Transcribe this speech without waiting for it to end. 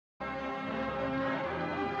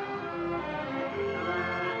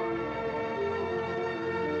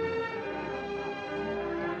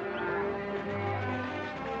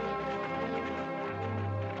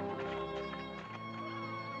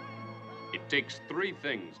takes three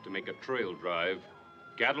things to make a trail drive: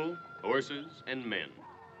 cattle, horses, and men.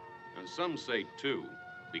 And some say two,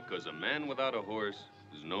 because a man without a horse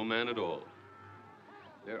is no man at all.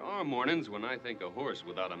 There are mornings when I think a horse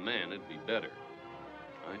without a man would be better.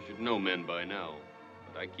 I should know men by now,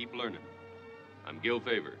 but I keep learning. I'm Gil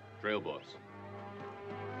Favor, trail boss.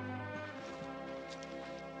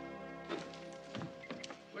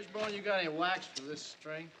 Wishbone, you got any wax for this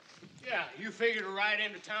string? Yeah, you figure to ride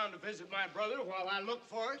into town to visit my brother while I look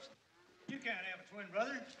for it? You can't have a twin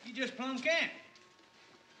brother. You just plumb can't.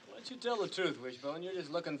 Why don't you tell the truth, Wishbone? You're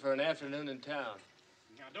just looking for an afternoon in town.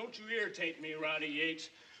 Now, don't you irritate me, Roddy Yates.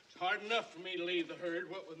 It's hard enough for me to leave the herd,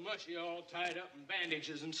 what with Mushy all tied up in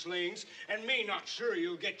bandages and slings, and me not sure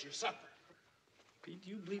you'll get your supper. Pete, do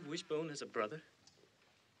you believe Wishbone has a brother?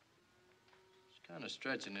 It's kind of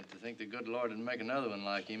stretching it to think the good Lord would make another one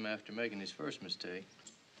like him after making his first mistake.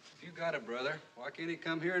 If you got a brother, why can't he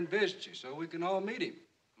come here and visit you so we can all meet him?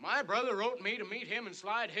 My brother wrote me to meet him in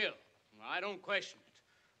Slide Hill. Well, I don't question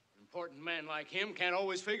it. An important man like him can't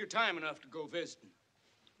always figure time enough to go visiting.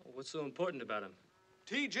 Well, what's so important about him?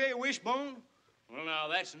 T.J. Wishbone? Well, now,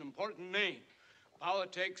 that's an important name.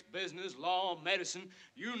 Politics, business, law, medicine,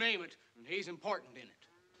 you name it, and he's important in it.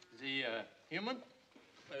 Is he, human?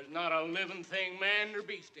 There's not a living thing, man or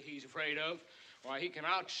beast, that he's afraid of. Why, he can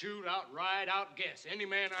outshoot, outride, outguess any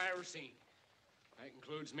man I ever seen. That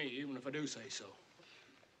includes me, even if I do say so.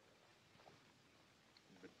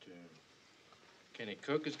 But, can he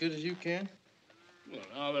cook as good as you can? Well,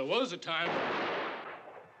 now, there was a time...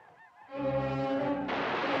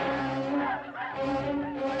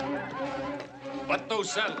 Butt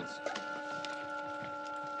those saddles.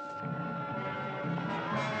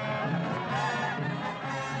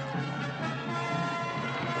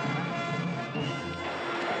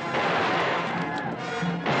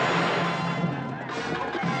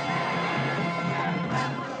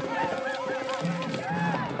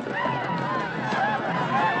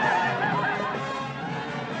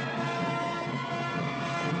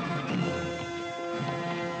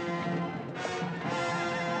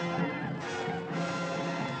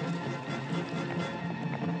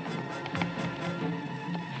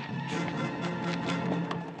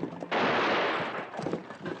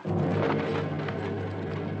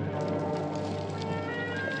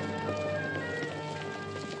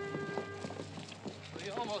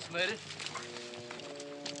 Made it.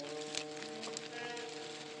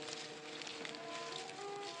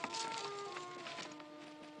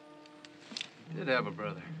 You did have a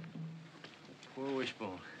brother. Poor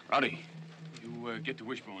Wishbone. Roddy, you get to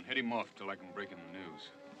Wishbone. Head him off till I can break in the news.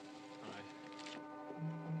 All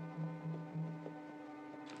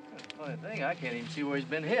right. Funny thing, I can't even see where he's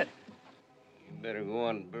been hit. You better go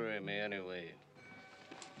on and bury me anyway.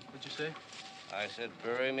 What'd you say? I said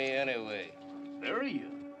bury me anyway. Bury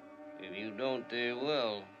you? If you don't, they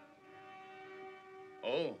will.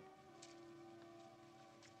 Oh.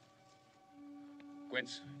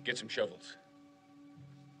 Quince, get some shovels.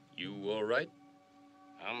 You all right?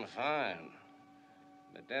 I'm fine.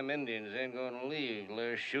 But them Indians ain't gonna leave till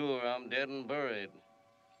they're sure I'm dead and buried.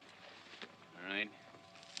 All right.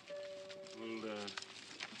 We'll,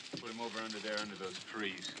 put him over under there, under those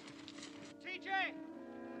trees. T.J.!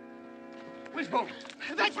 Wishbone!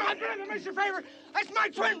 That's my brother, Mr. Favor! That's my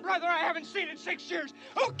twin brother I haven't seen in 6 years!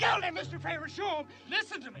 Who killed him, Mr. Favor? Show him!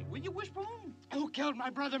 Listen to me, will you, Wishbone? Who killed my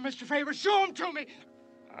brother, Mr. Favor? Show him to me!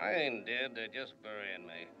 I ain't dead, they're just burying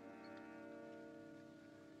me.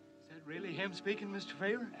 Is that really him speaking, Mr.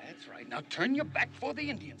 Favor? That's right. Now turn your back before the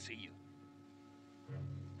Indians see you.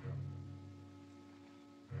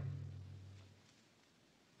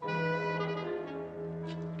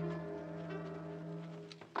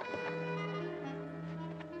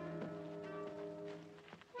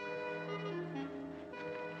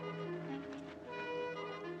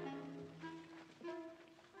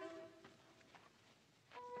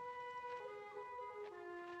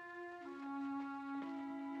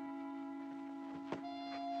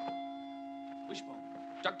 Wishbone,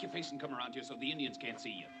 duck your face and come around here so the Indians can't see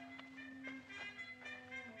you.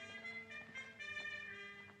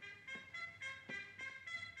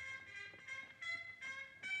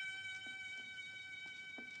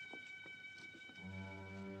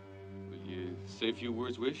 Will you say a few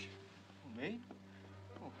words, Wish? Me?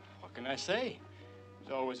 Oh, what can I say?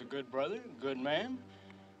 He's always a good brother, a good man.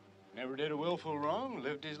 Never did a willful wrong,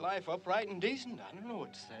 lived his life upright and decent. I don't know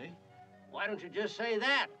what to say. Why don't you just say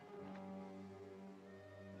that?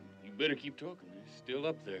 You better keep talking. He's still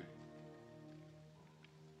up there.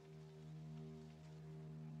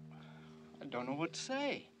 I don't know what to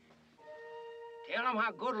say. Tell him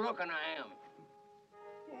how good looking I am.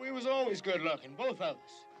 We was always good looking, both of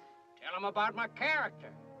us. Tell him about my character.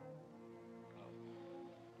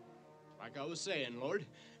 Like I was saying, Lord,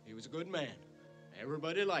 he was a good man.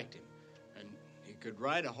 Everybody liked him. And he could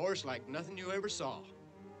ride a horse like nothing you ever saw.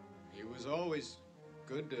 He was always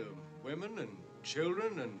good to women and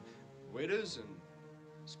children and widows, and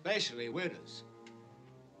especially widows.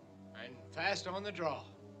 And fast on the draw.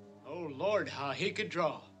 Oh, Lord, how he could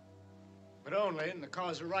draw. But only in the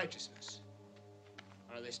cause of righteousness.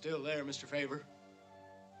 Are they still there, Mr. Favor?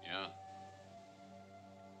 Yeah.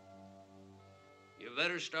 You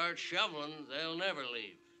better start shoveling. They'll never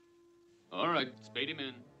leave. All right, spade him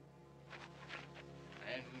in.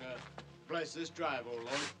 And bless this drive, oh Lord.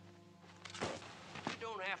 You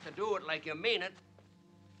don't have to do it like you mean it.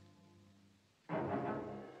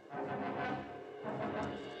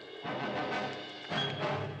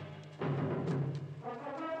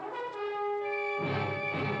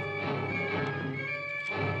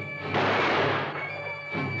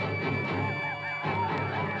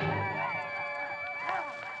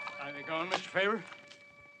 Are they gone, Mr. Favor?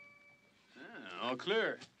 All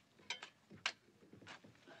clear.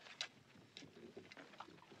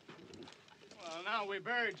 Well, now we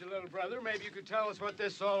buried your little brother. Maybe you could tell us what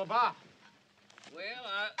this is all about. Well,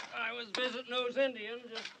 I was visiting those Indians,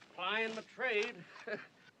 just plying my trade.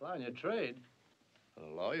 Plying your trade? Well,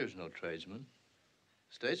 a lawyer's no tradesman.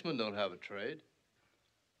 Statesmen don't have a trade.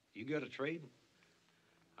 You got a trade?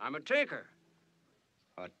 I'm a tinker.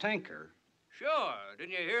 A tanker? Sure.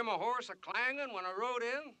 Didn't you hear my horse a-clanging when I rode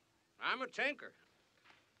in? I'm a tinker.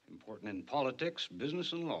 Important in politics,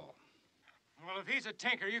 business, and law. Well, if he's a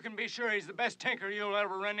tinker, you can be sure he's the best tinker you'll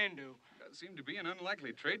ever run into. Does seem to be an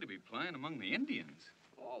unlikely trade to be plying among the Indians.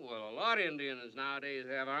 Oh, well, a lot of Indians nowadays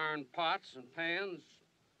have iron pots and pans.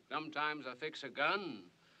 Sometimes I fix a gun,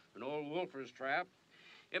 an old wolfer's trap.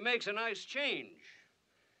 It makes a nice change.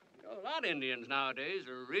 You know, a lot of Indians nowadays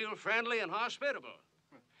are real friendly and hospitable.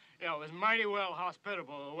 Yeah, it was mighty well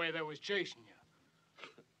hospitable the way they was chasing you.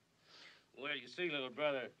 Well, you see, little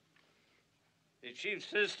brother, the chief's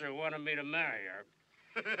sister wanted me to marry her.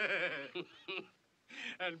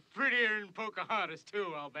 And prettier than Pocahontas,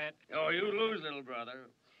 too, I'll bet. Oh, you lose, little brother.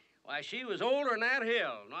 Why, she was older than that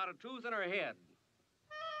hill, not a tooth in her head.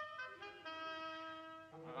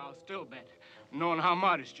 I'll still bet, knowing how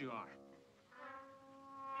modest you are.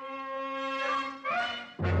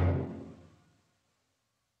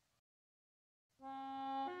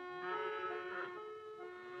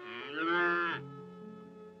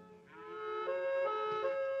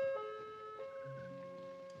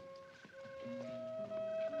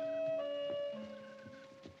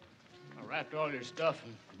 I wrapped all your stuff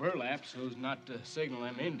in burlap so as not to signal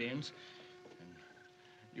them Indians. And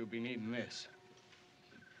you'll be needing this.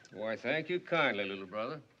 Why, thank you kindly, little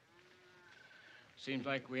brother. Seems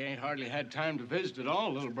like we ain't hardly had time to visit at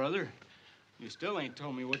all, little brother. You still ain't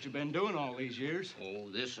told me what you've been doing all these years. Oh,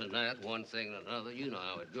 this and that, one thing and another. You know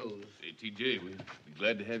how it goes. Hey, T.J., we'd be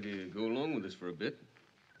glad to have you go along with us for a bit.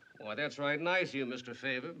 Why, that's right nice of you, Mr.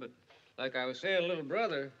 Favor, but like I was saying, little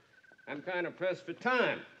brother, I'm kind of pressed for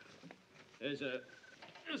time. There's a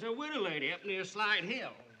widow lady up near Slide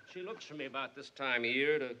Hill. She looks for me about this time of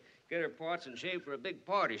year to get her parts in shape for a big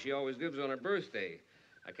party she always gives on her birthday.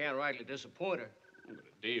 I can't rightly disappoint her. But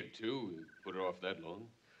a day or two, we put her off that long.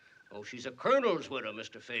 Oh, she's a colonel's widow,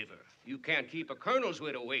 Mr. Favor. You can't keep a colonel's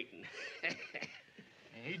widow waiting.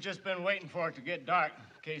 He's just been waiting for it to get dark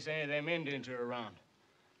in case any of them Indians are around.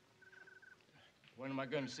 When am I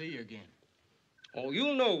going to see you again? Oh,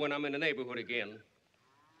 you'll know when I'm in the neighborhood again.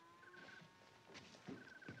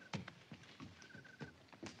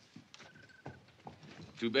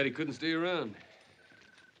 Too bad he couldn't stay around.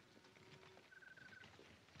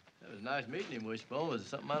 It was nice meeting him, Wishbone. There's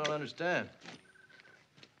something I don't understand.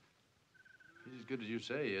 He's as good as you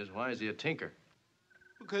say he is. Why is he a tinker?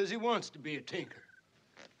 Because he wants to be a tinker.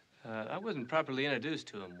 I wasn't properly introduced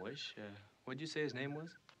to him, Wish. What'd you say his name was?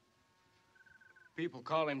 People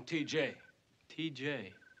call him T.J.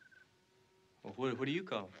 T.J. Well, what do you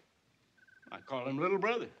call him? I call him little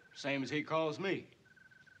brother, same as he calls me.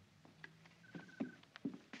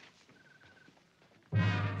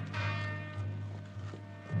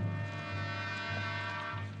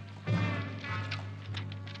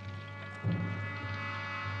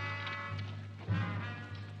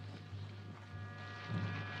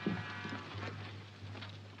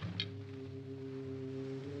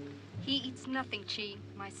 He eats nothing, Chi,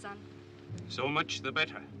 my son. So much the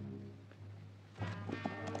better.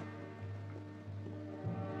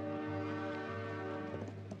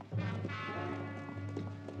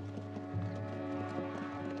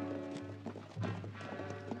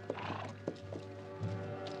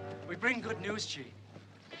 We bring good news, Chief.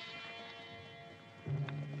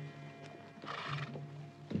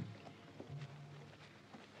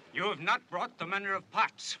 You have not brought the mender of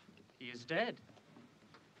pots. He is dead.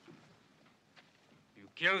 You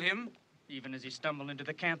killed him? Even as he stumbled into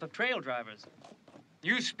the camp of trail drivers.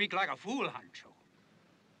 You speak like a fool, Hancho.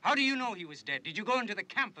 How do you know he was dead? Did you go into the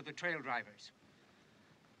camp of the trail drivers?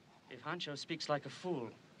 If Hancho speaks like a fool,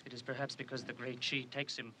 it is perhaps because the great Chi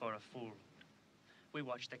takes him for a fool. We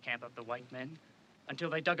watched the camp of the white men until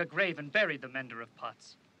they dug a grave and buried the mender of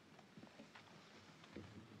pots.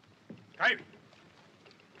 Kyrie.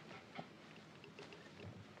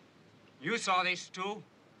 You saw this too?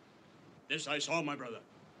 This I saw, my brother.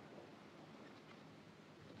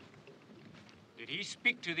 Did he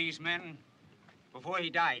speak to these men before he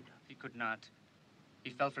died? He could not.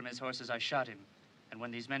 He fell from his horse as I shot him. And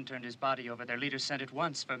when these men turned his body over, their leader sent at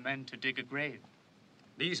once for men to dig a grave.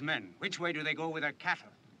 These men, which way do they go with their cattle?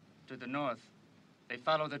 To the north. They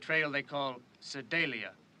follow the trail they call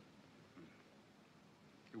Sedalia.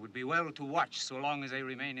 It would be well to watch so long as they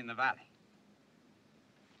remain in the valley.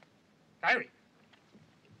 Kyrie.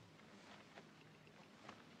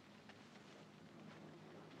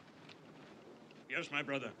 Yes, my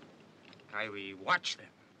brother. Kyrie, watch them.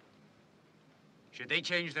 Should they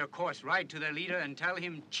change their course, ride to their leader and tell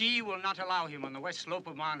him Chi will not allow him on the west slope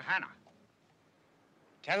of Mount Hana.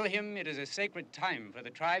 Tell him it is a sacred time for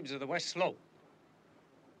the tribes of the west slope.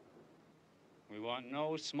 We want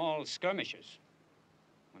no small skirmishes.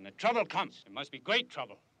 When the trouble comes, it must be great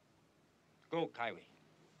trouble. Go, Kyrie.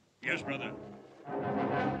 Yes, brother.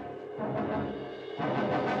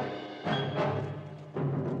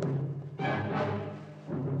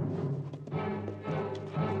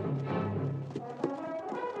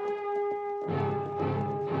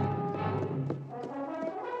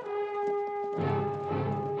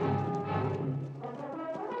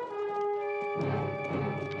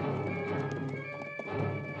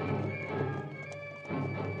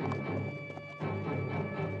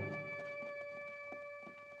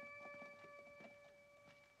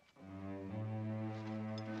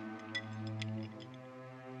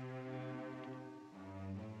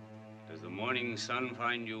 Does the morning sun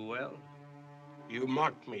find you well? You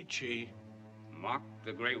mocked me, Chi. Mocked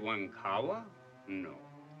the great one, Kawa? No.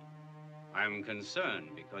 I'm concerned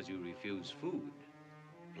because you refuse food.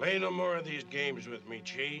 Play no more of these games with me,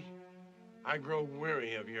 Chi. I grow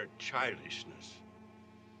weary of your childishness.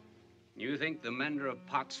 You think the mender of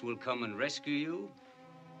pots will come and rescue you?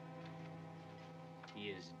 He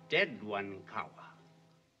is dead, one Kawa.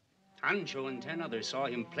 Hancho and 10 others saw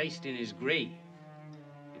him placed in his grave.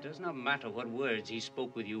 It does not matter what words he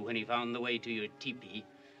spoke with you when he found the way to your teepee,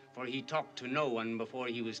 for he talked to no one before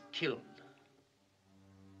he was killed.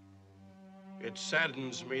 It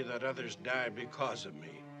saddens me that others die because of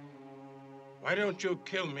me. Why don't you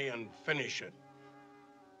kill me and finish it?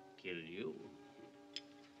 Kill you?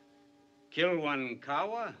 Kill one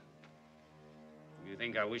Kawa? You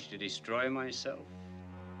think I wish to destroy myself?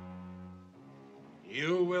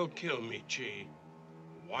 You will kill me, Chi,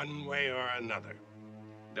 one way or another.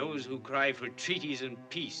 Those who cry for treaties and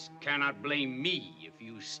peace cannot blame me if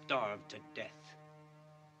you starve to death.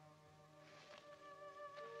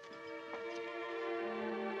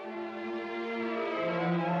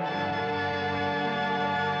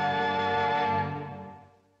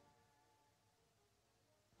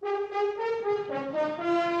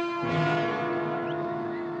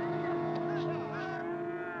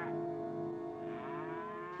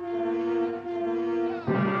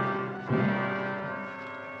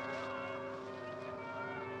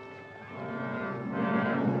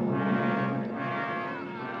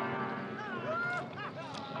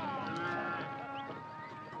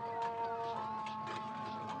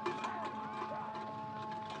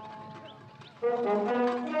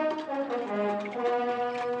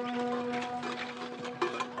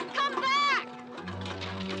 Come back!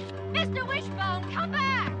 Mr. Wishbone, come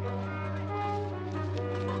back!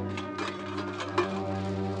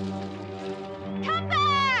 Come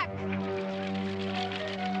back!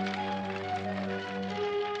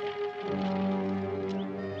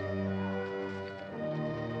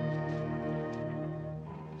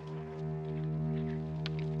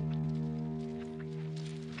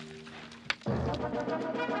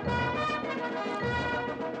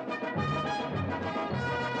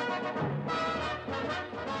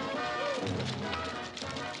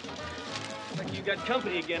 Like you got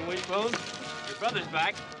company again, Wishbone. Your brother's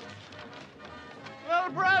back.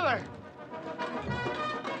 Little brother!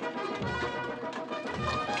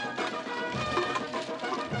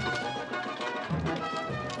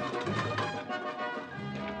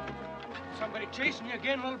 Somebody Anybody chasing you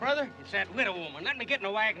again, little brother? It's that widow woman. Let me get in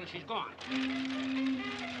the wagon. She's gone.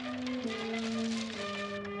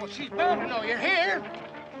 Well, she's bound to know you're here.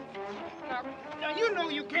 Now, you know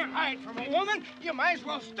you can't hide from a woman. You might as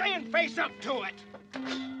well stay and face up to it.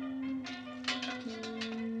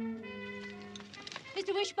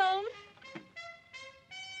 Mr. Wishbone?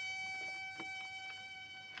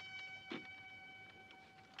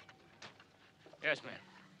 Yes, ma'am.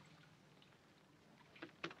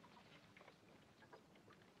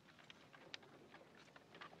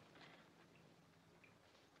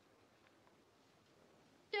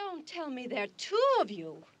 Don't tell me there are two of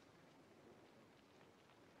you.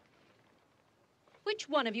 Which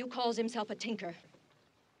one of you calls himself a tinker?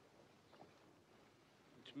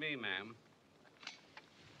 It's me, ma'am.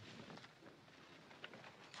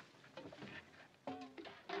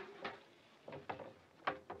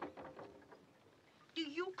 Do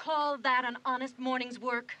you call that an honest morning's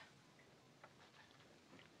work?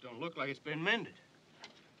 Don't look like it's been mended.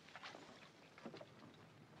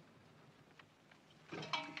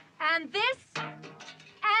 And this,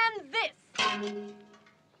 and this.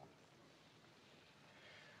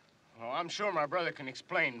 Oh, I'm sure my brother can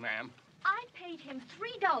explain, ma'am. I paid him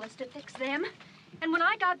 $3 to fix them. And when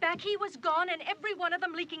I got back, he was gone and every one of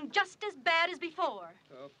them leaking just as bad as before.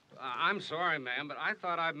 I'm sorry, ma'am, but I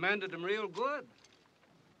thought I mended them real good.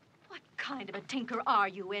 What kind of a tinker are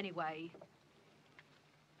you, anyway?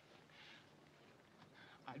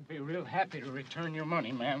 I'd be real happy to return your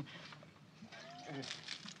money, ma'am.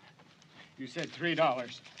 You said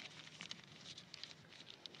 $3.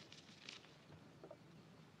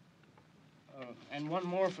 And one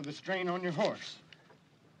more for the strain on your horse.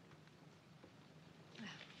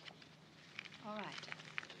 All right.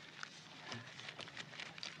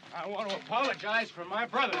 I want to apologize for my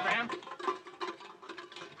brother, ma'am.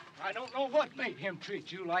 I don't know what made him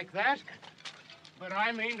treat you like that, but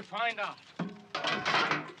I mean to find out.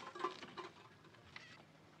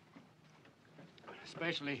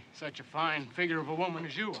 Especially such a fine figure of a woman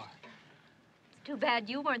as you are. It's too bad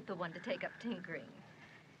you weren't the one to take up tinkering.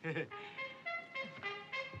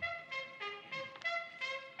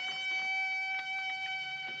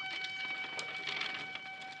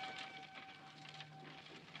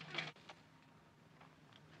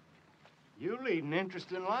 You lead an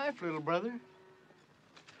interesting life, little brother.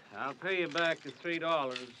 I'll pay you back the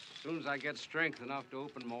 $3 as soon as I get strength enough to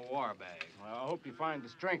open my war bag. Well, I hope you find the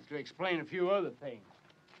strength to explain a few other things.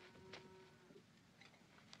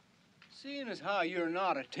 Seeing as how you're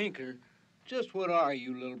not a tinker, just what are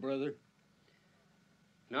you, little brother?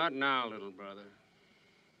 Not now, little brother.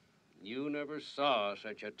 You never saw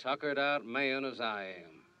such a tuckered-out man as I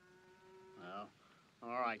am. Well,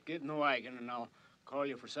 all right, get in the wagon and I'll call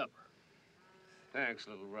you for supper. Thanks,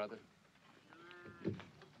 little brother.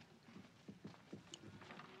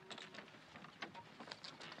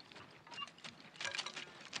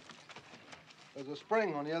 There's a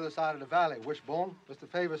spring on the other side of the valley, Wishbone. Mr.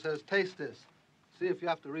 Favor says, taste this. See if you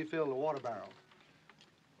have to refill the water barrel.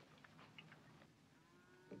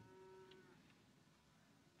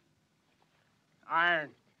 Iron.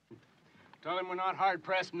 Tell him we're not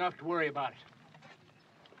hard-pressed enough to worry about it.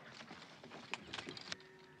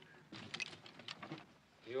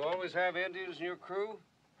 You always have Indians in your crew?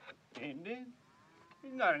 Indian?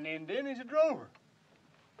 He's not an Indian, he's a drover.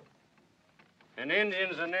 An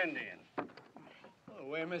Indian's an Indian. Well, the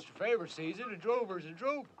way Mr. Favor sees it, a drover's a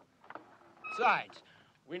drover. Besides,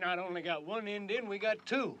 we not only got one Indian, we got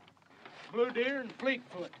two. Blue Deer and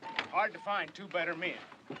Fleetfoot. Hard to find two better men.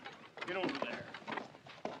 Get over there.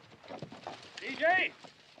 DJ,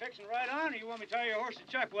 fixing right on, or you want me to tie your horse to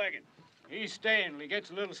chuck wagon? He's staying till he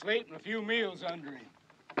gets a little sleep and a few meals under him.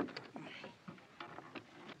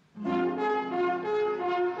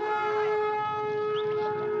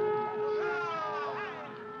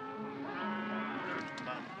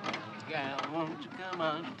 Gal, won't you come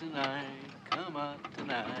out tonight? Come out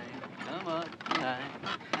tonight. Come out tonight.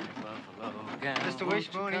 Buffalo gal. Mr.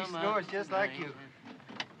 Wishbone, he snores just like you.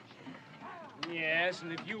 Yes,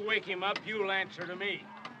 and if you wake him up, you'll answer to me.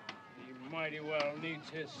 He mighty well needs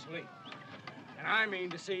his sleep. And I mean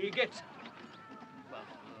to see he gets it. Buffalo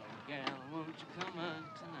gal, won't you come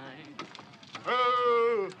out tonight?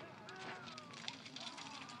 Oh!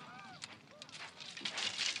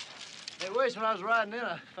 Hey, Wish, when I was riding in,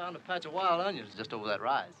 I found a patch of wild onions just over that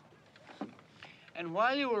rise. And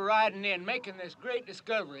while you were riding in, making this great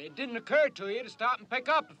discovery, it didn't occur to you to stop and pick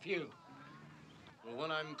up a few. Well,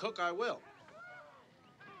 when I'm cook, I will.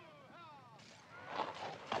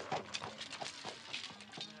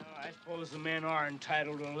 I suppose the men are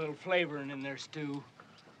entitled to a little flavoring in their stew.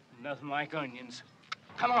 Nothing like onions.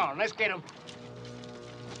 Come on, let's get him.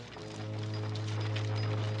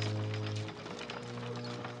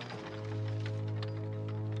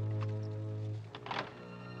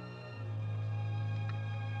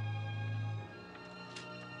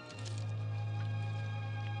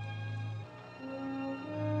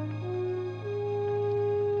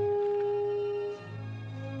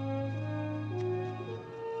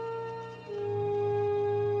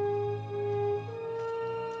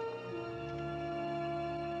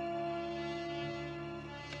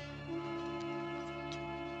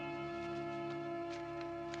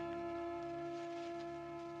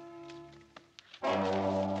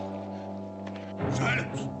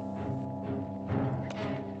 Silence!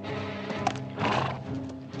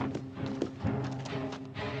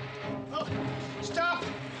 Oh, stop!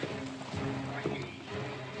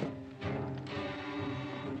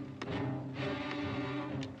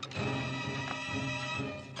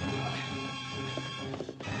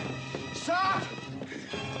 Stop!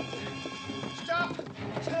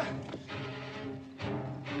 Stop!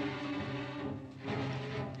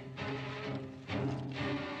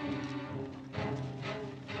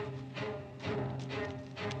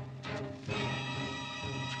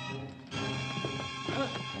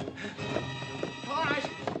 All right,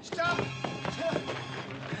 stop!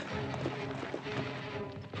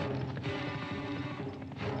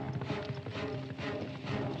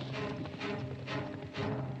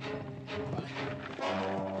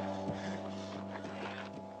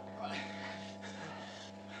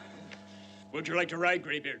 Would you like to ride,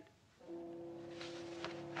 Graybeard?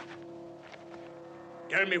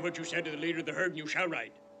 Tell me what you said to the leader of the herd, and you shall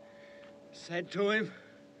ride. Said to him?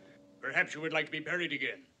 Perhaps you would like to be buried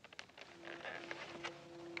again.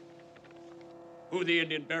 Who the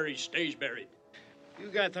Indian buries stays buried. You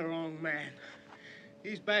got the wrong man.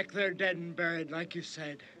 He's back there dead and buried, like you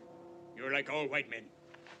said. You're like all white men.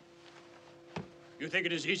 You think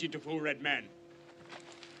it is easy to fool red man.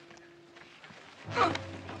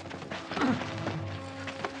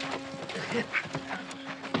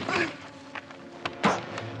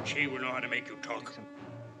 She will know how to make you talk.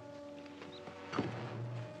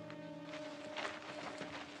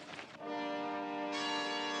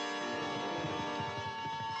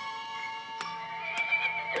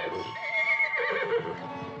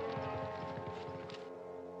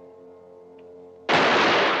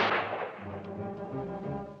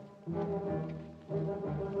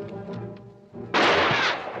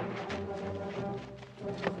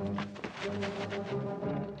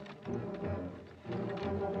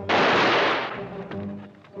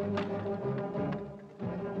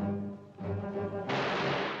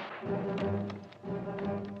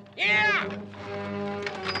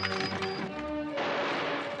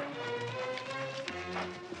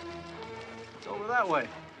 It's over that way.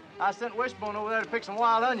 I sent Wishbone over there to pick some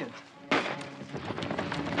wild onions.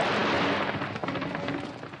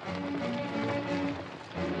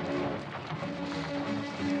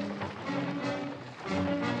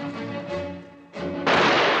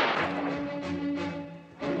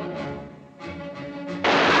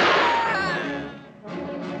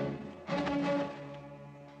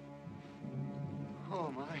 Oh,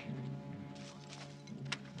 my.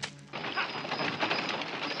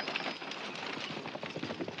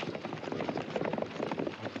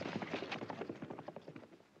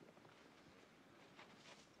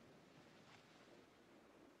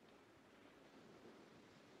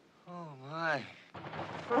 Oh, my.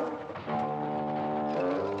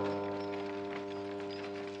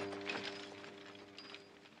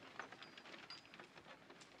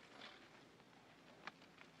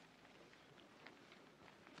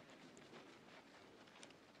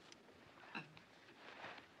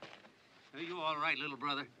 Are you all right, little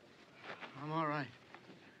brother? I'm all right.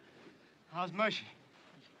 How's Mushy?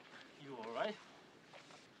 You all right?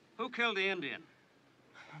 Who killed the Indian?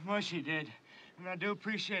 Mushy did, and I do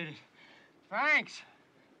appreciate it. Thanks.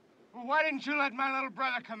 Well, why didn't you let my little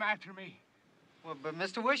brother come after me? Well, but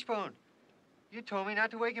Mr. Wishbone, you told me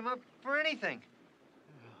not to wake him up for anything.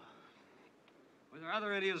 Were there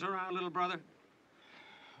other Indians around, little brother?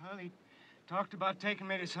 Well, he talked about taking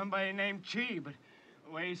me to somebody named Chi, but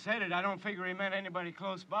the way he said it, I don't figure he meant anybody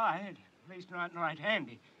close by, at least not right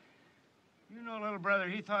handy. You know, little brother,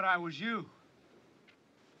 he thought I was you.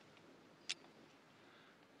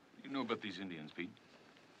 You know about these Indians, Pete?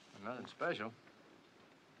 Nothing special.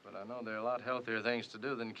 But I know there are a lot healthier things to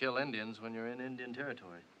do than kill Indians when you're in Indian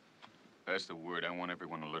territory. Pass the word. I want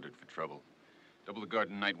everyone alerted for trouble. Double the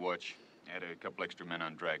guard and night watch. Add a couple extra men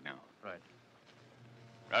on drag now. Right.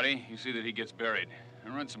 Rowdy, you see that he gets buried.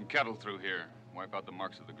 And run some cattle through here. Wipe out the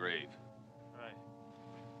marks of the grave. Right.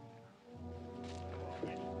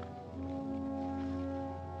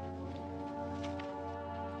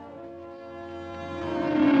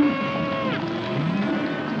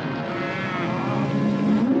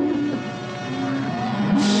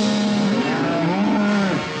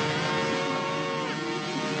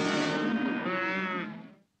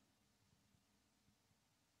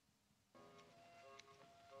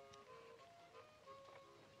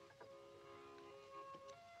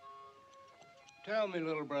 Tell me,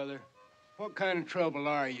 little brother, what kind of trouble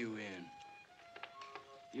are you in?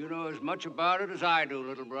 You know as much about it as I do,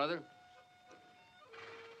 little brother.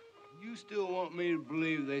 You still want me to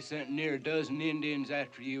believe they sent near a dozen Indians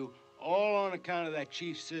after you, all on account of that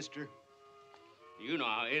chief's sister? You know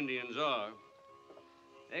how Indians are.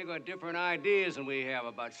 They got different ideas than we have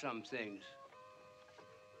about some things.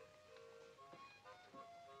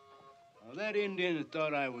 Well, that Indian that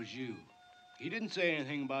thought I was you, he didn't say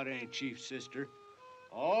anything about any chief's sister.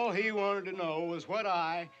 All he wanted to know was what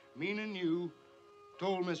I, meaning you,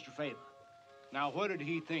 told Mr. Favor. Now, what did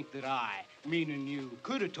he think that I, meaning you,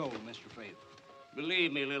 could have told Mr. Favor?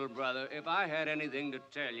 Believe me, little brother, if I had anything to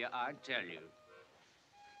tell you, I'd tell you.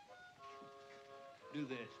 Do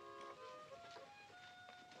this.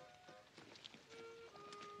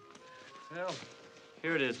 Well,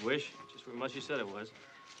 here it is, Wish. Just where Mushy said it was.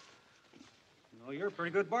 No, you're a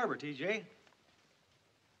pretty good barber, TJ.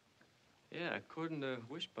 Yeah, according to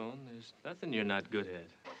Wishbone, there's nothing you're not good at.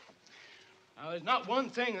 Now, there's not one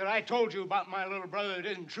thing that I told you about my little brother that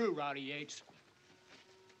isn't true, Rowdy Yates.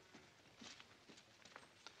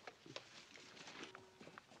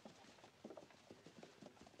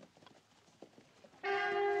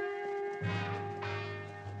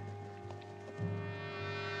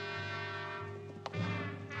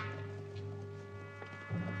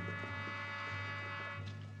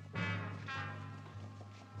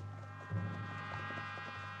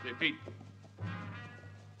 Hey, Pete.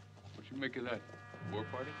 What you make of that? War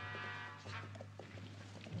party?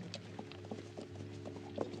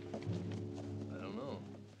 I don't know.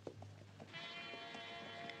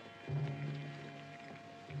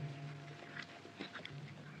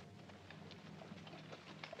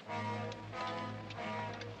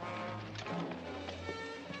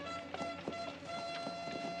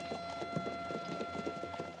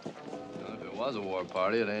 Well, if it was a war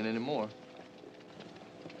party, it ain't anymore.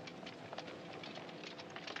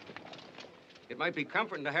 It might be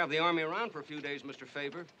comforting to have the Army around for a few days, Mr.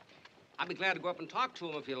 Favor. I'd be glad to go up and talk to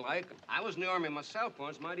him if you like. I was in the Army myself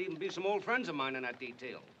once. Might even be some old friends of mine in that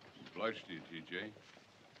detail. Obliged to you, TJ.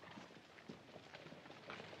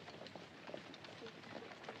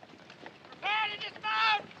 Prepare to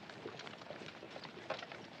dismount!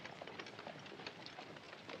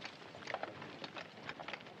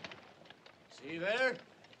 See there?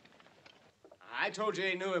 I told you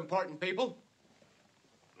he knew important people.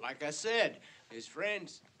 Like I said, his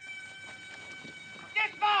friends.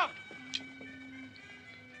 Dismount!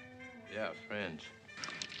 Yeah, friends.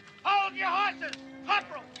 Hold your horses!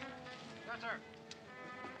 Corporal! Yes, sir.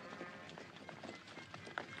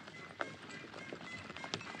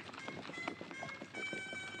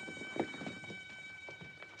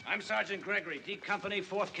 I'm Sergeant Gregory, D Company,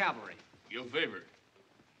 4th Cavalry. Your favor.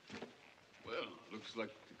 Well, looks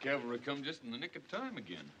like the cavalry come just in the nick of time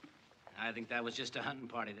again. I think that was just a hunting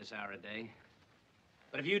party this hour of day.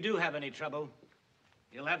 But if you do have any trouble,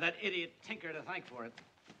 you'll have that idiot Tinker to thank for it.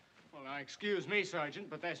 Well, now, excuse me, Sergeant,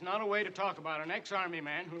 but that's not a way to talk about an ex-Army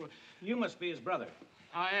man who... You must be his brother.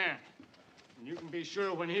 I am. And you can be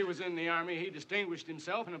sure when he was in the Army, he distinguished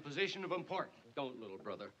himself in a position of importance. Don't, little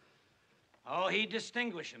brother. Oh, he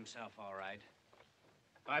distinguished himself, all right.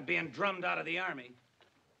 By being drummed out of the Army.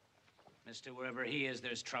 Mister, wherever he is,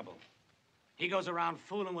 there's trouble. He goes around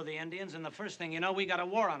fooling with the Indians, and the first thing you know, we got a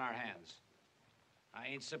war on our hands. I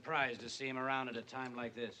ain't surprised to see him around at a time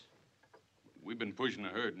like this. We've been pushing a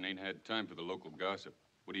herd and ain't had time for the local gossip.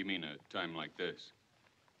 What do you mean, a time like this?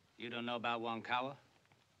 You don't know about Wankawa?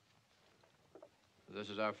 This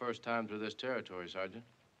is our first time through this territory, Sergeant.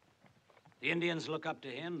 The Indians look up to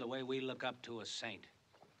him the way we look up to a saint.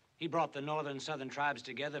 He brought the northern and southern tribes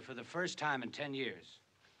together for the first time in 10 years.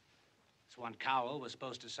 Wankawa was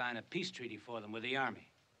supposed to sign a peace treaty for them with the Army.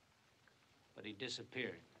 But he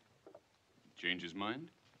disappeared. Change his mind?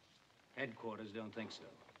 Headquarters don't think so.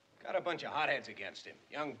 Got a bunch of hotheads against him.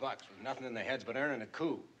 Young bucks with nothing in their heads but earning a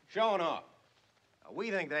coup. Showing off. Now, we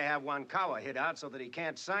think they have Wankawa hid out so that he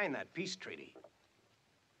can't sign that peace treaty.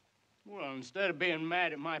 Well, instead of being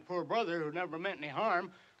mad at my poor brother who never meant any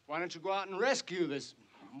harm, why don't you go out and rescue this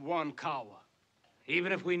Wankawa?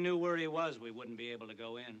 Even if we knew where he was, we wouldn't be able to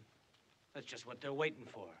go in. That's just what they're waiting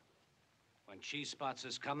for. When Chi spots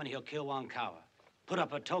us coming, he'll kill Wankawa. Put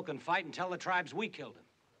up a token fight and tell the tribes we killed him.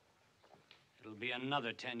 It'll be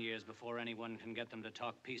another 10 years before anyone can get them to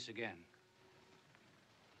talk peace again.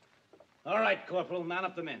 All right, Corporal, mount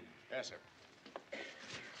up the men. Yes, sir.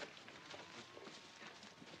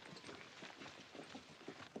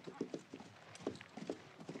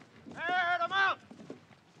 Prepare to mount!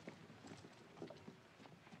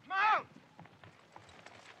 Mount!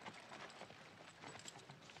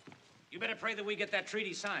 You better pray that we get that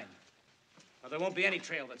treaty signed. Or there won't be any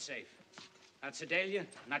trail that's safe. Not Sedalia,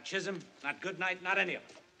 not Chisholm, not Goodnight, not any of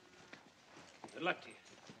them. Good luck to you.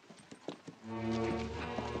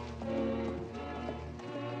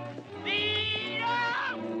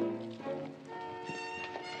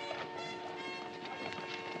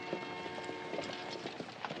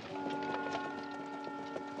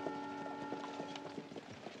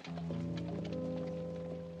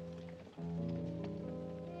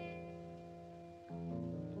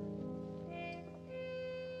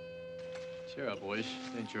 Cheer up, Wish.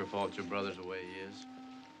 It ain't your fault your brother's the way he is.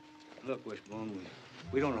 Look, Wishbone,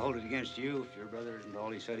 we don't hold it against you if your brother isn't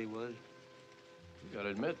all he said he was. You gotta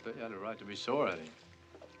admit, they had a right to be sore at him.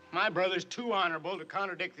 My brother's too honorable to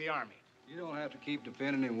contradict the Army. You don't have to keep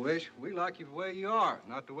defending him, Wish. We like you the way you are,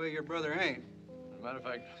 not the way your brother ain't. As a matter of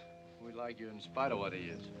fact, we like you in spite of what he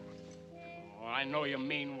is. Oh, I know you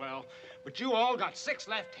mean well, but you all got 6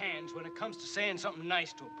 left hands when it comes to saying something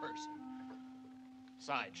nice to a person.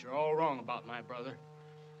 Besides, you're all wrong about my brother.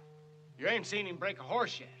 You ain't seen him break a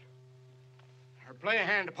horse yet, or play a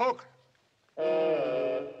hand of poker.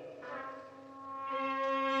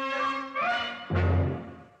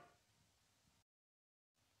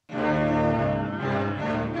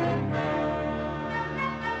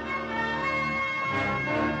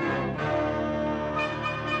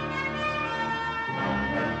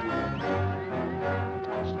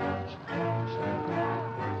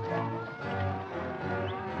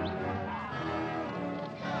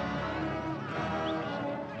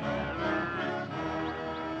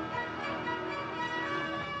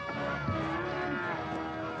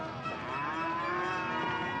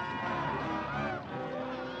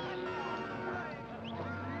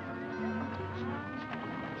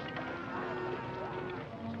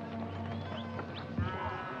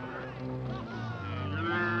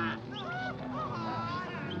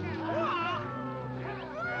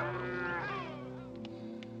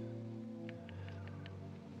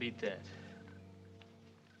 Beat that.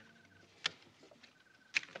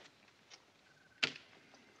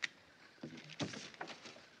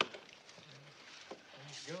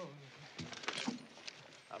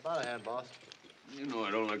 How about a hand, boss? You know I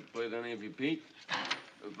don't like to play with any of you, Pete.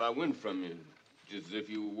 If I win from you, just as if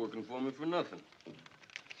you were working for me for nothing.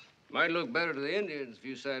 Might look better to the Indians if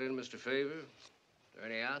you sat in, Mr. Favor.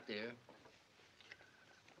 There any out there?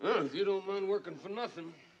 Well, if you don't mind working for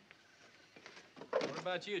nothing. What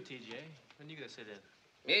about you, TJ? When you gonna sit in?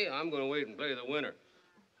 Me, I'm gonna wait and play the winner.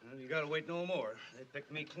 Well, you gotta wait no more. They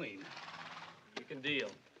picked me clean. You can deal.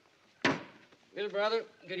 Little brother,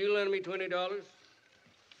 could you lend me $20?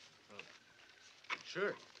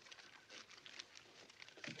 Sure.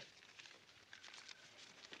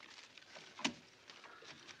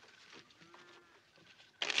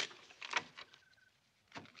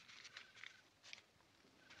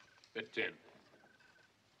 Bet 10.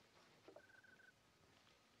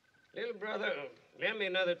 Little brother, lend me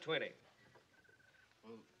another 20.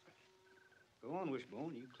 Go on,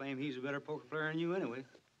 Wishbone. You claim he's a better poker player than you anyway.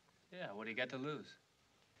 Yeah, what do you got to lose?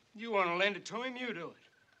 You want to lend it to him, you do it.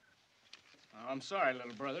 I'm sorry,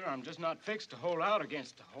 little brother. I'm just not fixed to hold out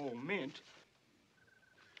against the whole mint.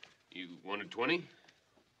 You wanted 20?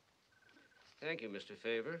 Thank you, Mr.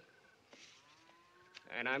 Favor.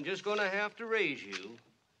 And I'm just gonna have to raise you.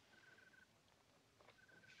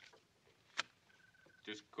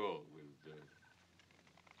 Just call with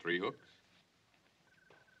 3 hooks.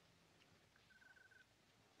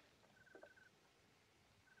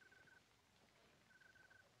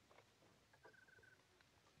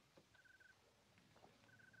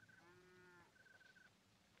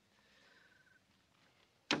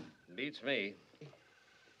 Beats me.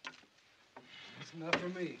 That's enough for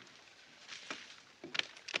me.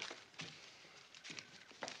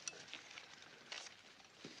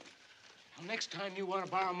 Well, next time you want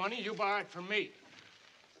to borrow money, you borrow it from me.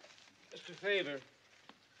 Mr. Favor,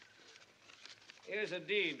 here's a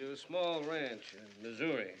deed to a small ranch in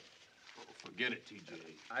Missouri. Oh, forget it, TJ.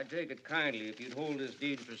 I'd take it kindly if you'd hold this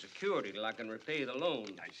deed for security till I can repay the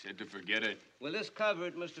loan. I said to forget it. Will this cover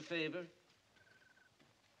it, Mr. Favor?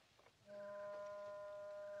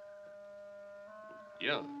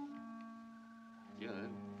 Yeah. Yeah,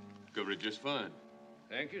 that covered it just fine.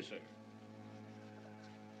 Thank you, sir.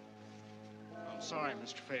 I'm sorry,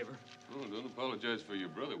 Mr. Favor. Oh, don't apologize for your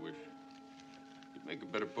brother, Wish. He'd make a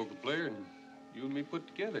better poker player than you and me put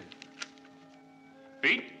together.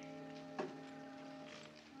 Pete?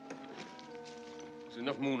 There's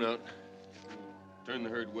enough moon out. Turn the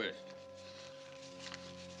herd west.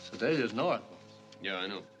 Sedalia's north. Yeah, I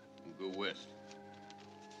know. We'll go west.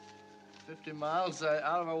 50 miles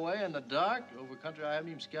out of our way in the dark over country I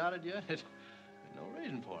haven't even scouted yet. There's no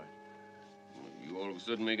reason for it. You all of a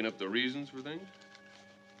sudden making up the reasons for things?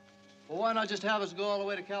 Well, why not just have us go all the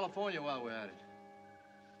way to California while we're at it?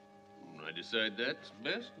 When I decide that's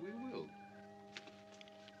best, we will.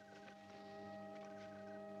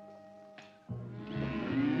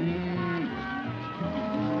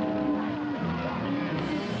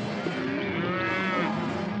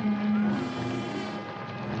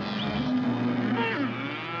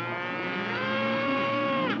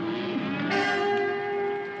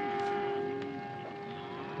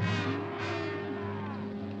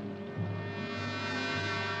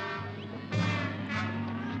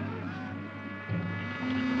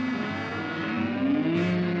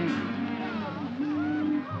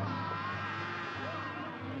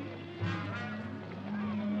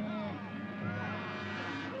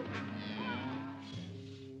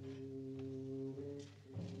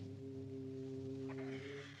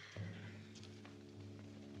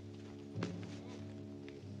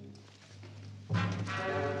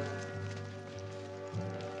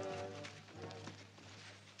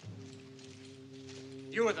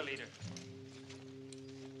 You are the leader.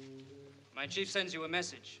 My chief sends you a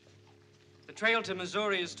message. The trail to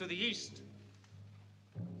Missouri is to the east.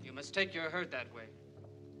 You must take your herd that way.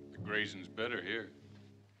 The grazing's better here.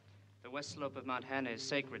 The west slope of Mount Hannah is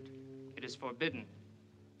sacred. It is forbidden.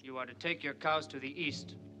 You are to take your cows to the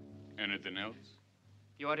east. Anything else?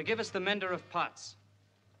 You are to give us the mender of pots.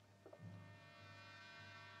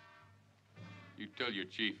 You tell your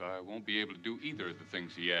chief I won't be able to do either of the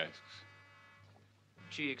things he asks.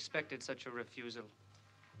 She expected such a refusal.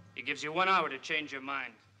 He gives you 1 hour to change your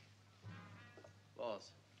mind.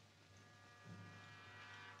 Boss.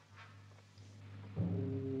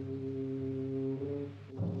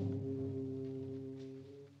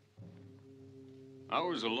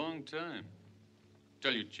 Hour's a long time.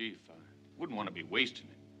 Tell your chief I wouldn't want to be wasting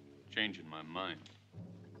it, changing my mind.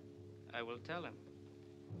 I will tell him.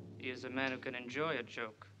 He is a man who can enjoy a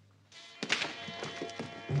joke.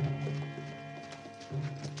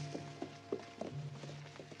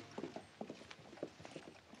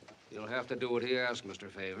 You'll have to do what he asks, Mr.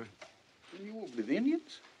 Favor. You work with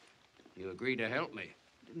Indians? You agreed to help me.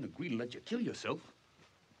 Didn't agree to let you kill yourself.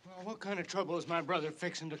 Well, what kind of trouble is my brother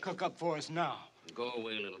fixing to cook up for us now? Go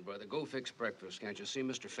away, little brother. Go fix breakfast. Can't you see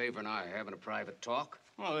Mr. Favor and I are having a private talk?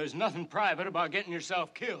 Well, there's nothing private about getting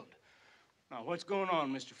yourself killed. Now, what's going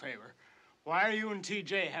on, Mr. Favor? Why are you and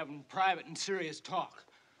TJ having private and serious talk?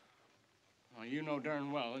 Well, you know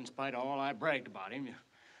darn well, in spite of all I bragged about him,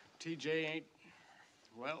 TJ ain't,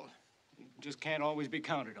 well, he just can't always be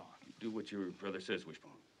counted on. Do what your brother says,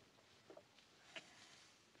 Wishbone.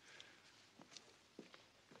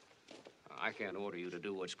 I can't order you to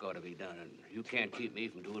do what's got to be done, and you can't keep me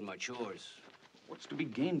from doing my chores. What's to be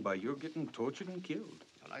gained by your getting tortured and killed?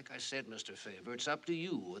 Like I said, Mr. Favor, it's up to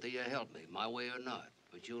you whether you help me, my way or not.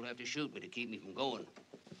 But you'll have to shoot me to keep me from going.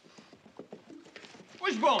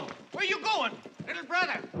 Wishbone, where you going? Little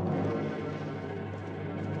brother.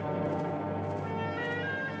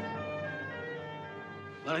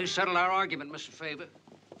 Well, he settled our argument, Mr. Favor.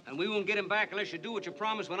 And we won't get him back unless you do what you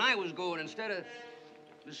promised when I was going instead of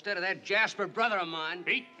that Jasper brother of mine.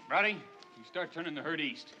 Pete, Roddy, you start turning the herd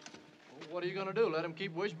east. Well, what are you gonna do? Let him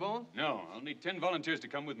keep Wishbone? No, I'll need 10 volunteers to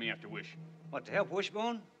come with me after Wish. What, to help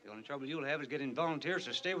Wishbone? The only trouble you'll have is getting volunteers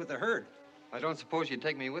to stay with the herd. I don't suppose you'd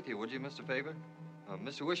take me with you, would you, Mr. Favor?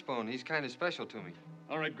 Mr. Wishbone, he's kind of special to me.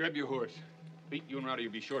 All right, grab your horse. Pete, you and Roddy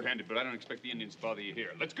will be short-handed, but I don't expect the Indians to bother you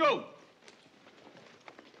here. Let's go!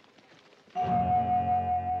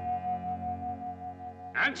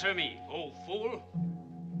 Answer me, old fool.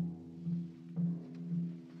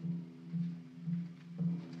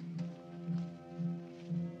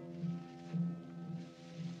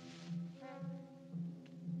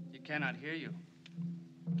 He cannot hear you.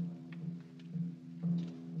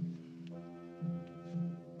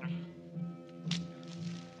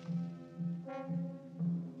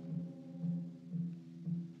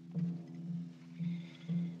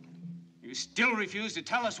 You still refuse to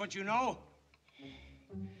tell us what you know?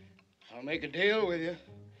 I'll make a deal with you.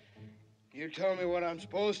 You tell me what I'm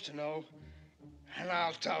supposed to know, and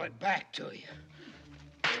I'll tell it back to you.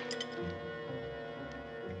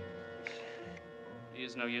 He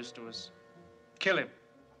is no use to us. Kill him.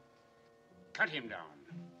 Cut him down.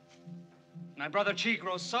 My brother Chi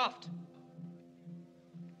grows soft.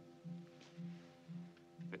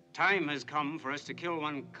 The time has come for us to kill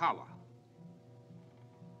one Kawa.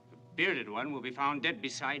 The bearded one will be found dead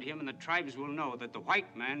beside him, and the tribes will know that the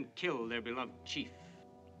white man killed their beloved chief.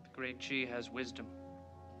 The great Chi has wisdom.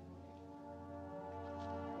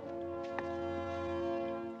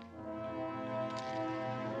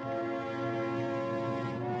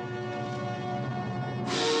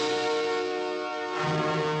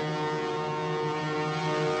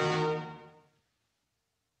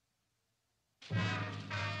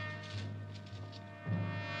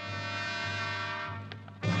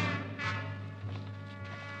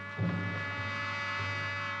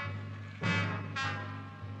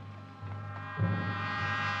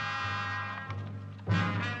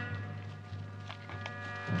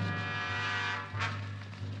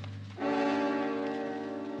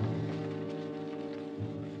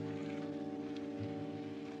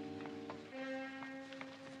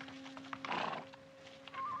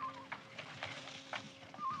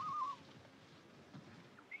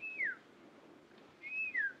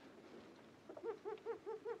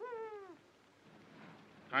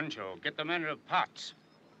 Pancho, get the manner of Potts.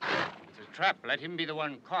 It's a trap. Let him be the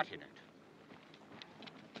one caught in it.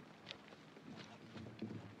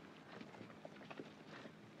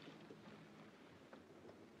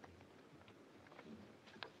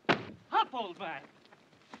 Up, old man.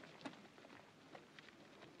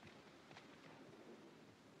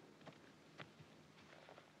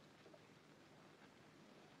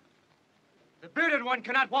 The bearded one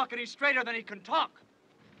cannot walk any straighter than he can talk.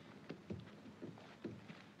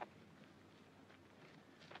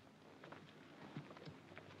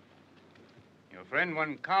 Your friend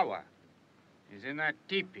Wankawa is in that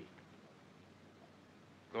teepee.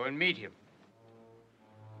 Go and meet him.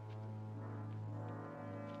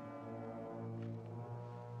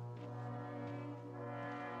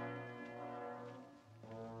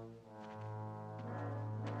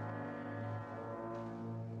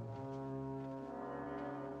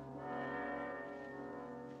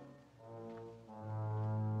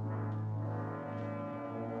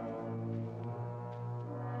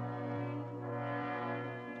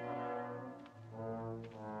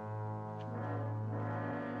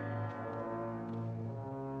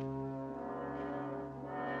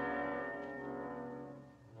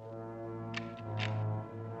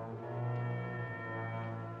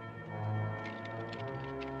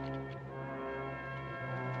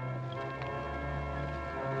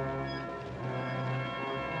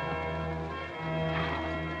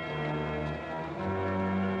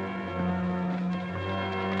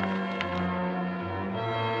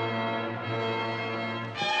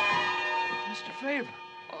 Favor.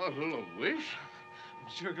 Oh, hello, Wish.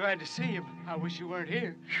 I'm sure glad to see you, but I wish you weren't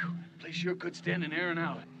here. Place sure could stand an air and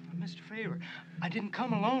out. Mr. Favor, I didn't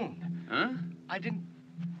come alone. Huh? I didn't...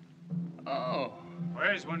 Oh.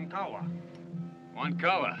 Where's Wankawa?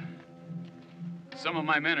 Wankawa. Some of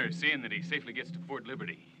my men are seeing that he safely gets to Fort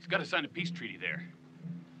Liberty. He's got to sign a peace treaty there.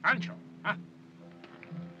 Pancho, huh?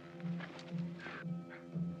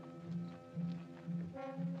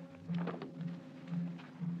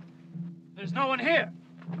 There's no one here.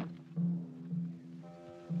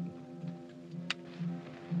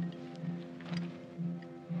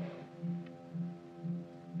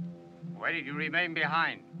 Why did you remain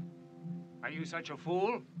behind? Are you such a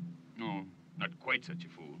fool? No, not quite such a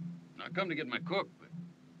fool. I come to get my cook, but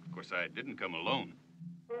of course I didn't come alone.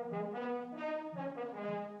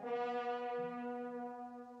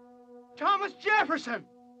 Thomas Jefferson!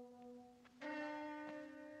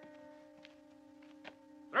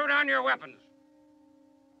 Throw down your weapons.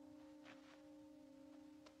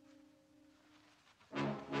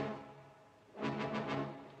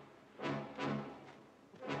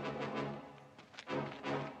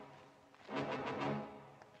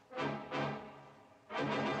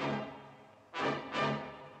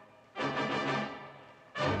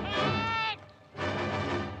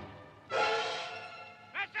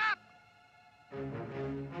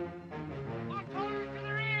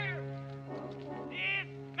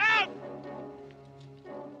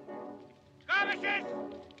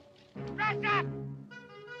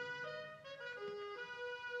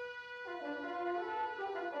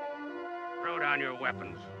 Throw down your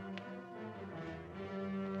weapons.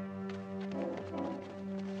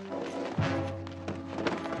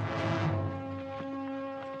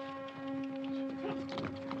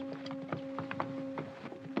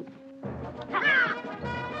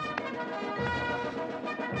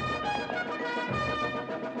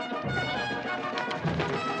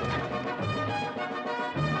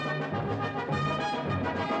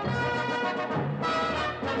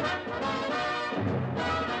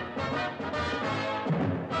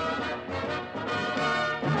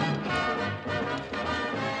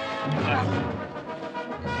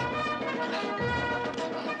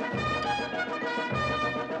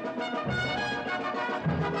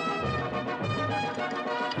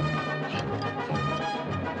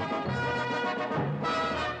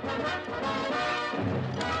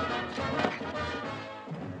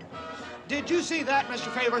 Did you see that, Mr.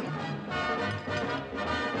 Favor?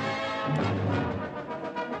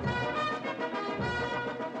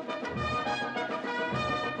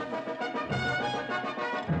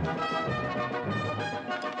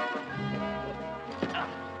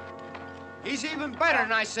 He's even better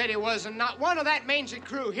than I said he was, and not one of that mangy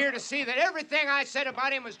crew here to see that everything I said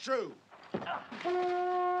about him was true.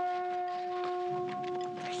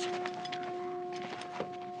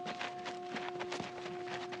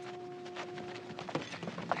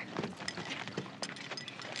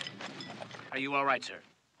 Are you all right, sir?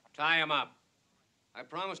 Tie him up. I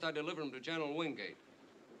promised I'd deliver him to General Wingate.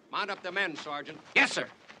 Mount up the men, Sergeant. Yes, sir.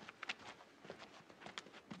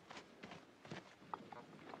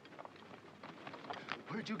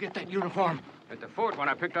 Where Where'd you get that uniform? At the fort when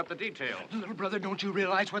I picked up the detail. Little brother, don't you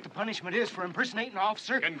realize what the punishment is for impersonating an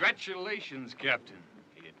officer? Congratulations, Captain.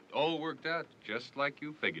 It all worked out just like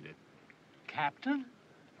you figured it. Captain?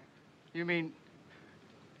 You mean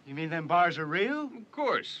them bars are real? Of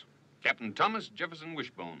course. Captain Thomas Jefferson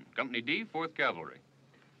Wishbone, Company D, 4th Cavalry.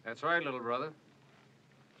 That's right, little brother.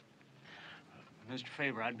 Mr.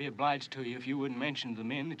 Favor, I'd be obliged to you if you wouldn't mention to the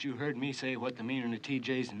men that you heard me say what the meaning of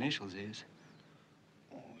TJ's initials is.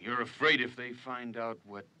 Oh, you're afraid if they find out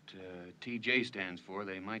what TJ stands for,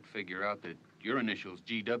 they might figure out that your initials,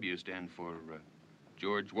 GW, stand for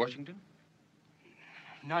George Washington?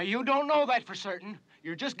 Now, you don't know that for certain.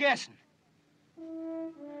 You're just guessing.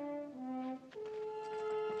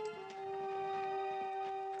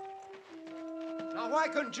 Now, why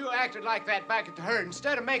couldn't you acted like that back at the herd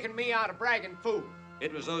instead of making me out a bragging fool?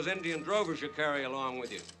 It was those Indian drovers you carry along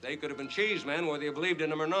with you. They could have been cheese men, whether you believed in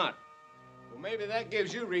them or not. Well, maybe that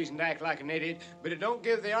gives you reason to act like an idiot, but it don't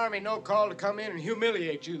give the Army no call to come in and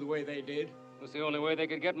humiliate you the way they did. That's the only way they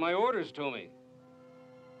could get my orders to me.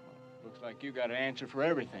 Looks like you got an answer for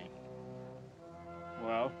everything.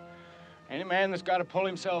 Well, any man that's got to pull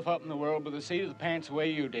himself up in the world with the seat of the pants the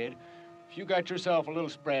way you did, if you got yourself a little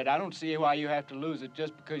spread, I don't see why you have to lose it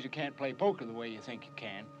just because you can't play poker the way you think you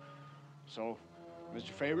can. So,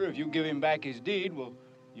 Mr. Favor, if you give him back his deed, well,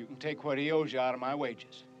 you can take what he owes you out of my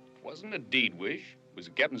wages. Wasn't a deed wish. It was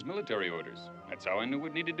the captain's military orders. That's how I knew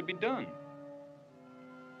what needed to be done.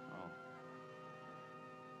 Oh.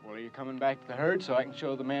 Well, are you coming back to the herd so I can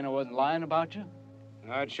show the men I wasn't lying about you?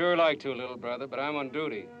 I'd sure like to, little brother, but I'm on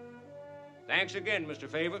duty. Thanks again, Mr.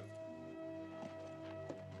 Favor.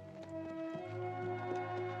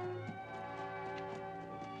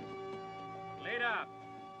 Lead up.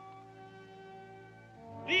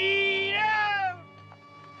 Lead out!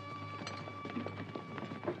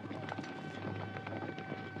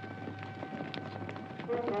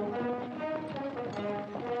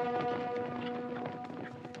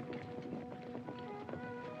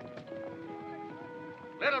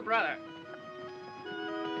 Little brother.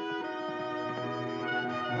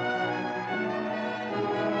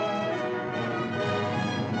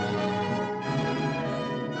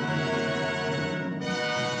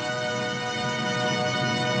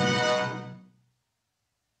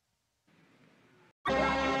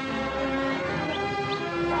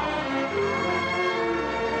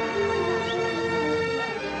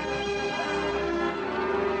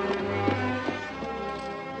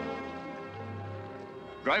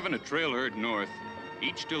 Driving a trail herd north,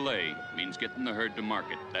 each delay means getting the herd to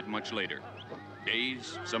market that much later.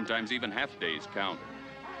 Days, sometimes even half days count.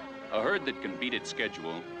 A herd that can beat its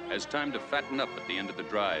schedule has time to fatten up at the end of the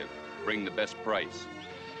drive, bring the best price.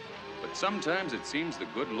 But sometimes it seems the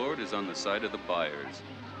good Lord is on the side of the buyers.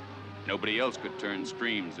 Nobody else could turn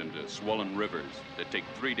streams into swollen rivers that take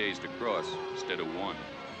 3 days to cross instead of 1.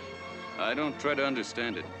 I don't try to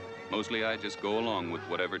understand it. Mostly I just go along with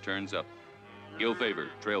whatever turns up. Gil Favor,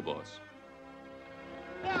 trail boss.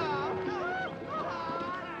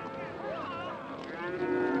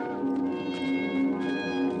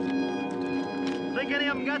 Think any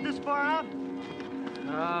of them got this far out?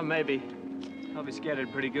 Maybe. They'll be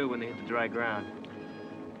scattered pretty good when they hit the dry ground.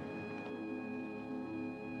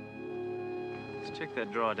 Let's check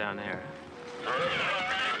that draw down there.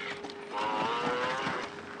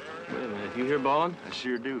 Wait a minute, you hear bawling? I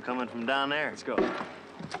sure do, coming from down there. Let's go.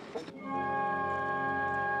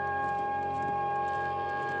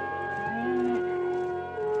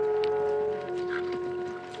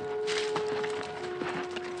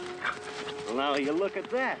 Well, now you look at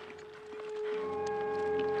that.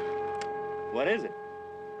 What is it?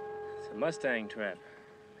 It's a Mustang trap.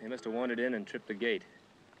 They must have wandered in and tripped the gate.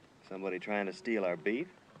 Somebody trying to steal our beef?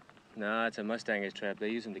 No, it's a Mustanger's trap. They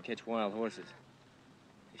use them to catch wild horses.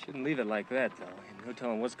 You shouldn't leave it like that, though. No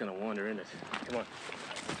telling what's gonna wander in it. Come on.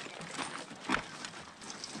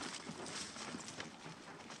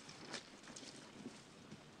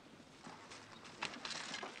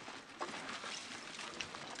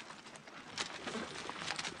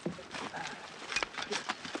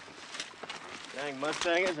 Dang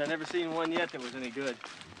Mustangers, I never seen one yet that was any good.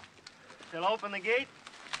 They'll open the gate?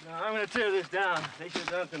 No, I'm gonna tear this down. They should have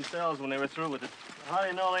done it themselves when they were through with it. How do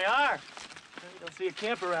you know they are? You don't see a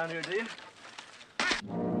camp around here, do you?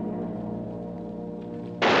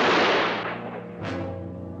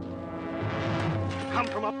 Come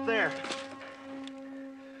from up there.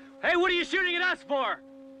 Hey, what are you shooting at us for?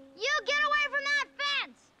 You get away from that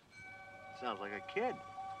fence! Sounds like a kid.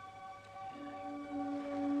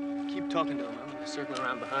 Keep talking to him. I'm gonna circle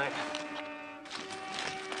around behind.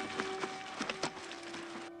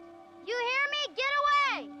 You hear me? Get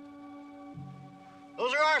away!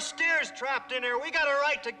 They're our steers trapped in here. We got a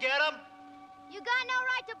right to get them. You got no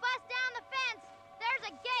right to bust down the fence.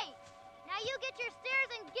 There's a gate. Now you get your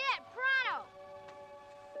steers and get pronto.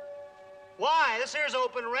 Why? This here's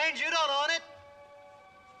open range. You don't own it.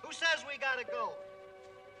 Who says we gotta go?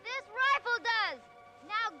 This rifle does.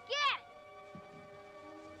 Now get.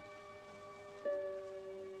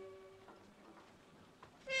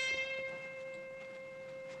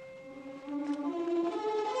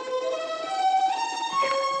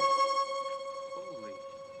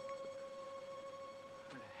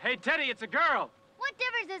 Hey, Teddy, it's a girl. What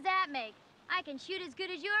difference does that make? I can shoot as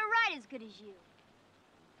good as you or ride as good as you.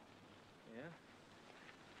 Yeah?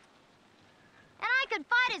 And I could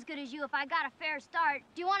fight as good as you if I got a fair start.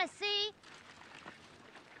 Do you want to see?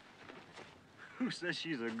 Who says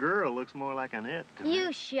she's a girl? Looks more like an it to me.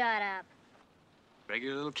 You shut up.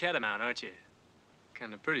 Regular little catamount, aren't you?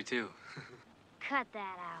 Kind of pretty, too. Cut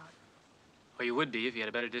that out. Well, you would be if you had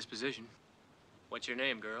a better disposition. What's your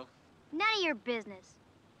name, girl? None of your business.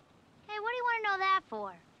 Hey, what do you want to know that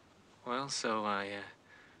for? Well, so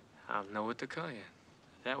I'll know what to call you.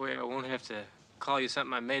 That way I won't have to call you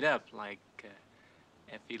something I made up, like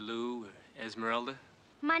Effie Lou or Esmeralda.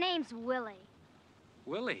 My name's Willie.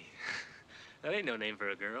 Willie? That ain't no name for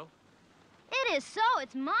a girl. It is so.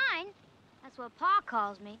 It's mine. That's what Pa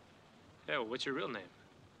calls me. Yeah, well, what's your real name?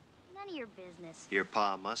 None of your business. Your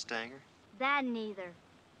pa a Mustanger? That neither.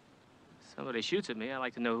 If somebody shoots at me, I'd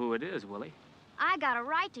like to know who it is, Willie. I got a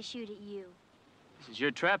right to shoot at you. This is your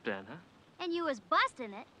trap then, huh? And you was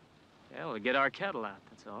busting it. Yeah, well, get our cattle out,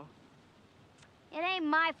 that's all. It ain't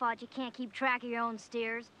my fault you can't keep track of your own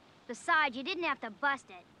steers. Besides, you didn't have to bust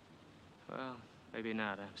it. Well, maybe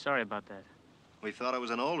not. I'm sorry about that. We thought it was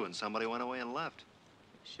an old one. Somebody went away and left.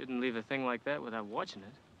 Shouldn't leave a thing like that without watching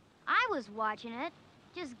it. I was watching it.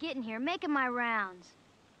 Just getting here, making my rounds.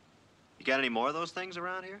 You got any more of those things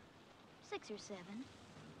around here? 6 or 7.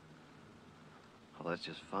 Well, that's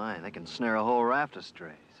just fine. They can snare a whole raft of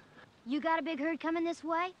strays. You got a big herd coming this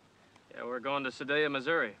way? Yeah, we're going to Sedalia,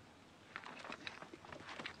 Missouri.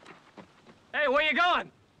 Hey, where you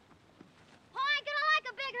going? Pa ain't gonna like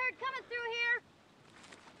a big herd coming through here.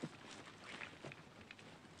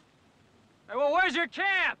 Hey, well, where's your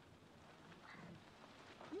camp?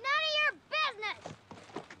 None of your business.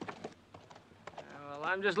 Well,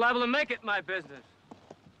 I'm just liable to make it my business.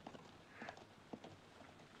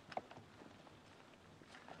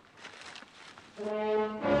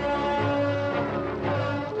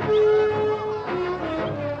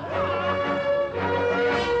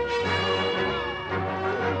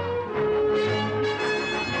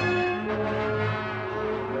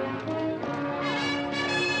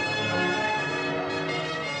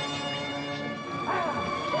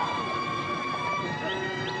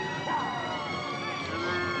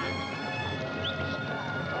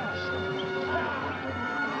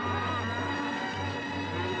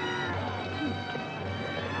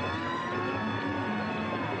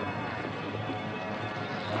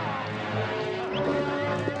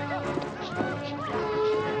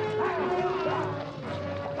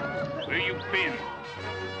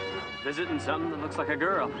 Visiting something that looks like a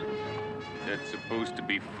girl. That's supposed to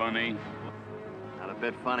be funny. Not a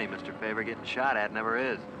bit funny, Mr. Favor. Getting shot at never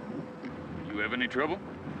is. You have any trouble?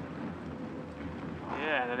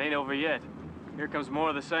 Yeah, and it ain't over yet. Here comes more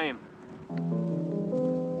of the same.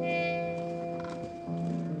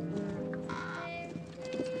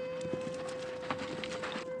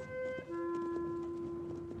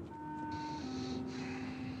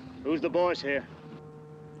 Who's the boss here?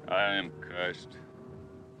 I am cursed.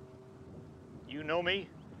 You know me?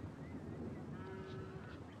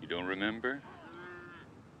 You don't remember?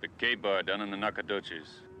 The K-Bar down in the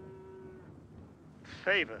Nacogdoches.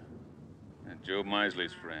 Favor. And Joe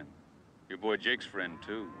Misley's friend. Your boy Jake's friend,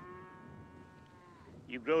 too.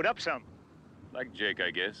 You growed up some. Like Jake,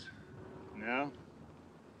 I guess. No.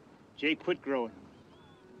 Jake quit growing.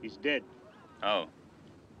 He's dead. Oh.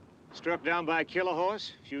 Struck down by a killer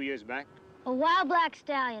horse a few years back. A wild black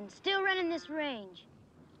stallion, still running this range.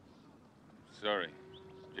 Sorry.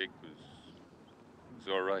 Jake was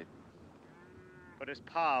all right. But his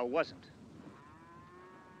pa wasn't.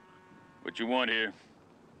 What you want here?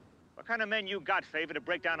 What kind of men you got, Favor, to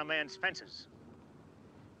break down a man's fences?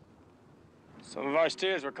 Some of our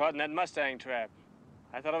steers were caught in that Mustang trap.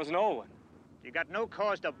 I thought it was an old one. You got no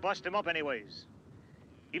cause to bust them up anyways.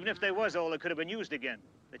 Even if they was old, it could have been used again.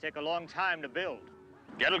 They take a long time to build.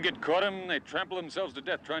 Cattle get caught in, they trample themselves to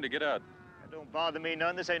death trying to get out. That don't bother me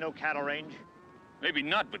none. This ain't no cattle range. Maybe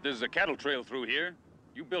not, but there's a cattle trail through here.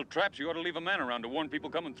 You build traps, you ought to leave a man around to warn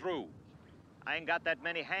people coming through. I ain't got that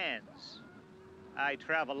many hands. I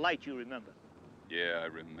travel light, you remember. Yeah, I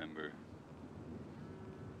remember.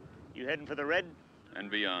 You heading for the red?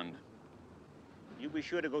 And beyond. You be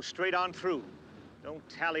sure to go straight on through. Don't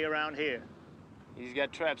tally around here. He's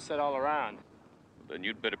got traps set all around. Then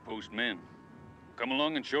you'd better post men. Come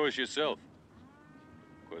along and show us yourself.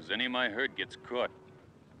 Because any of my herd gets caught,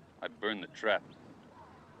 I burn the trap.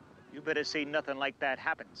 You better see nothing like that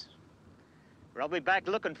happens. Or I'll be back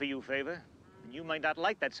looking for you, Favor. And you might not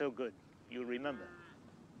like that so good. You'll remember.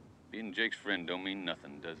 Being Jake's friend don't mean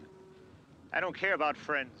nothing, does it? I don't care about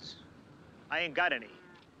friends. I ain't got any.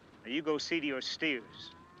 Now you go see to your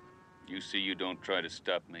steers. You see you don't try to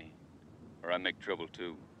stop me, or I make trouble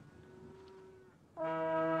too.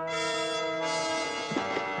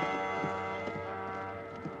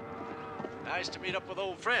 Nice to meet up with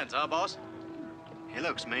old friends, huh, boss? He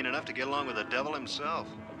looks mean enough to get along with the devil himself.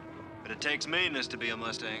 But it takes meanness to be a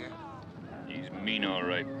Mustanger. He's mean, all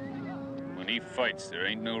right. When he fights, there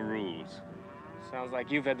ain't no rules. Sounds like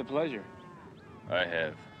you've had the pleasure. I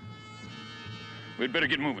have. We'd better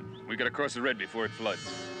get moving. We gotta cross the red before it floods.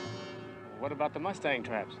 What about the Mustang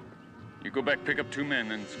traps? You go back, pick up 2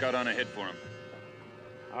 men, and scout on ahead for them.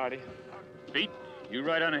 Alrighty. Pete, you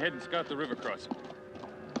ride on ahead and scout the river crossing.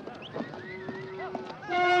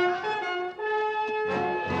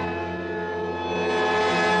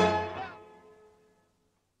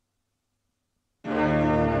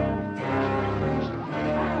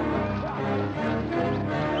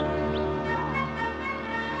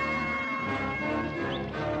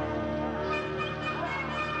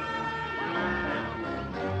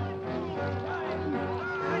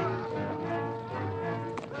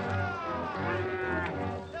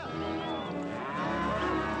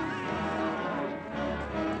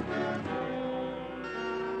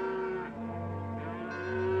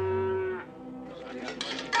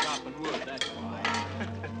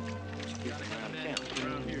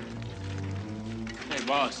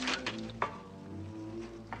 Boss.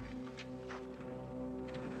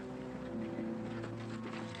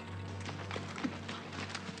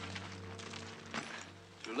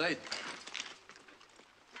 Too late.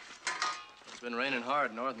 It's been raining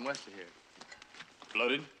hard north and west of here.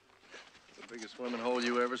 Flooded? The biggest swimming hole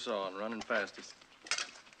you ever saw and running fastest.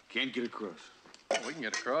 Can't get across. Oh, we can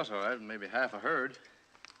get across all right, maybe half a herd.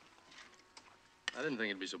 I didn't think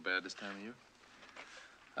it'd be so bad this time of year.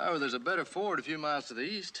 However, there's a better ford a few miles to the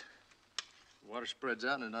east. The water spreads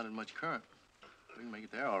out and there's not as much current. We can make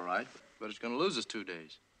it there all right, but it's going to lose us 2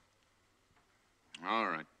 days. All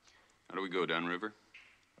right. How do we go, downriver?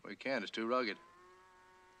 We can't. It's too rugged.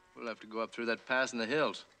 We'll have to go up through that pass in the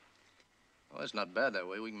hills. Well, it's not bad that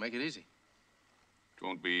way. We can make it easy. It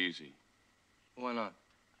won't be easy. Why not?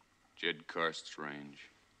 Jed Karst's range.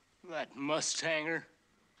 That Mustanger.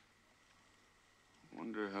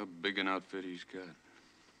 Wonder how big an outfit he's got.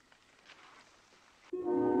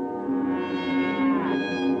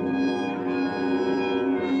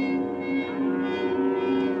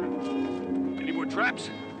 Any more traps?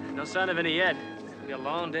 No sign of any yet. It'll be a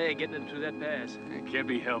long day getting it through that pass. It can't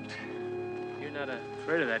be helped. You're not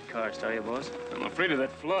afraid of that karst, are you, boss? I'm afraid of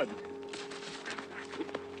that flood.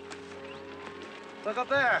 Look up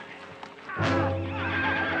there.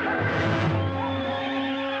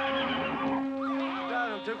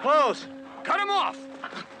 Got him too close. Cut him off!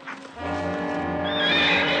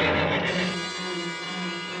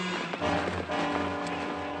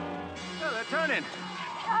 Oh, they're turning.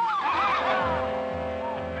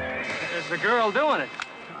 There's the girl doing it.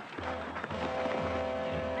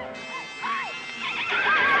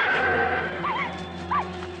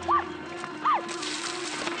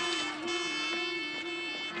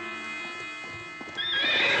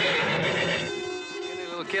 Any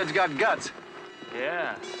little kid's got guts.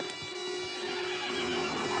 Yeah.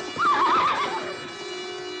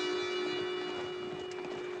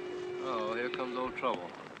 Oh, here comes old trouble.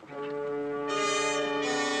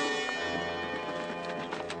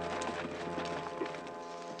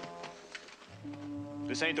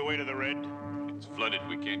 This ain't the way to the red. It's flooded.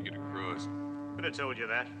 We can't get across. Could have told you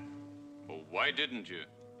that. Well, why didn't you?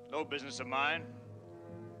 No business of mine.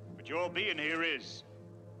 But your being here is.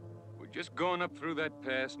 We're just going up through that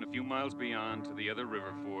pass and a few miles beyond to the other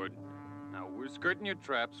river ford. Now, we're skirting your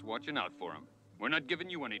traps, watching out for them. We're not giving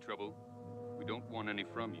you any trouble. We don't want any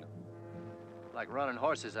from you. Like running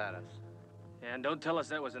horses at us. Yeah, and don't tell us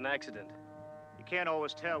that was an accident. You can't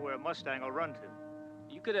always tell where a Mustang will run to.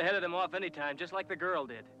 You could have headed him off any time, just like the girl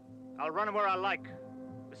did. I'll run him where I like.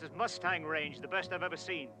 This is Mustang range, the best I've ever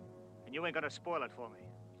seen. And you ain't gonna spoil it for me.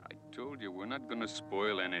 I told you, we're not gonna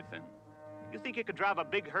spoil anything. You think you could drive a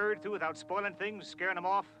big herd through without spoiling things, scaring them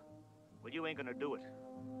off? Well, you ain't gonna do it.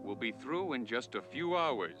 We'll be through in just a few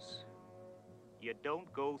hours. You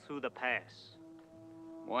don't go through the pass.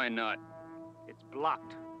 Why not? It's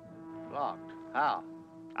blocked. Blocked? How?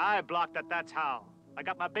 I blocked it, that's how. I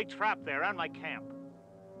got my big trap there and my camp.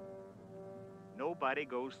 Nobody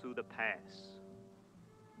goes through the pass.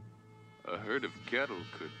 A herd of cattle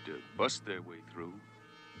could bust their way through.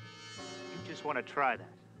 You just want to try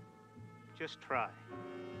that. Just try.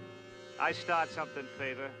 I start something,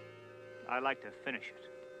 Favor. I like to finish it.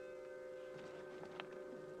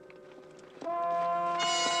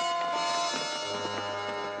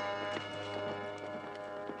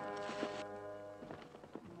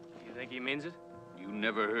 You think he means it? You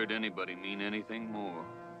never heard anybody mean anything more.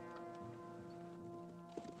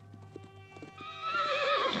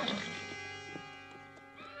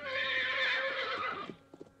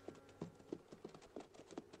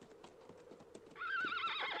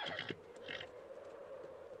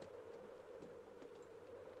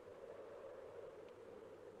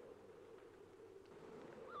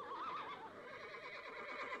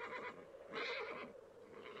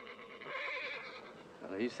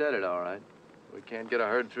 Well, he said it all right. We can't get a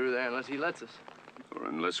herd through there unless he lets us. Or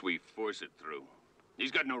unless we force it through.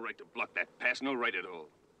 He's got no right to block that pass, no right at all.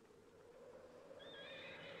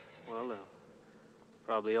 Well, they'll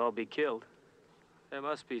probably all be killed. There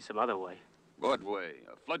must be some other way. What way?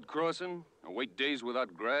 A flood crossing? Or wait days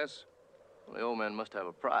without grass? Well, the old man must have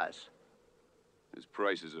a price. His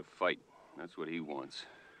price is a fight. That's what he wants.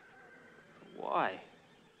 Why?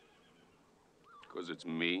 'Cause it's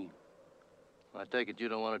me. I take it you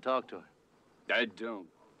don't want to talk to him. I don't.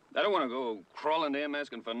 I don't want to go crawling to him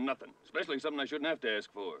asking for nothing, especially something I shouldn't have to ask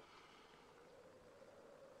for.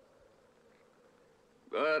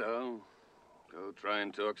 But I'll go try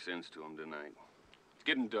and talk sense to him tonight. It's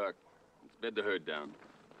getting dark. Let's bed the herd down.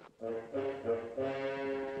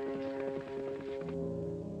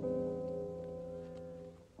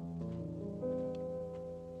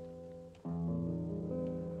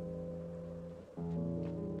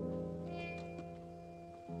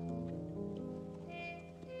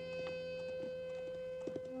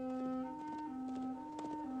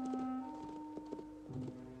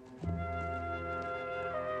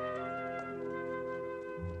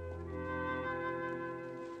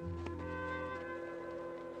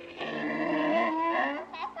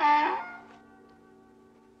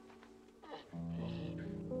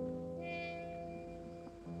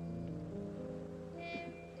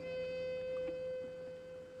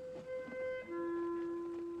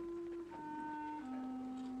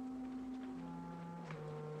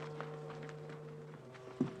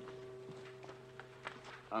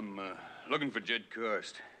 I'm looking for Jed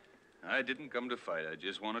Karst. I didn't come to fight. I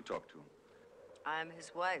just want to talk to him. I'm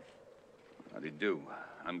his wife. How'd he do?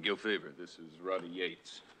 I'm Gil Favor. This is Roddy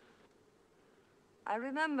Yates. I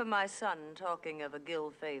remember my son talking of a Gil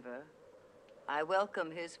Favor. I welcome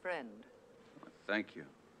his friend. Thank you.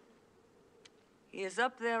 He is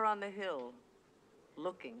up there on the hill,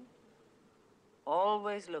 looking.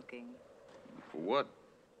 Always looking. For what?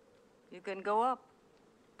 You can go up.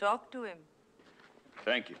 Talk to him.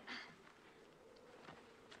 Thank you.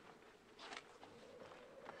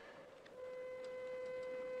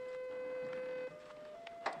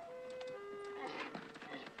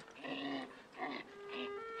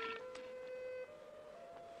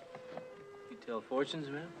 You tell fortunes,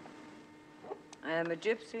 ma'am? I am a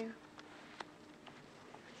gypsy.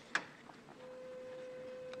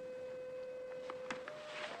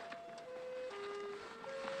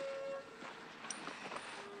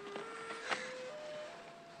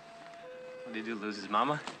 What did he do, lose his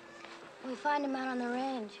mama? We find him out on the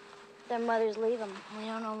range. Their mothers leave them. We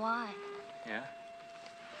don't know why. Yeah?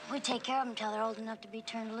 We take care of them till they're old enough to be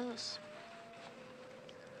turned loose.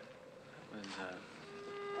 It was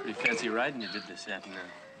pretty fancy riding you did this afternoon,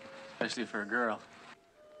 especially for a girl.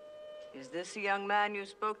 Is this the young man you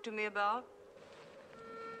spoke to me about?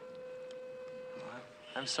 Well,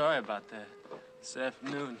 I'm sorry about that this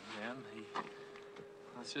afternoon, ma'am.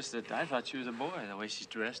 Well, it's just that I thought she was a boy, the way she's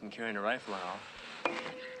dressed and carrying a rifle and all.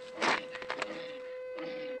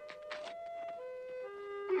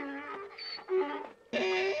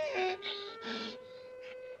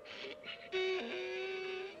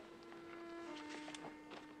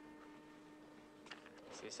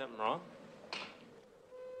 See something wrong?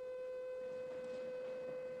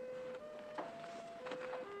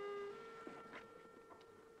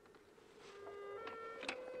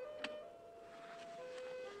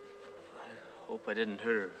 Hope I didn't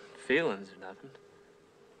hurt her feelings or nothing.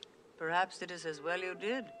 Perhaps it is as well you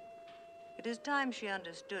did. It is time she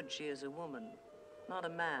understood she is a woman, not a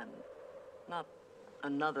man, not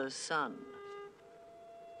another son.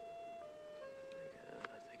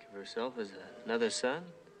 I think of herself as another son?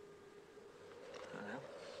 Well,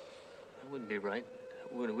 that wouldn't be right.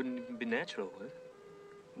 It wouldn't even be natural, would it?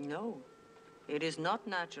 No, it is not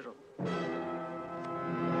natural.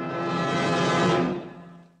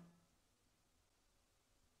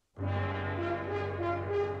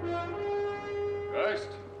 First,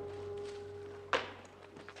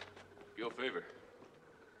 your favor.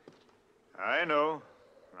 I know.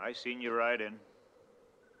 I seen you ride in.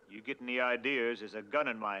 You getting the ideas, there's a gun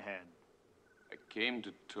in my hand. I came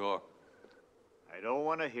to talk. I don't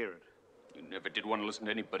want to hear it. You never did want to listen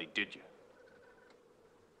to anybody, did you?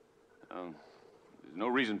 There's no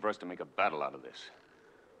reason for us to make a battle out of this.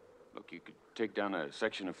 Look, you could take down a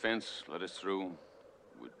section of fence, let us through.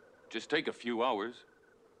 It would just take a few hours.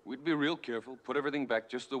 We'd be real careful, put everything back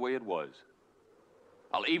just the way it was.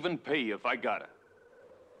 I'll even pay you if I gotta.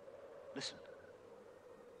 Listen.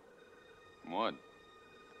 What?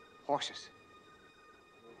 Horses.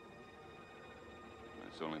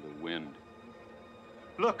 That's only the wind.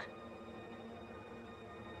 Look.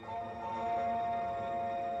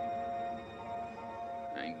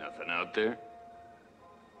 Ain't nothing out there.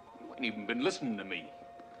 You ain't even been listening to me.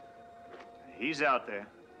 He's out there.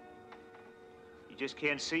 You just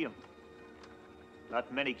can't see him.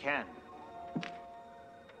 Not many can.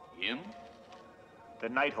 Him? The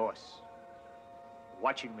night horse.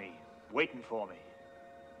 Watching me, waiting for me.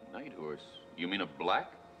 Night horse? You mean a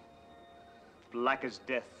black? Black as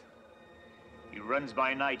death. He runs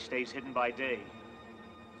by night, stays hidden by day.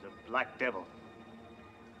 He's a black devil.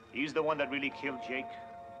 He's the one that really killed Jake.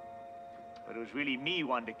 But it was really me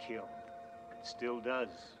wanted to kill. It still does.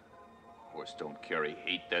 Horse don't carry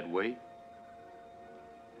hate that way.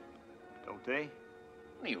 Don't they?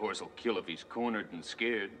 Any horse will kill if he's cornered and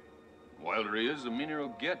scared. The wilder he is, the meaner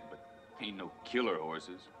he'll get, but ain't no killer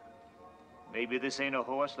horses. Maybe this ain't a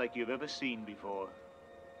horse like you've ever seen before.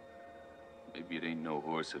 Maybe it ain't no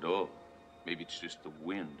horse at all. Maybe it's just the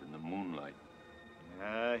wind and the moonlight.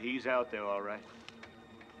 He's out there, all right.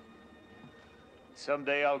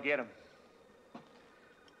 Someday I'll get him.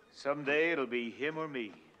 Someday it'll be him or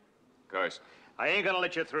me. Carson. I ain't gonna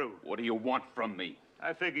let you through. What do you want from me?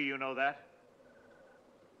 I figure you know that.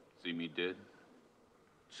 See me dead?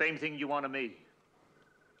 Same thing you want of me.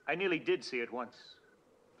 I nearly did see it once.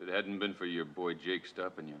 If it hadn't been for your boy Jake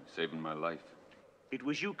stopping you, saving my life. It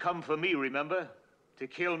was you come for me, remember? To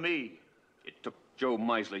kill me. It took Joe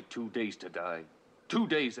Misley 2 days to die. 2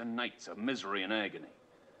 days and nights of misery and agony.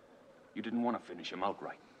 You didn't want to finish him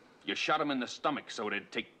outright. You shot him in the stomach so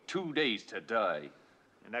it'd take 2 days to die.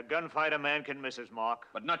 And a gunfight a man can miss his mark.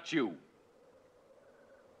 But not you.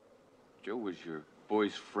 Joe was your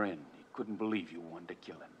boy's friend. He couldn't believe you wanted to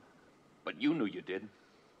kill him. But you knew you did.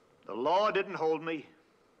 The law didn't hold me.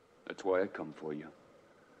 That's why I come for you.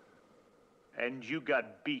 And you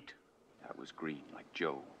got beat. I was green like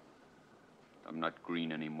Joe. I'm not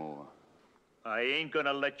green anymore. I ain't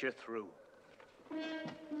gonna let you through.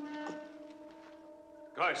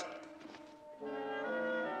 Guys.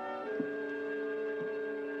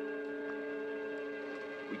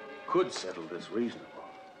 We could settle this reasonable.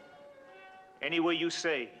 Any way you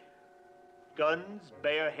say. Guns,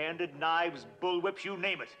 bare-handed, knives, bullwhips, you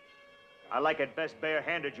name it. I like it best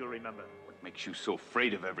bare-handed, you'll remember. What makes you so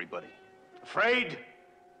afraid of everybody? Afraid?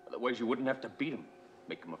 Otherwise you wouldn't have to beat him.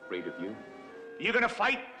 Make him afraid of you. You gonna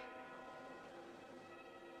fight?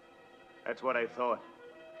 That's what I thought.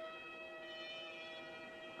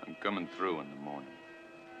 I'm coming through in the morning.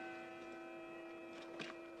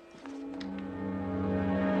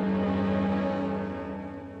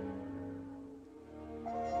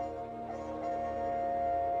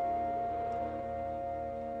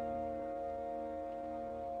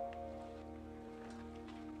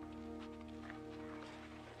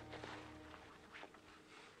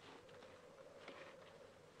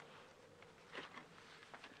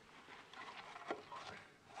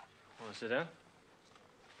 Want to sit down?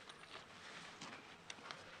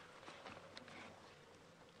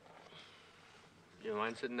 You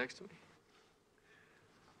mind sitting next to me?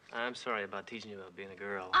 I'm sorry about teaching you about being a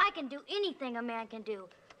girl. I can do anything a man can do.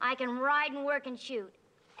 I can ride and work and shoot.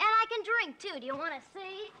 And I can drink, too. Do you want to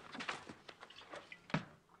see?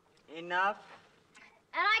 Enough.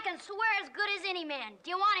 And I can swear as good as any man. Do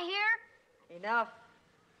you want to hear? Enough.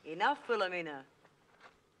 Enough, Philomena.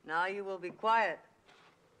 Now you will be quiet.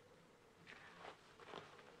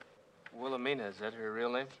 Wilhelmina, is that her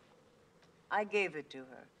real name? I gave it to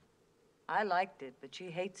her. I liked it, but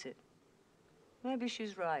she hates it. Maybe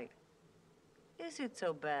she's right. Is it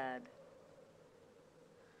so bad?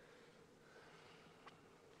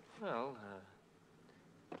 Well,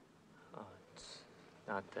 oh, it's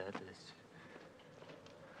not that. It's...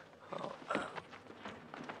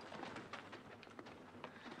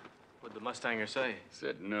 What'd the Mustanger say?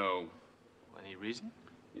 Said no. Any reason?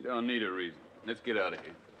 You don't need a reason. Let's get out of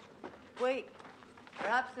here. Wait.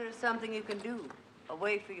 Perhaps there is something you can do. A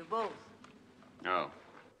way for you both. Oh.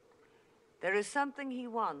 There is something he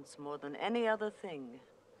wants more than any other thing.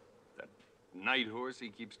 That night horse he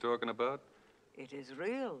keeps talking about? It is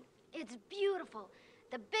real. It's beautiful.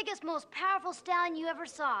 The biggest, most powerful stallion you ever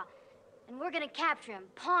saw. And we're gonna capture him.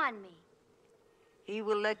 Pawn me. He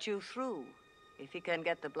will let you through if he can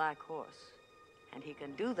get the black horse. And he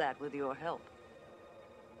can do that with your help.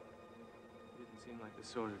 Didn't seem like the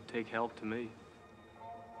sort of take help to me.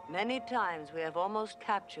 Many times we have almost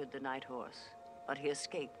captured the night horse, but he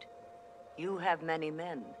escaped. You have many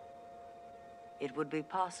men. It would be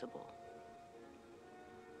possible.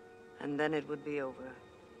 And then it would be over.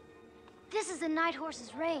 This is the night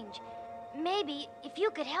horse's range. Maybe, if you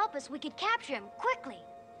could help us, we could capture him quickly.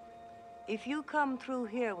 If you come through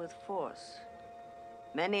here with force,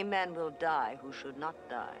 many men will die who should not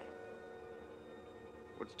die.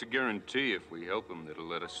 What's to guarantee if we help him that'll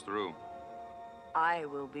let us through? I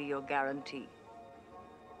will be your guarantee.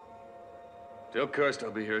 Tell Karst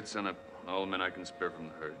I'll be here at sunup. All the men I can spare from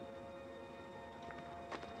the herd.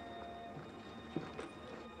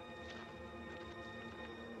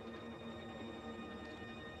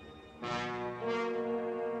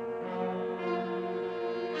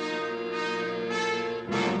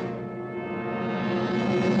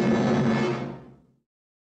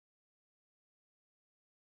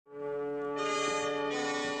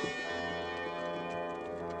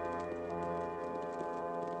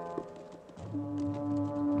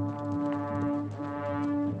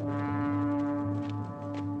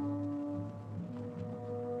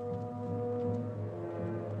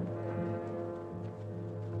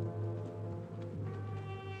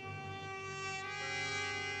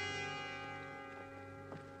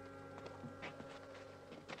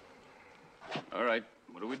 All right,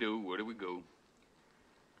 what do we do? Where do we go?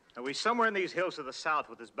 Now, we're somewhere in these hills to the south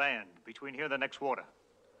with this band, between here and the next water.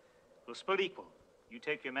 We'll split equal. You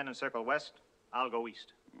take your men and circle west, I'll go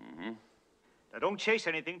east. Mm-hmm. Now, don't chase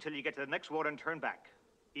anything till you get to the next water and turn back,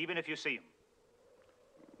 even if you see him.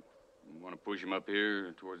 You want to push him up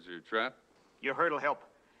here towards your trap? Your herd'll help.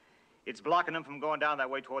 It's blocking them from going down that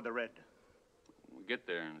way toward the red. When we get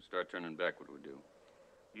there and start turning back, what do we do?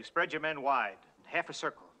 You spread your men wide, half a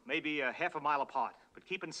circle, maybe half a mile apart, but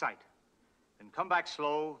keep in sight. Then come back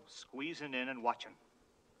slow, squeezing in and watching.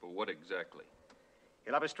 For what exactly?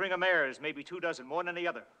 He'll have a string of mares, maybe 2 dozen, more than any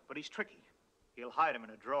other, but he's tricky. He'll hide him in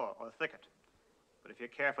a draw or a thicket. But if you're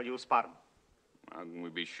careful, you'll spot him. How can we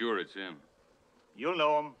be sure it's him? You'll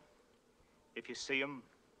know him if you see him.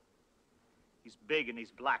 He's big and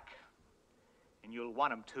he's black. And you'll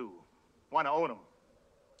want him, too. Want to own him.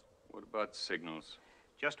 What about signals?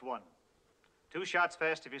 Just one. 2 shots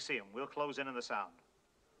fast if you see him. We'll close in on the sound.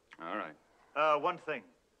 All right. One thing.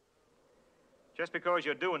 Just because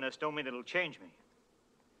you're doing this don't mean it'll change me.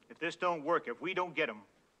 If this don't work, if we don't get him,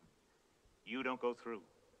 you don't go through.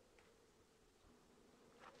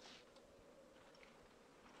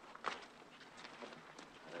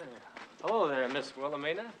 Hello there, Miss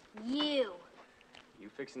Wilhelmina. You. You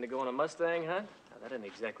fixing to go on a Mustang hunt? Now, that ain't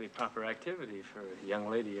exactly proper activity for a young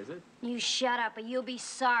lady, is it? You shut up, or you'll be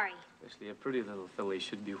sorry. Especially a pretty little filly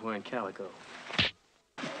should be wearing calico.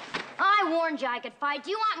 I warned you I could fight.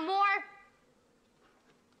 Do you want more?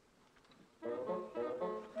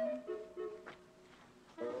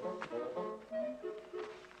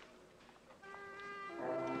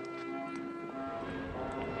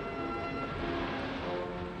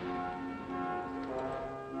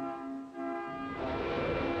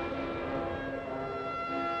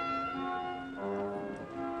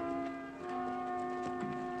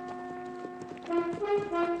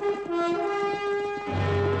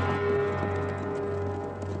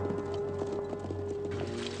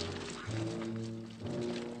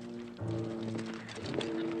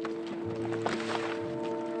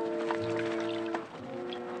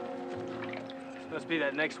 Must be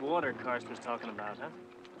that next water Karst was talking about, huh?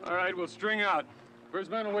 All right, we'll string out.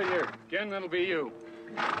 First man will wait here. Ken, that'll be you.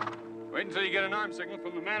 Wait until you get an arm signal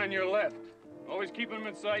from the man on your left. Always keep him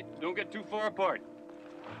in sight. Don't get too far apart.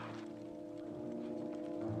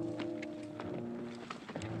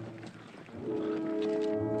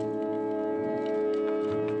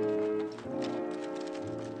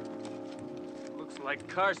 Looks like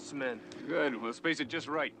Karst's men. Good. We'll space it just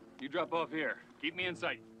right. You drop off here. Keep me in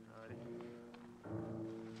sight.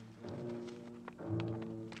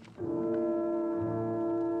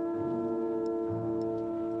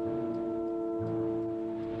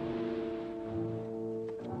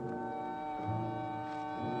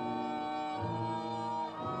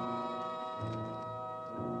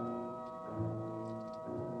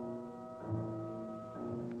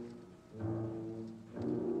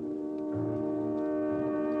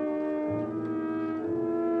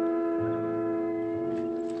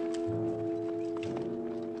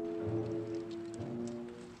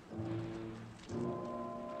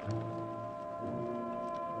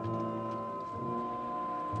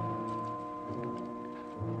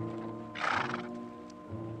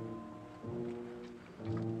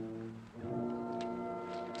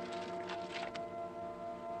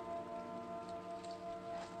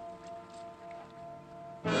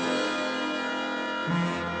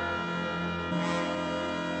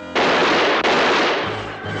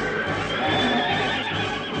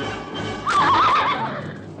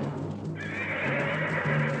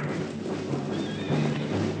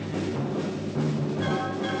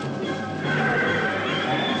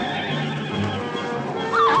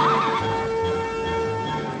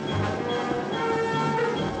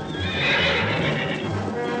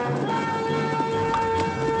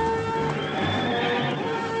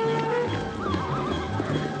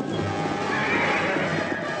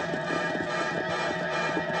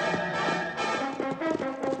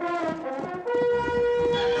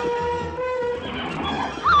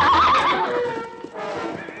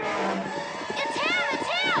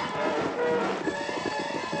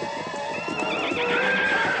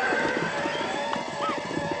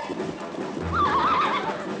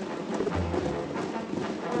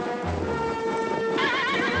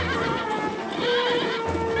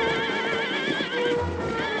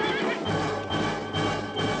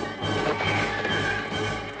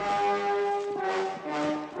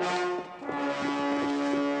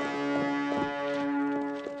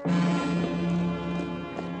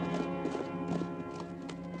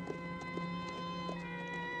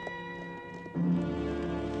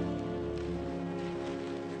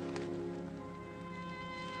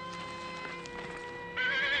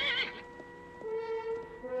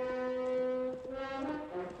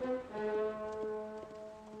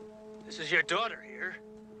 Is your daughter here?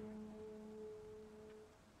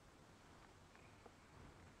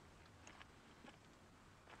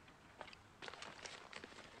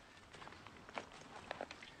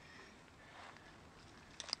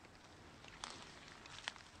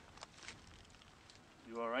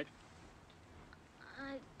 You all right?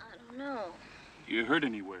 I don't know. You hurt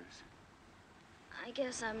anywheres? I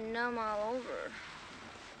guess I'm numb all over.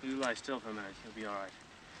 You lie still for a minute. You'll be all right.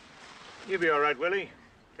 You'll be all right, Willie.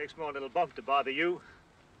 Takes more little bump to bother you.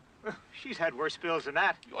 She's had worse spills than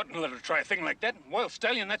that. You oughtn't let her try a thing like that. Wild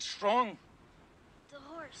stallion, that's strong. The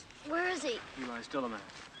horse. Where is he? You lie still a minute.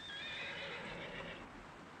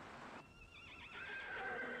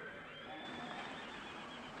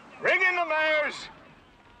 Bring in the mares!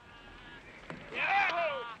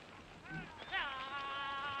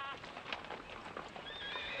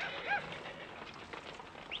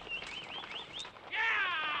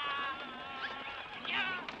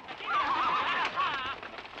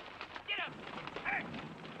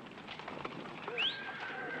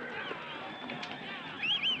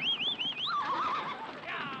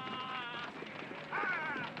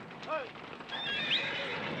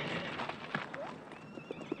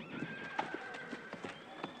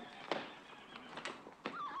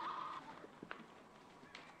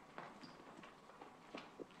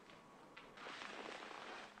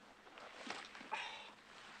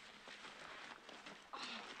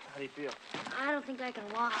 How do you feel? I don't think I can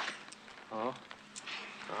walk. Oh?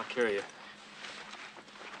 I'll carry you.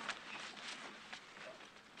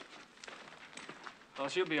 Oh,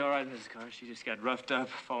 she'll be all right in this car. She just got roughed up,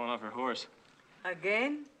 falling off her horse.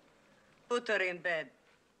 Again? Put her in bed.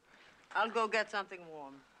 I'll go get something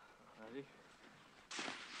warm. Ready?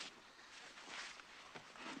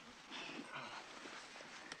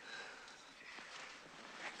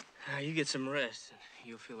 Now, you get some rest.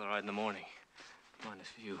 You'll feel all right in the morning. Minus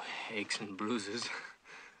a few aches and bruises.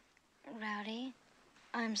 Rowdy,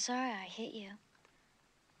 I'm sorry I hit you.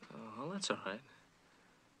 Oh, well, that's all right.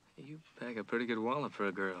 You pack a pretty good wallop for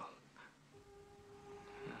a girl.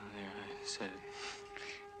 Oh, there, I said it.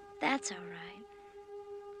 That's all right.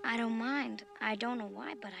 I don't mind. I don't know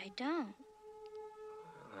why, but I don't.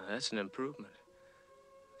 Well, that's an improvement.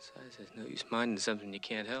 Besides, there's no use minding something you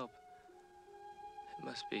can't help. It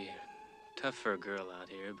must be tough for a girl out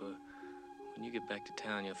here, but when you get back to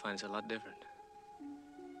town, you'll find it's a lot different.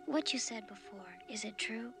 What you said before, is it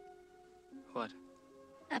true? What?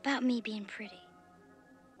 About me being pretty.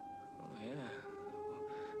 Oh,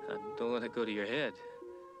 yeah. Don't let it go to your head.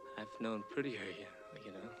 I've known prettier,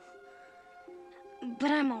 you know.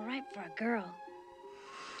 But I'm all right for a girl.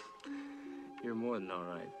 You're more than all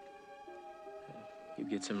right. You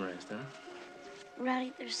get some rest, huh?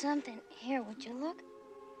 Rowdy, there's something. Here, would you look?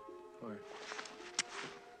 Where?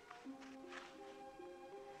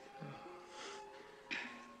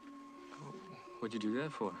 What'd you do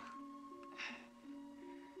that for?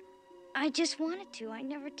 I just wanted to. I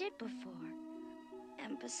never did before.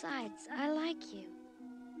 And besides, I like you.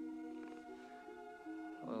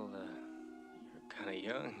 Well, you're kind of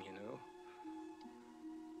young, you know.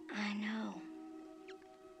 I know.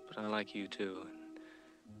 But I like you, too.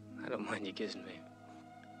 And I don't mind you kissing me.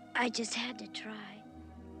 I just had to try.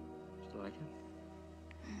 You like it?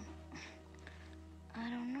 I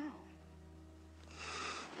don't know.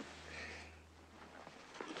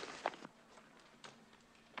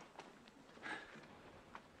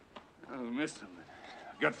 Oh, missed them.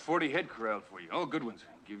 I've got 40 head corralled for you. All good ones.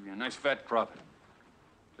 Give you a nice fat crop.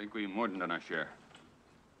 Think we more than done our share.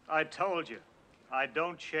 I told you, I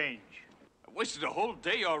don't change. I wasted a whole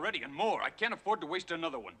day already and more. I can't afford to waste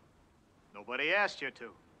another one. Nobody asked you to.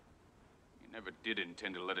 You never did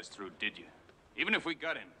intend to let us through, did you? Even if we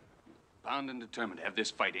got him, you're bound and determined to have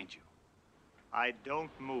this fight, ain't you? I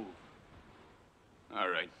don't move. All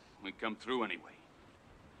right. We come through anyway.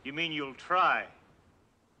 You mean you'll try?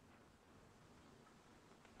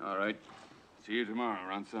 All right. See you tomorrow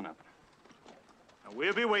around sunup. Now,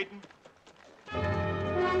 we'll be waiting.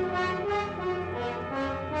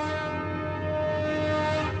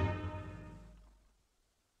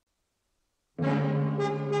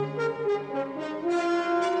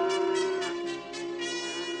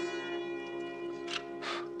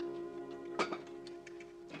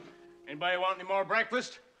 Anybody want any more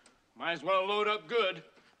breakfast? Might as well load up good.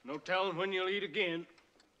 No telling when you'll eat again.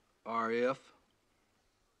 RF.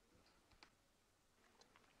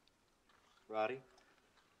 Roddy?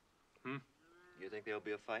 Hmm? You think there'll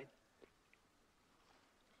be a fight?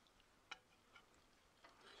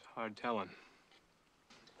 It's hard telling.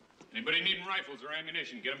 Anybody needing rifles or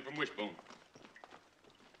ammunition, get them from Wishbone.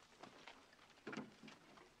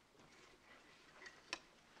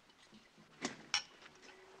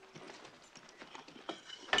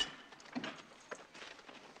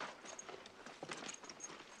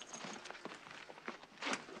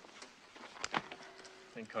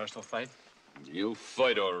 Think Carson will fight? He'll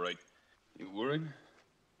fight, all right. You worried?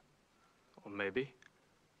 Well, maybe.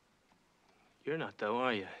 You're not, though,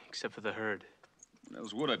 are you? Except for the herd. What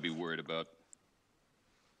else would I be worried about?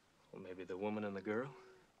 Well, maybe the woman and the girl?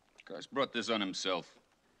 Carson brought this on himself.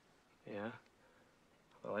 Yeah?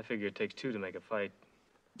 Well, I figure it takes two to make a fight.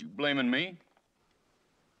 You blaming me?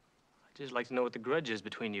 I'd just like to know what the grudge is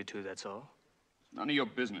between you two, that's all. It's none of your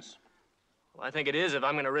business. Well, I think it is if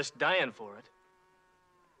I'm going to risk dying for it.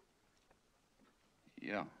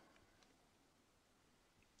 Yeah.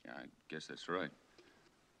 Yeah, I guess that's right.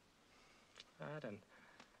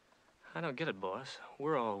 I don't get it, boss.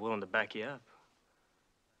 We're all willing to back you up.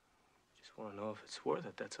 Just want to know if it's worth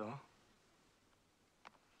it, that's all.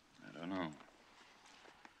 I don't know.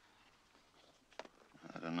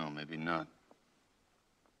 I don't know, maybe not.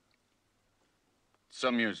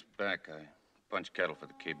 Some years back, I punched cattle for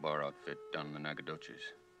the K-Bar outfit down in the Nagadoches.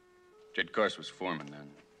 Jed Carson was foreman then.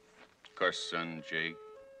 Carson's son, Jake,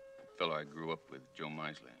 a fellow I grew up with, Joe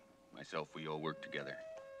Misley. Myself, we all worked together.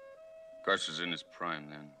 Carson was in his prime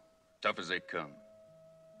then, tough as they come.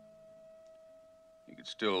 He could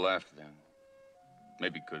still laugh then.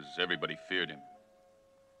 Maybe because everybody feared him.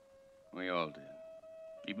 We all did.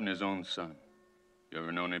 Even his own son. You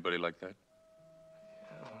ever known anybody like that?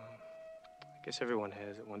 I guess everyone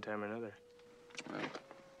has at one time or another. Well,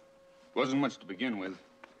 wasn't much to begin with.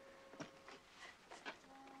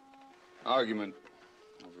 Argument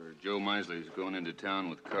over Joe Misley's going into town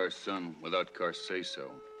with Car's son without Car's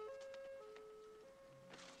say-so.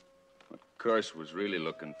 What Carson was really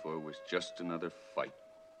looking for was just another fight.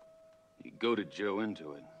 He goaded Joe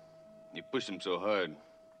into it. He pushed him so hard,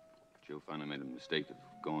 Joe finally made a mistake of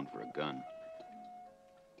going for a gun.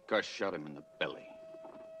 Carson shot him in the belly.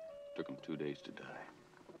 Took him 2 days to die.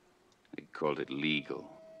 They called it legal.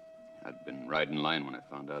 I'd been riding line when I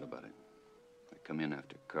found out about it. I come in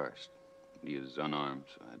after Carson. He was unarmed,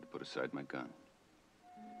 so I had to put aside my gun.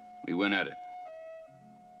 We went at it.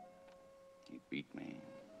 He beat me.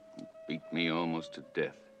 He beat me almost to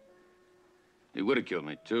death. He would have killed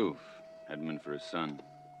me, too, if it hadn't been for his son.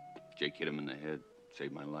 Jake hit him in the head,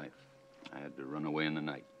 saved my life. I had to run away in the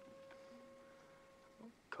night.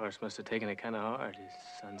 Carson must have taken it kind of hard, his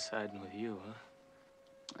son siding with you, huh?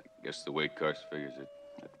 I guess the way Carson figures it,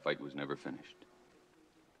 that fight was never finished.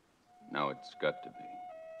 Now it's got to be.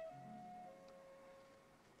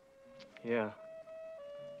 Yeah.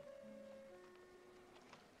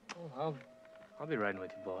 Oh, I'll be riding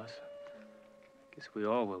with you, boss. Guess we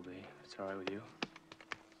all will be, if it's all right with you.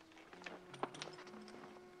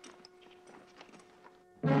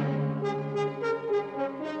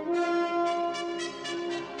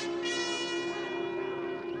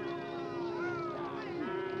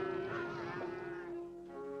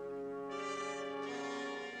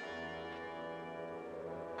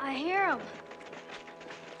 I hear him.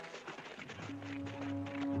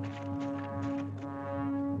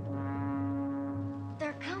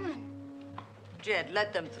 They're coming. Jed,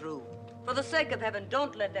 let them through. For the sake of heaven,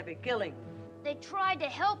 don't let there be killing. They tried to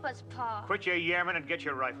help us, Pa. Quit your yammering and get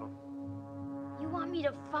your rifle. You want me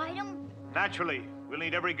to fight them? Naturally, we'll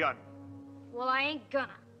need every gun. Well, I ain't gonna.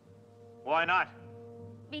 Why not?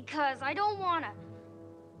 Because I don't wanna.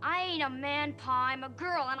 I ain't a man, Pa. I'm a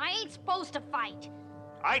girl, and I ain't supposed to fight.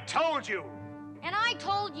 I told you! And I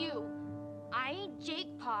told you. I ain't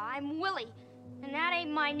Jake, Pa. I'm Willie. And that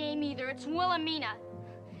ain't my name either. It's Wilhelmina.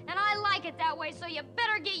 And I like it that way, so you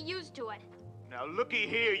better get used to it. Now, looky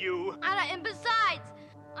here, you. And besides,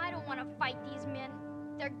 I don't want to fight these men.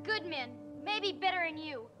 They're good men, maybe better than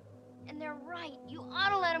you. And they're right. You ought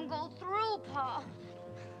to let them go through, Pa.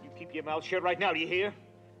 You keep your mouth shut right now, do you hear?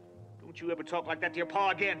 Don't you ever talk like that to your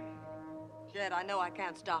pa again. Jed, I know I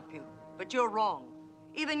can't stop you, but you're wrong.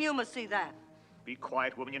 Even you must see that. Be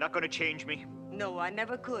quiet, woman. You're not going to change me. No, I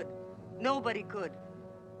never could. Nobody could.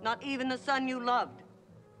 Not even the son you loved.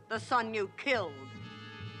 The son you killed.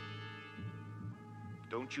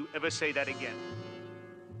 Don't you ever say that again.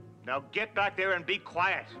 Now get back there and be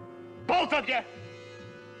quiet. Both of you!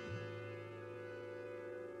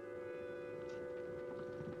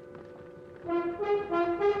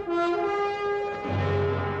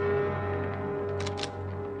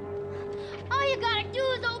 All you gotta do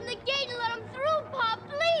is open the gate and let them through, Pa,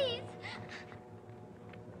 please.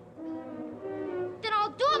 Then I'll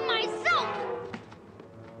do it myself.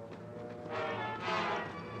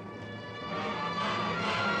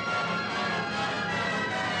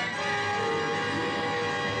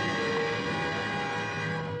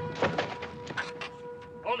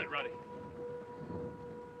 Hold it, Roddy.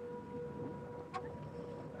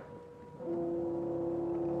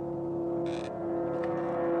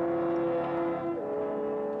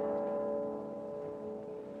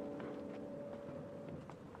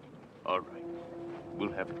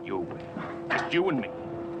 have it your way. Just you and me.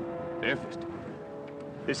 Barefisted.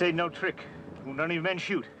 This ain't no trick. Won't none of your men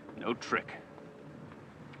shoot? No trick.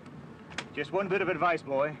 Just one bit of advice,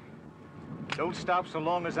 boy. Don't stop so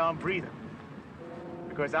long as I'm breathing.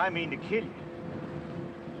 Because I mean to kill you.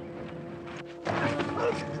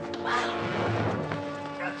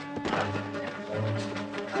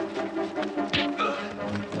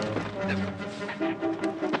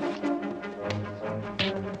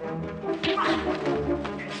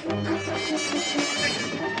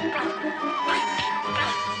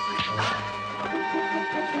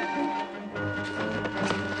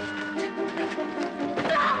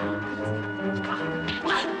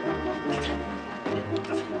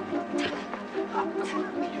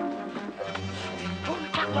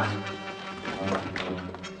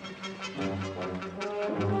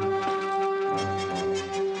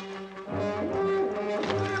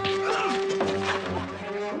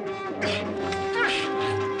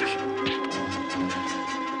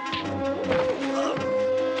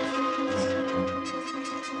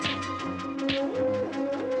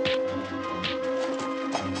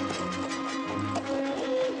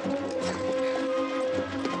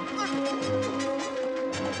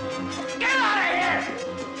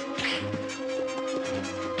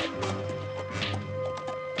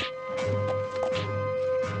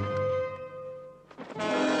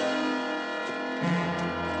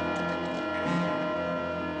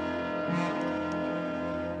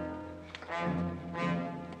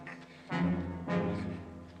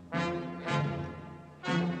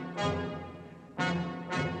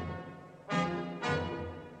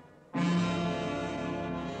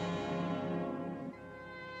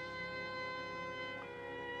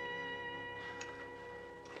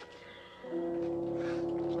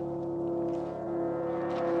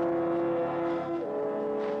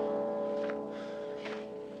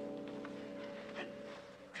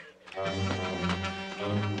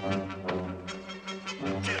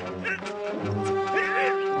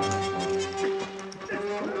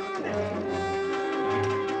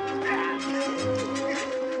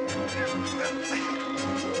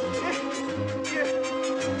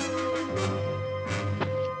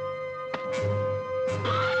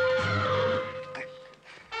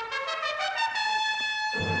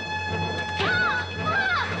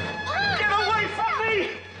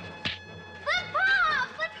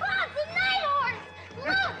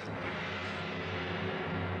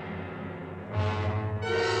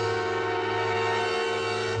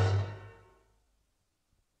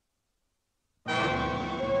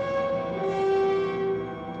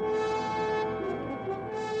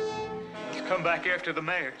 Come back after the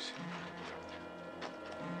mares.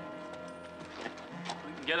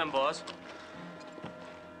 We can get him, boss.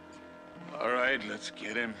 All right, let's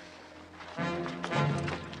get him.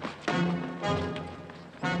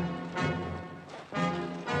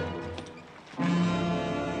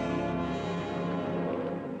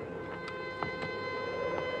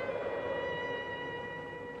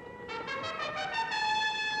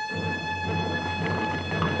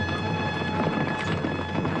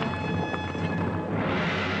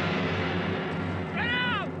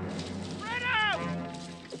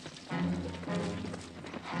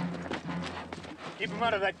 Keep him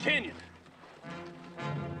out of that canyon.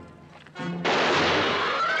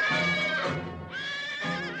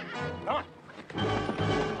 Come on.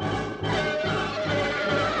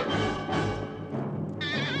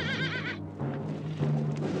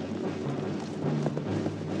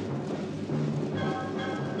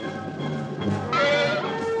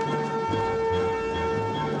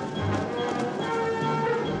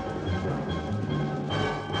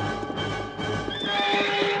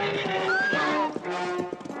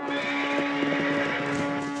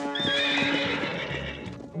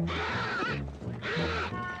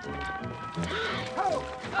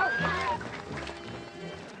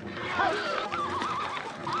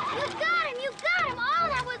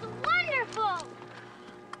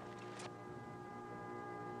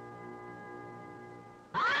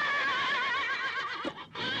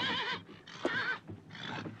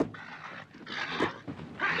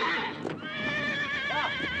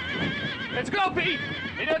 Let's go, Pete!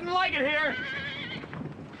 He doesn't like it here!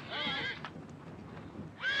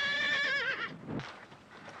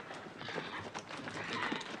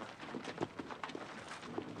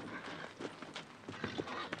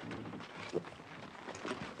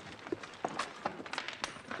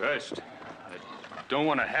 Gust, I don't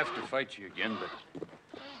want to have to fight you again, but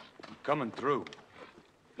I'm coming through.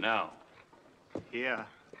 Now. Yeah.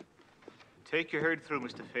 Take your herd through,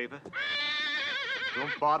 Mr. Favor.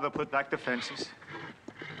 Don't bother to put back the fences.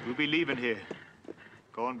 We'll be leaving here.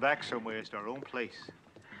 Going back somewhere to our own place.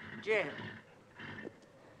 Jed.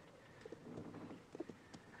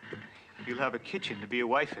 You'll have a kitchen to be a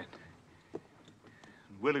wife in.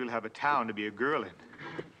 And Willie will have a town to be a girl in.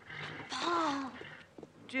 Pa!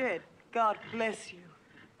 Jed, God bless you.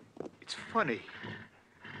 It's funny.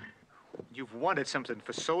 You've wanted something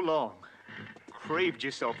for so long, craved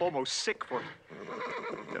yourself, almost sick for it.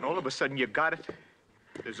 Then all of a sudden you got it.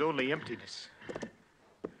 There's only emptiness.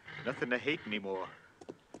 Nothing to hate anymore.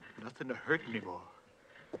 Nothing to hurt anymore.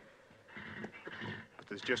 But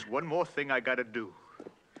there's just one more thing I gotta do.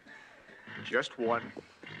 Just one.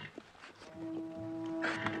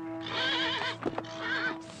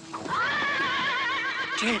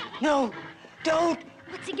 Jed, no! Don't!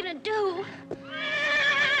 What's he gonna do?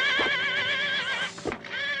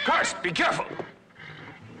 Karst, be careful!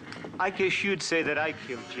 I guess you'd say that I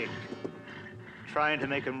killed Jake, trying to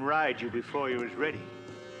make him ride you before he was ready.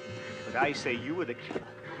 But I say you were the killer.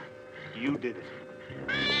 You did it.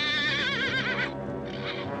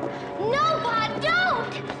 No, Pa,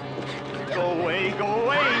 don't! Go away, go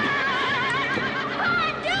away! Pa,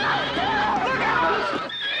 don't! Look out!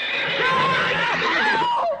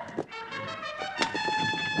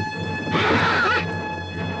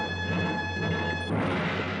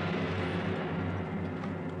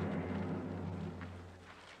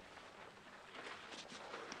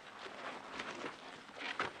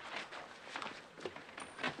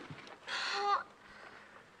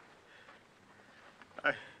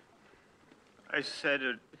 I said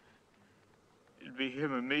it'd be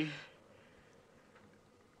him and me.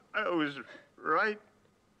 I was right.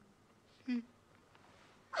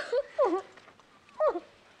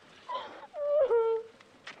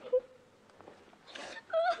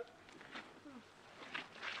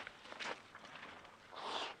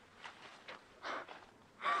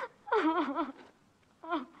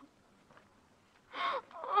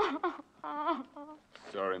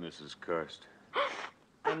 Sorry, Mrs. Karst.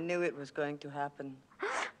 I knew it was going to happen.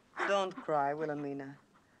 Don't cry, Wilhelmina.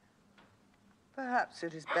 Perhaps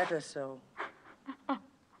it is better so.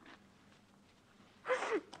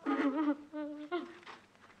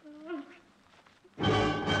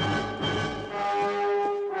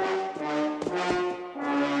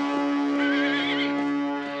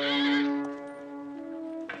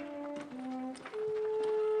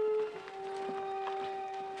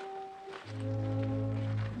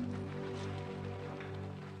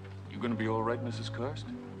 You gonna be all right, Mrs. Karst?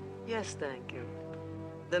 Yes, thank you.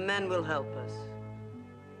 The men will help us.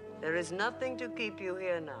 There is nothing to keep you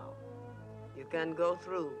here now. You can go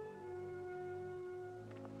through.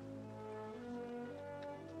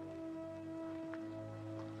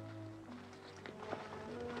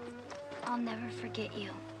 I'll never forget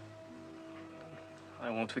you. I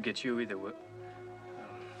won't forget you either,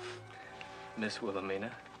 Miss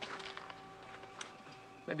Wilhelmina.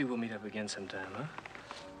 Maybe we'll meet up again sometime, huh?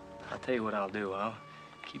 I'll tell you what I'll do. I'll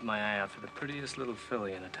keep my eye out for the prettiest little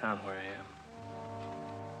filly in the town where I am.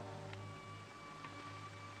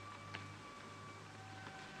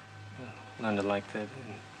 Learn to like that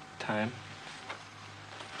in time.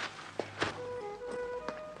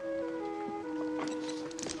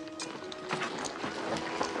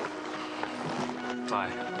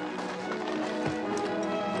 Bye.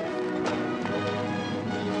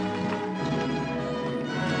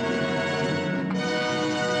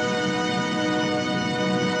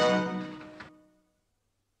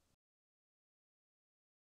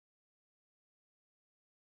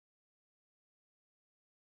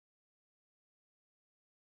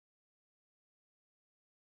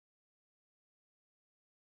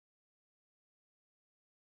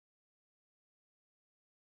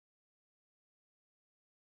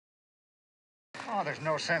 Oh, there's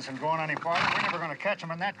no sense in going any farther. We're never going to catch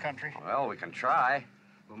them in that country. Well, we can try.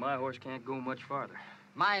 Well, my horse can't go much farther.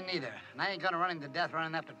 Mine neither. And I ain't gonna run him to death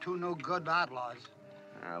running after two no good outlaws.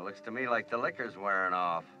 Looks to me like the liquor's wearing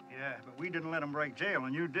off. Yeah, but we didn't let him break jail,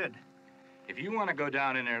 and you did. If you want to go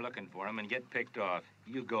down in there looking for him and get picked off,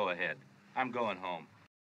 you go ahead. I'm going home.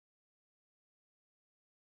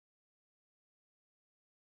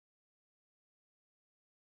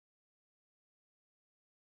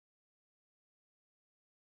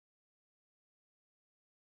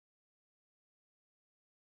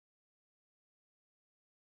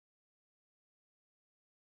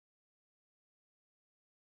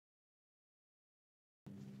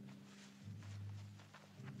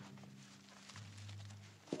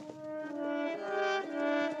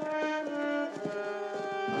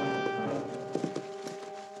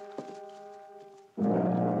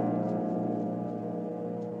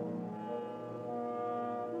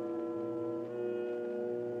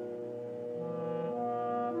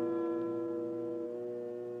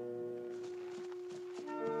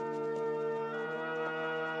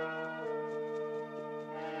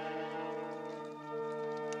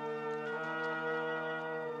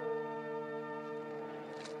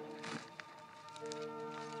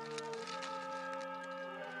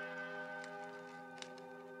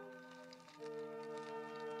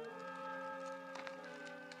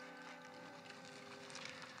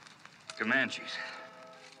 Comanches.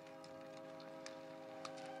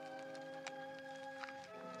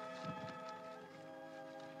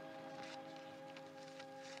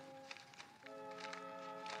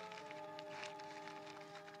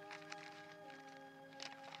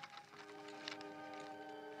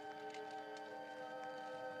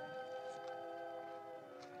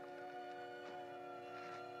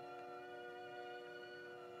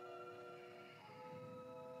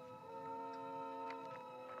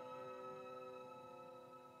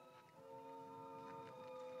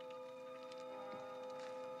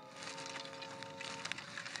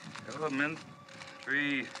 Development,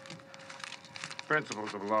 3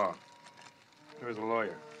 principles of law. There's a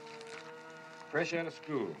lawyer. Fresh out of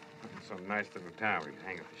school. In some nice little town where he can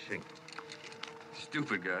hang up his shingle.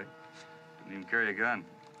 Stupid guy. Didn't even carry a gun.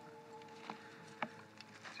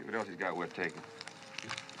 See what else he's got worth taking.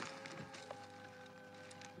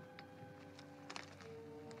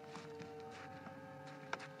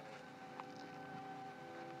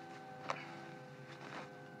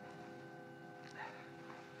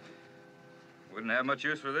 Wouldn't have much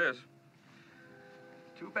use for this.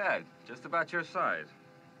 Too bad. Just about your size.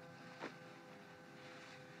 I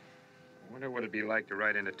wonder what it'd be like to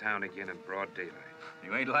ride into town again in broad daylight.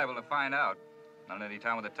 You ain't liable to find out. Not at any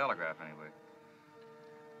time with a telegraph, anyway.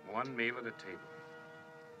 1 meal at a table.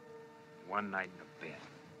 1 night in a bed.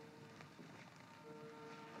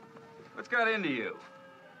 What's got into you?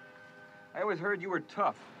 I always heard you were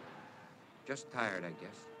tough. Just tired, I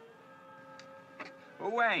guess.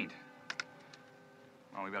 Who ain't?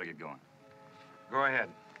 Well, we better get going. Go ahead.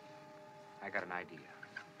 I got an idea.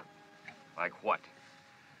 Like what?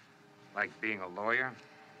 Like being a lawyer.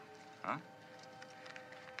 Huh?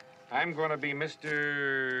 I'm going to be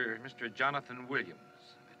Mr. Jonathan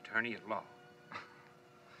Williams, attorney at law.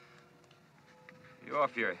 You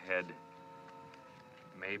off your head?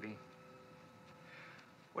 Maybe.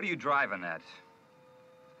 What are you driving at?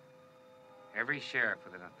 Every sheriff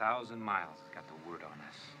within 1,000 miles has got the word on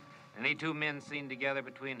us. Any 2 men seen together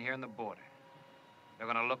between here and the border, they're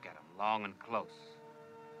gonna look at them long and close.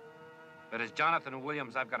 But as Jonathan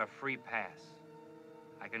Williams, I've got a free pass.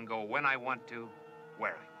 I can go when I want to,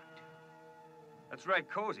 where I want to. That's right,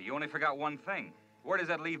 Cozy. You only forgot one thing. Where does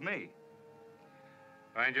that leave me?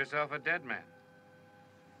 Find yourself a dead man.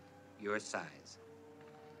 Your size.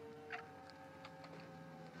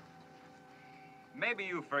 Maybe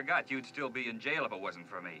you forgot you'd still be in jail if it wasn't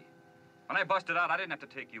for me. When I busted out, I didn't have to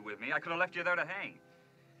take you with me. I could have left you there to hang.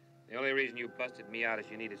 The only reason you busted me out is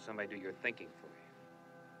you needed somebody to do your thinking for you.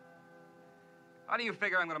 How do you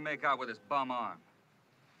figure I'm going to make out with this bum arm?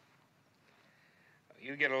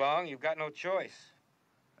 You get along, you've got no choice.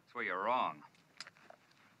 That's where you're wrong.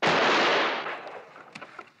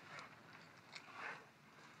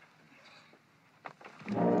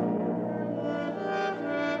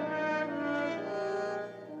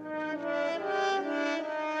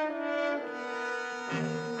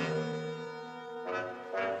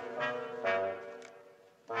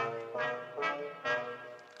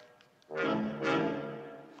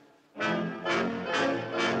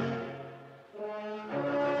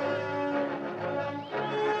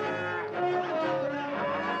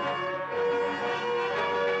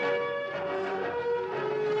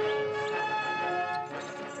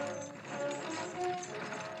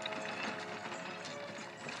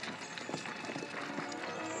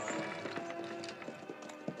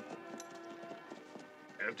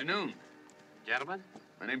 Afternoon. Gentlemen?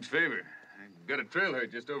 My name's Favor. I've got a trail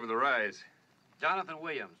herd just over the rise. Jonathan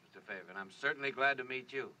Williams, Mr. Favor, and I'm certainly glad to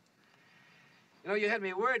meet you. You know, you had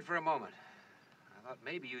me worried for a moment. I thought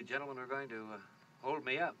maybe you gentlemen were going to hold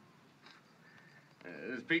me up.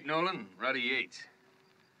 This is Pete Nolan, Roddy Yates.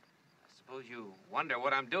 I suppose you wonder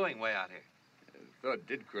what I'm doing way out here. The thought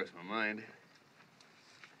did cross my mind.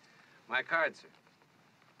 My card, sir.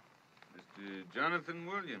 Mr. Jonathan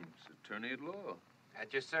Williams, attorney at law.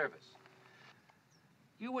 At your service.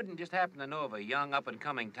 You wouldn't just happen to know of a young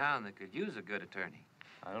up-and-coming town that could use a good attorney.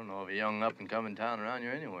 I don't know of a young up-and-coming town around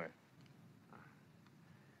here anywhere.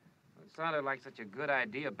 It sounded like such a good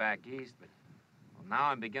idea back east, but well, now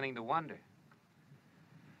I'm beginning to wonder.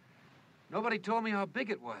 Nobody told me how big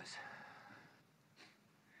it was.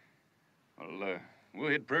 Well, we'll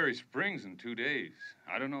hit Prairie Springs in 2 days.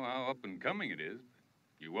 I don't know how up-and-coming it is,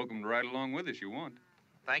 but you're welcome to ride along with us if you want.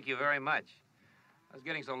 Thank you very much. I was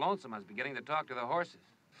getting so lonesome, I was beginning to talk to the horses.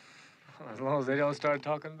 Well, as long as they don't start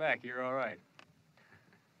talking back, you're all right.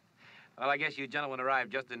 Well, I guess you gentlemen arrived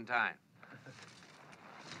just in time.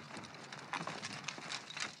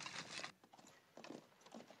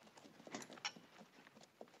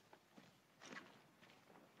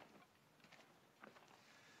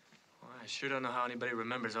 Why, sure don't know how anybody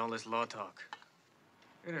remembers all this law talk.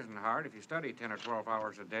 It isn't hard if you study 10 or 12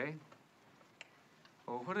 hours a day.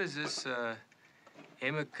 Well, what does this,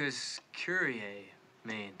 amicus curiae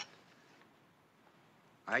mean?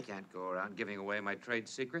 I can't go around giving away my trade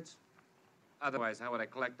secrets. Otherwise, how would I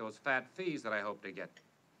collect those fat fees that I hope to get?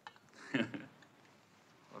 Well,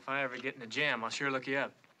 if I ever get in a jam, I'll sure look you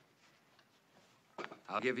up.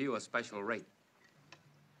 I'll give you a special rate.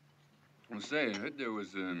 Well, say, I heard there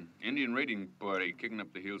was an Indian raiding party kicking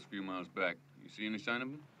up the hills a few miles back. You see any sign of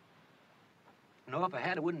them? No, if I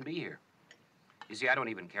had, I wouldn't be here. You see, I don't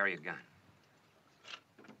even carry a gun.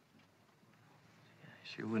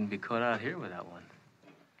 Sure wouldn't be caught out here without one.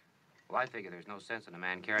 Well, I figure there's no sense in a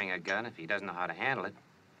man carrying a gun if he doesn't know how to handle it.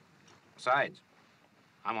 Besides,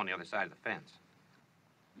 I'm on the other side of the fence.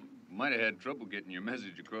 You might have had trouble getting your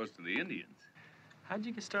message across to the Indians. How'd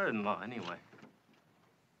you get started in law, anyway?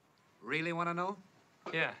 Really want to know?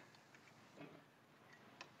 Yeah.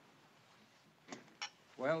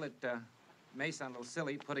 Well, it may sound a little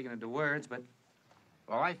silly putting it into words, but,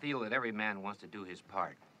 well, I feel that every man wants to do his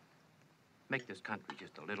part. Make this country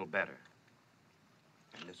just a little better.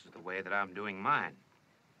 And this is the way that I'm doing mine.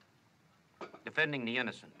 Defending the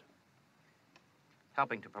innocent.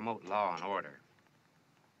 Helping to promote law and order.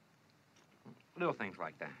 Little things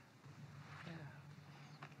like that.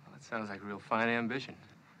 Well, that sounds like a real fine ambition.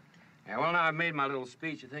 Yeah, well, now I've made my little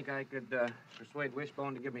speech. You think I could persuade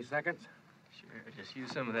Wishbone to give me seconds? Sure, just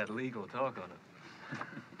use some of that legal talk on him.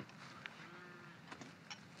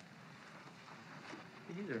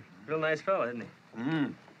 He's a real nice fellow, isn't he?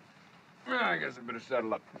 Mm. Well, I guess I better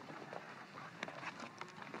settle up.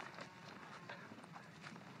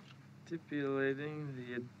 Stipulating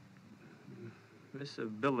the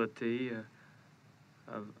admissibility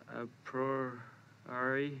of a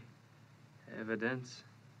priori evidence.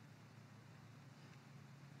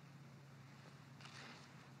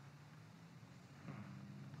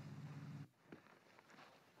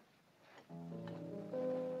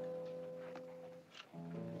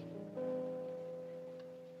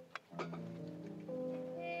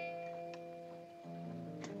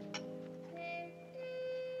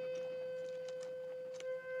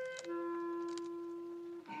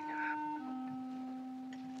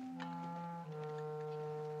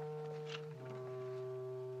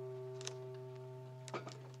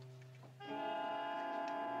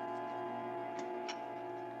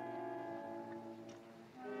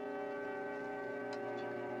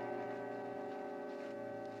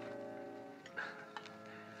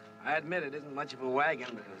 I admit it isn't much of a wagon,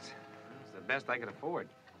 but it's the best I could afford.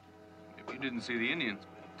 If you didn't see the Indians,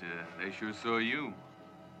 but they sure saw you.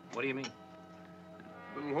 What do you mean?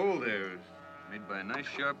 Little hole there is made by a nice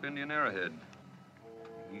sharp Indian arrowhead.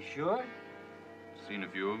 You sure? Seen a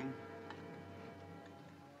few of them.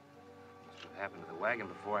 Must have happened to the wagon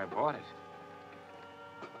before I bought it.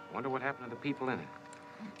 Wonder what happened to the people in it.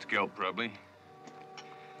 Scalp, probably.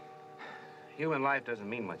 Human life doesn't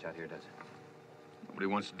mean much out here, does it? Nobody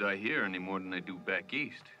wants to die here any more than they do back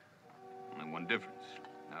east. Only one difference.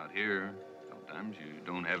 Out here, sometimes you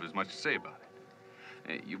don't have as much to say about it.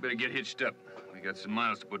 Hey, you better get hitched up. We got some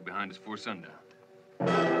miles to put behind us before sundown.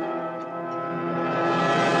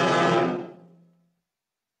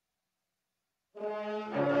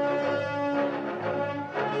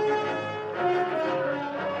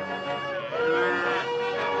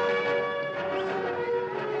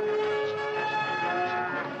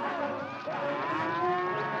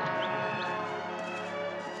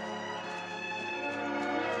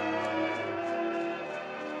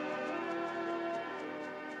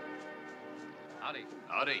 Howdy.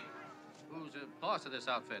 Howdy. Who's the boss of this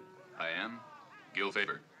outfit? I am Gil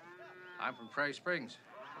Faber. I'm from Prairie Springs.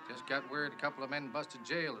 Just got word a couple of men busted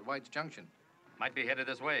jail at White's Junction. Might be headed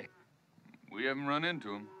this way. We haven't run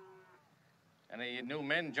into him. Any new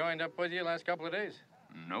men joined up with you last couple of days?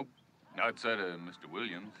 Nope. Outside of Mr.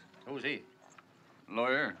 Williams. Who's he?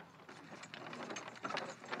 Lawyer.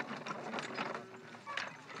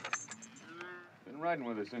 Been riding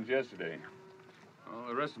with us since yesterday. Well,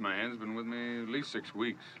 the rest of my hand's been with me at least 6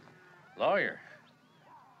 weeks. Lawyer.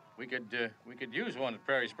 We could use one at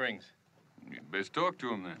Prairie Springs. You'd best talk to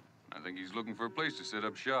him then. I think he's looking for a place to set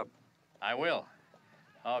up shop. I will.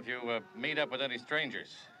 Oh, if you meet up with any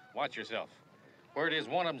strangers, watch yourself. Word is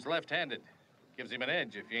one of them's left-handed. Gives him an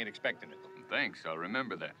edge if you ain't expecting it. Thanks, I'll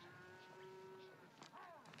remember that.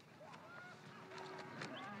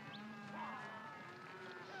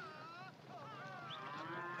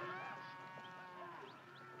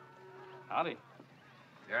 Howdy.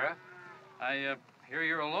 Yeah? I hear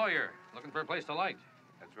you're a lawyer, looking for a place to light.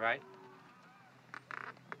 That's right.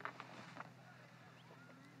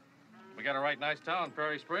 We got a right nice town,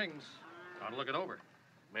 Prairie Springs. Ought to look it over.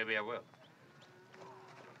 Maybe I will.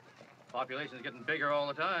 Population's getting bigger all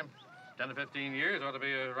the time. 10 to 15 years ought to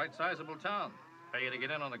be a right sizable town. Pay you to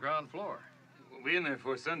get in on the ground floor. We'll be in there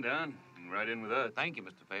before sundown and right in with us. Thank you,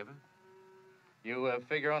 Mr. Favor. You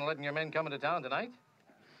figure on letting your men come into town tonight?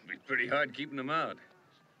 It'll be pretty hard keeping them out.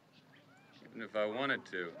 Even if I wanted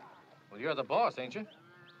to. Well, you're the boss, ain't you?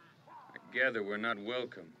 I gather we're not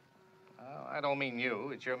welcome. I don't mean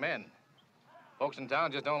you. It's your men. Folks in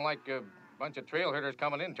town just don't like a bunch of trail herders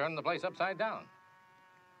coming in, turning the place upside down.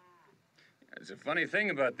 There's a funny thing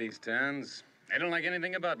about these towns. They don't like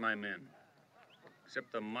anything about my men,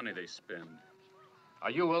 except the money they spend. Are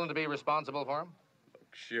you willing to be responsible for them?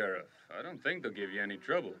 Look, Sheriff, I don't think they'll give you any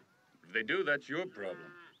trouble. If they do, that's your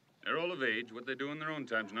problem. They're all of age. What they do in their own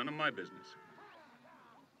time's none of my business.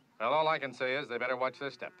 Well, all I can say is they better watch their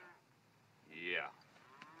step. Yeah.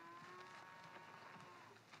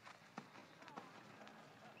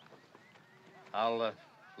 I'll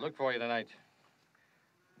look for you tonight.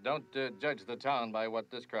 Don't judge the town by what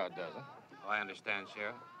this crowd does, huh? Oh, I understand,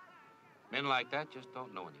 Sheriff. Men like that just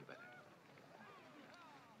don't know any better.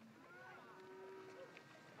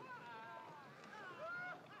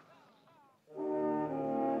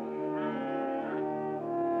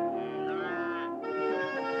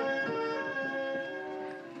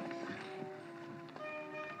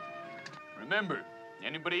 Remember,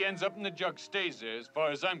 anybody ends up in the jug stays there as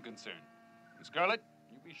far as I'm concerned. And Scarlet,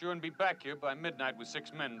 you be sure and be back here by midnight with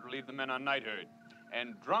 6 men to relieve the men on night herd.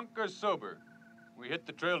 And drunk or sober, we hit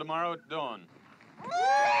the trail tomorrow at dawn.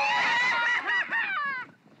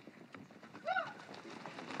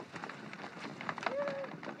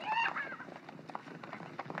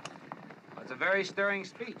 That's a very stirring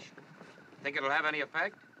speech. Think it'll have any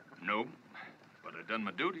effect? No, but I done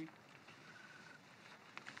my duty.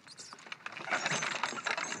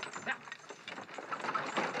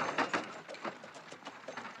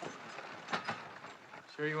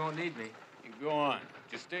 Sure you won't need me? You go on.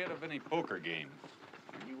 Just stay out of any poker games.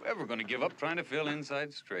 Are you ever going to give up trying to fill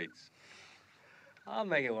inside straights? I'll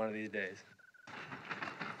make it one of these days.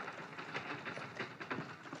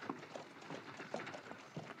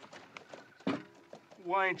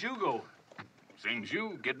 Why ain't you go? Same as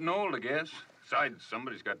you, getting old, I guess. Besides,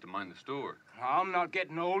 somebody's got to mind the store. I'm not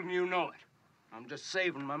getting old, and you know it. I'm just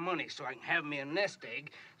saving my money so I can have me a nest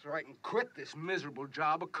egg, so I can quit this miserable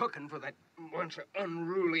job of cooking for that bunch of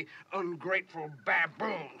unruly, ungrateful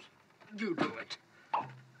baboons. You do it.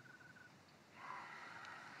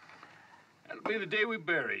 That'll be the day we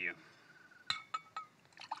bury you.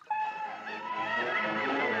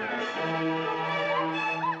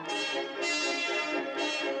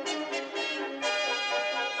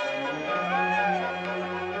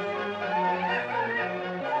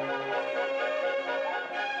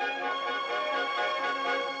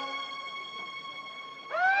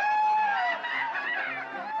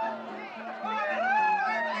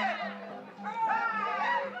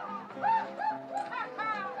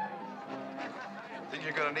 Think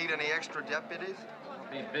you're gonna need any extra deputies?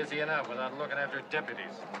 Be busy enough without looking after deputies.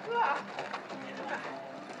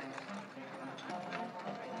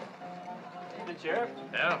 Hey, Sheriff.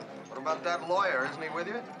 Yeah? What about that lawyer? Isn't he with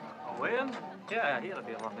you? Oh, Williams? Yeah, he'll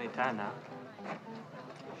be along any time now.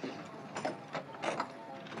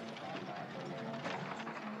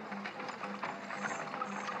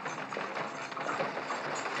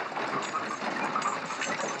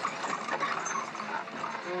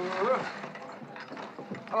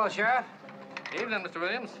 Hello, Sheriff. Evening, Mr.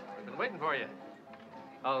 Williams. We've been waiting for you.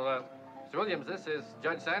 Oh, Mr. Williams, this is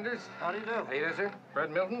Judge Sanders. How do you do? How do you do, sir?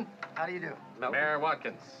 Fred Milton. How do you do? Milton. Mayor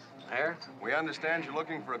Watkins. Mayor? We understand you're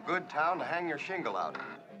looking for a good town to hang your shingle out in.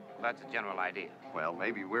 That's a general idea. Well,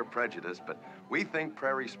 maybe we're prejudiced, but we think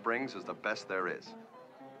Prairie Springs is the best there is.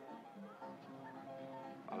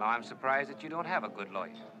 Well, now, I'm surprised that you don't have a good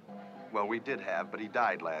lawyer. Well, we did have, but he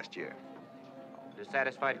died last year.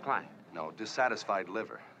 Dissatisfied client. No, dissatisfied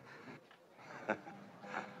liver.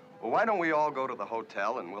 Well, why don't we all go to the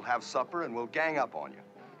hotel and we'll have supper and we'll gang up on you?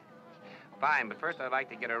 Fine, but first I'd like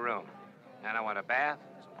to get a room. And I want a bath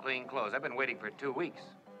and some clean clothes. I've been waiting for 2 weeks.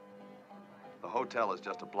 The hotel is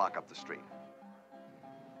just a block up the street.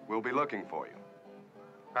 We'll be looking for you.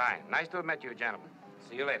 Fine. Nice to have met you, gentlemen.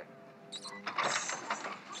 See you later.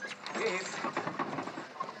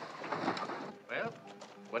 Well,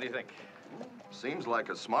 what do you think? Seems like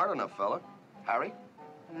a smart enough fella. Harry?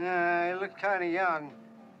 He looked kind of young.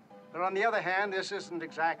 But on the other hand, this isn't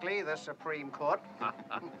exactly the Supreme Court. Come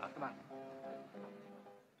on.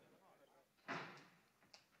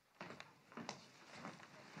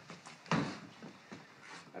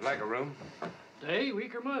 I'd like a room. Day,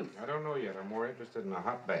 week, or month? I don't know yet. I'm more interested in a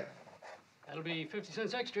hot bath. That'll be 50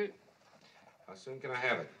 cents extra. How soon can I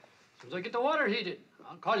have it? As soon as I get the water heated.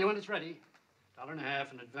 I'll call you when it's ready.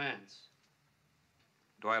 $1.50 in advance.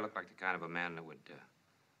 Do I look like the kind of a man that would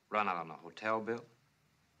run out on a hotel bill?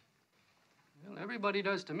 Well, everybody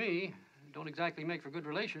does to me. Don't exactly make for good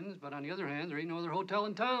relations, but on the other hand, there ain't no other hotel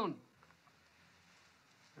in town.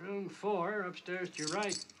 Room 4, upstairs to your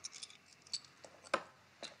right.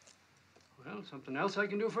 Well, something else I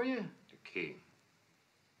can do for you? The key.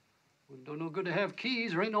 Well, it don't no good to have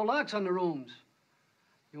keys. There ain't no locks on the rooms.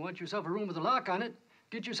 You want yourself a room with a lock on it,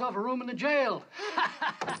 get yourself a room in the jail.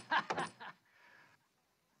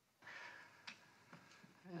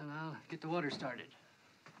 And I'll get the water started.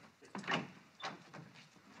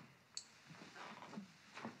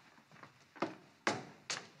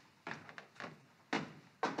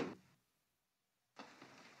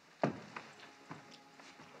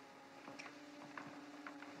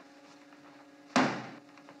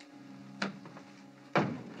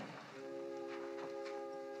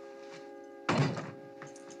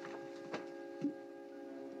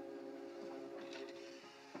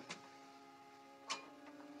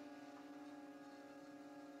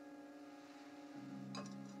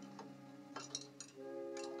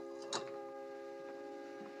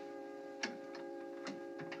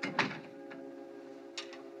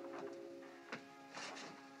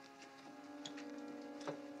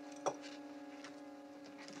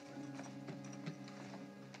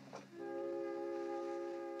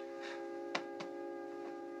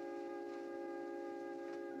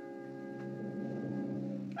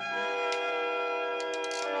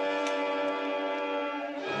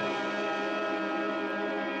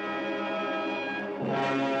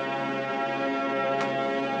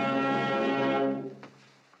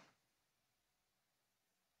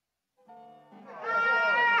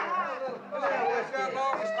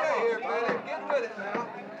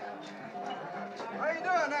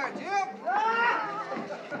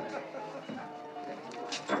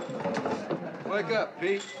 Wake up,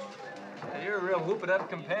 Pete. Hey, you're a real whoop-it-up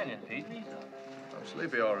companion, Pete. I'm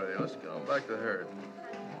sleepy already. Let's get on back to the herd.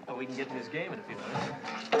 Oh, we can get in this game in a few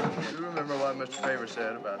minutes. Do you remember what Mr. Favor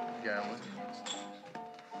said about gambling?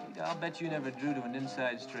 Pete, I'll bet you never drew to an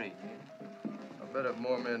inside straight. I bet if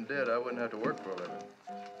more men did, I wouldn't have to work for a living.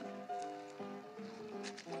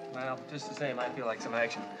 Well, just the same, I feel like some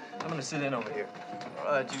action. I'm gonna sit in over here.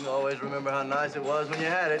 All right, you can always remember how nice it was when you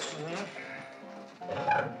had it.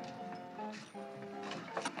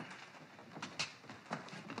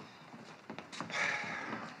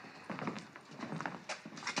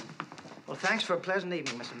 Well, thanks for a pleasant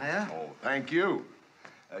evening, Mr. Mayor. Oh, thank you.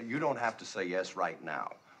 You don't have to say yes right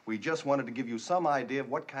now. We just wanted to give you some idea of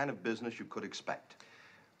what kind of business you could expect.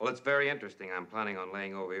 Well, it's very interesting. I'm planning on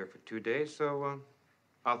laying over here for 2 days, so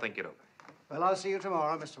I'll think it over. Well, I'll see you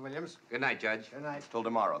tomorrow, Mr. Williams. Good night, Judge. Good night. Till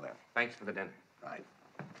tomorrow, then. Thanks for the dinner. Right.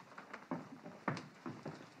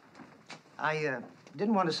 I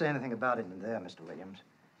didn't want to say anything about it in there, Mr. Williams.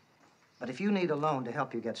 But if you need a loan to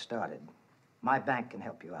help you get started, my bank can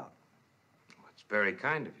help you out. Well, it's very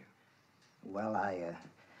kind of you. Well,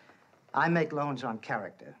 I make loans on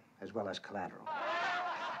character as well as collateral.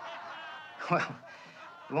 Well,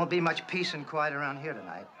 there won't be much peace and quiet around here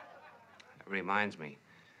tonight. That reminds me.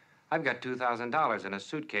 I've got $2,000 in a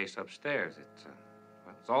suitcase upstairs.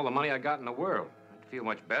 It's all the money I got in the world. I'd feel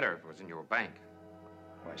much better if it was in your bank.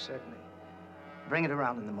 Why, certainly. Bring it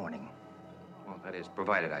around in the morning. Well, that is,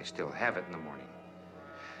 provided I still have it in the morning.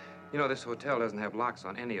 You know, this hotel doesn't have locks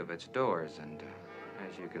on any of its doors, and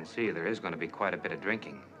as you can see, there is going to be quite a bit of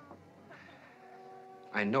drinking.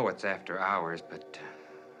 I know it's after hours, but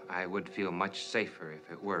I would feel much safer if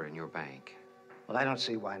it were in your bank. Well, I don't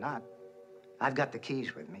see why not. I've got the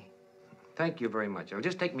keys with me. Thank you very much. It'll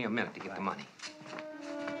just take me a minute to get the money.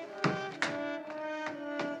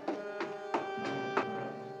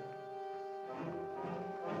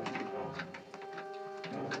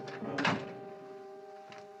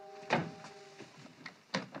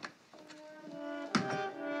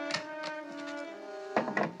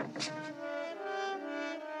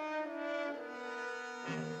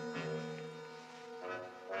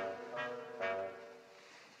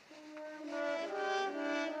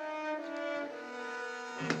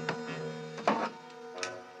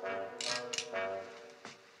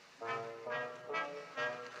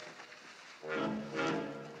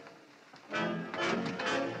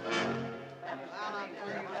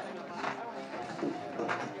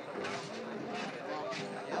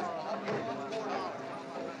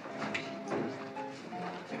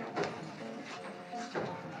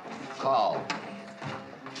 Call.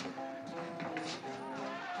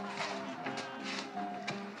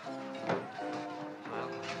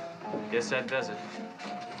 guess that does it.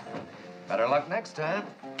 Better luck next time.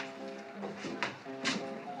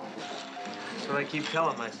 That's what I keep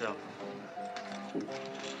telling myself.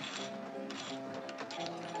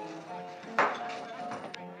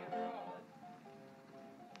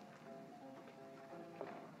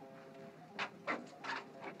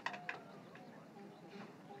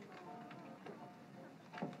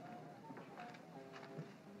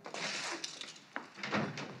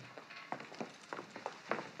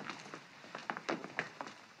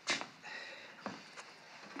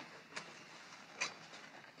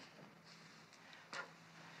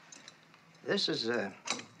 This is a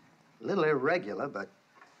little irregular, but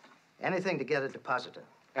anything to get a depositor.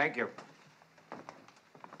 Thank you.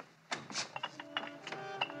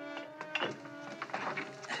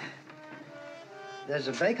 There's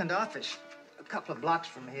a vacant office a couple of blocks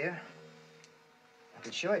from here. I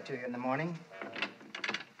could show it to you in the morning.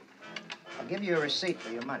 I'll give you a receipt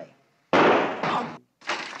for your money.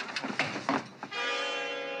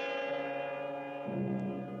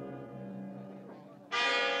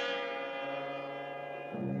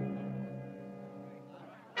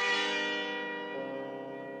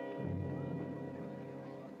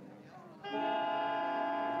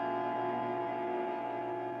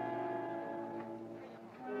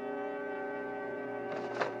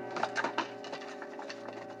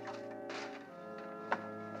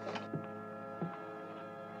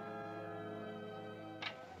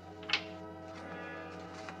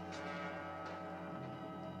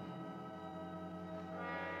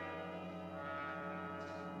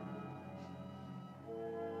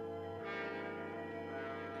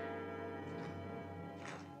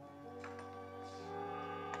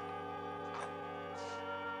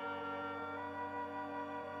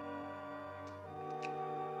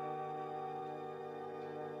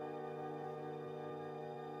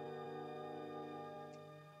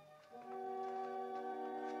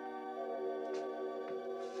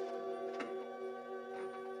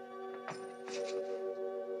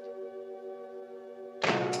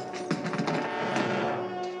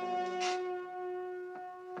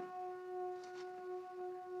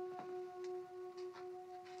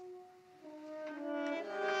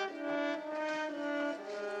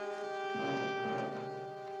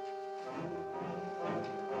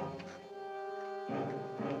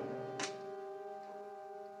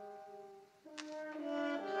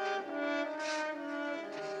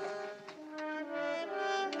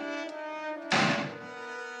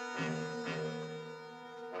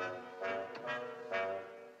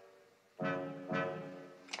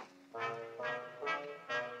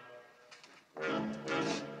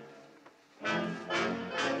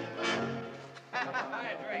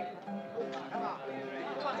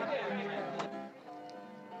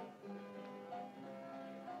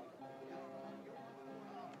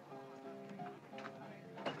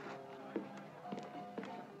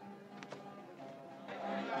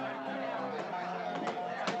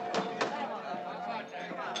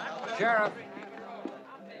 Sheriff!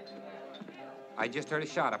 I just heard a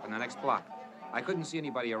shot up in the next block. I couldn't see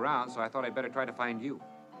anybody around, so I thought I'd better try to find you.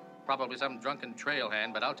 Probably some drunken trail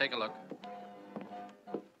hand, but I'll take a look.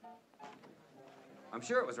 I'm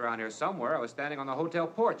sure it was around here somewhere. I was standing on the hotel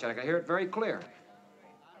porch, and I could hear it very clear.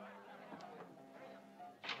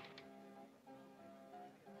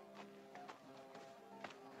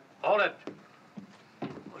 Hold it.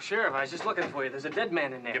 Well, Sheriff, I was just looking for you. There's a dead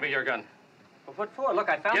man in there. Give me your gun. Well, what for? Look,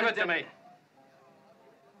 I found Give this it to me.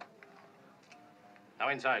 Now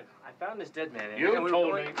inside. I found this dead man in You there.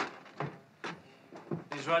 told me.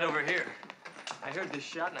 He's right over here. I heard this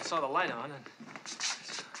shot and I saw the light on. And...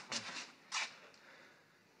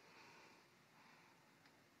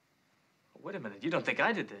 Wait a minute. You don't think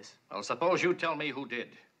I did this? Well, suppose you tell me who did.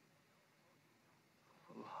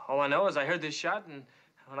 All I know is I heard this shot, and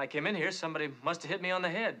when I came in here, somebody must have hit me on the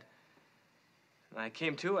head. When I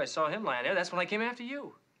came to, I saw him lying there. That's when I came after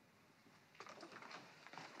you.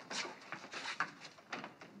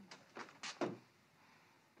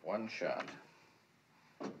 One shot.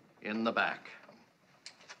 In the back.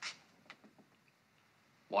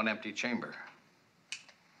 One empty chamber.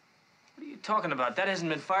 What are you talking about? That hasn't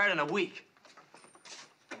been fired in a week.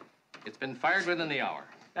 It's been fired within the hour.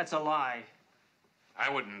 That's a lie. I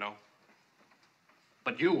wouldn't know.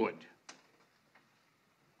 But you would.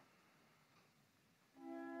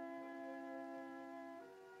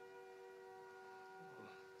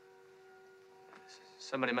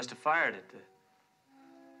 Somebody must have fired it.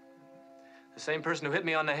 The same person who hit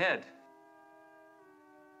me on the head.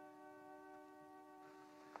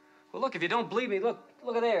 Well, look, if you don't believe me, look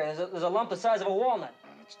at there. There's a lump the size of a walnut.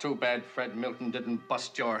 It's too bad Fred Milton didn't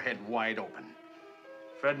bust your head wide open.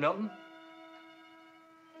 Fred Milton?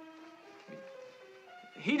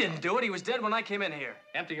 He didn't do it. He was dead when I came in here.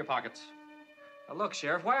 Empty your pockets. Now, look,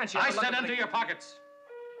 Sheriff, why aren't you... I said empty your pockets.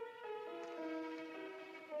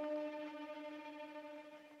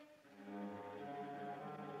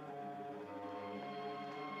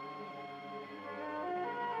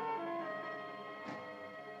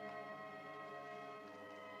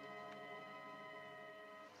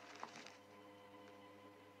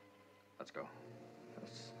 Let's go.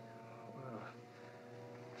 Well,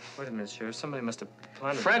 wait a minute, Sheriff. Somebody must have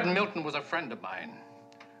planted... Fred Milton was a friend of mine.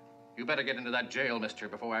 You better get into that jail, mister,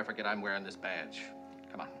 before I forget I'm wearing this badge.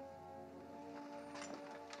 Come on.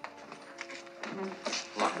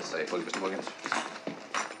 Lock the safe, will you, Mr. Williams?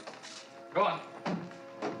 Go on.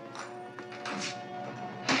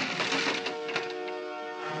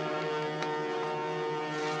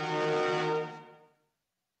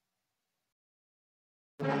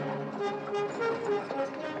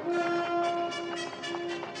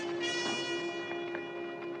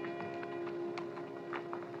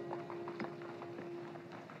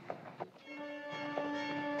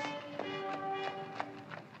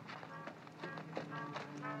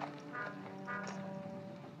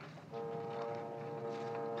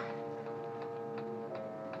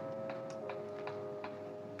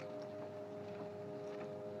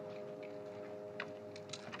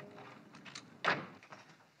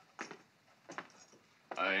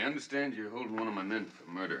 I understand you're holding one of my men for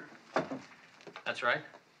murder. That's right.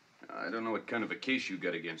 I don't know what kind of a case you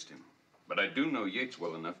got against him, but I do know Yates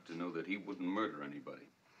well enough to know that he wouldn't murder anybody.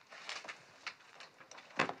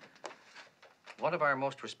 One of our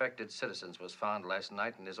most respected citizens was found last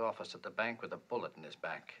night in his office at the bank with a bullet in his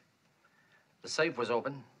back. The safe was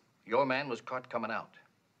open. Your man was caught coming out.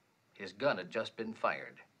 His gun had just been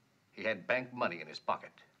fired. He had bank money in his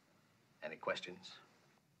pocket. Any questions?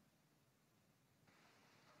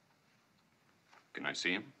 Can I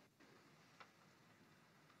see him?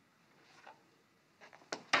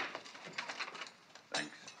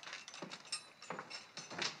 Thanks.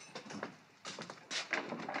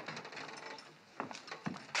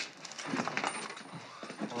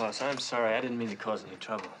 Boss, I'm sorry. I didn't mean to cause any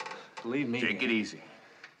trouble. Believe me... Take it easy.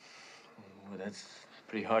 Well, that's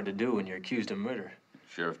pretty hard to do when you're accused of murder.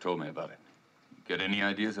 Sheriff told me about it. Got any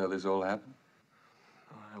ideas how this all happened?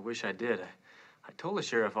 Oh, I wish I did. I told the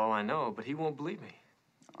sheriff all I know, but he won't believe me.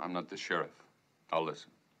 I'm not the sheriff. I'll listen.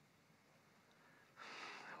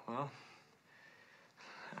 Well,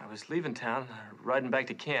 I was leaving town, riding back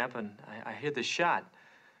to camp, and I hear the shot.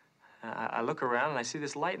 I look around, and I see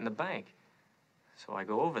this light in the bank. So I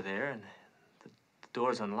go over there, and the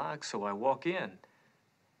door's unlocked, so I walk in.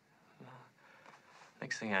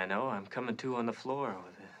 Next thing I know, I'm coming to on the floor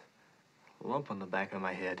with a lump on the back of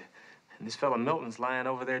my head. And this fella Milton's lying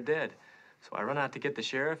over there dead. So I run out to get the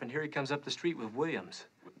sheriff, and here he comes up the street with Williams.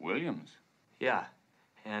 Williams? Yeah.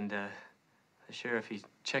 And the sheriff, he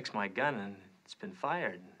checks my gun, and it's been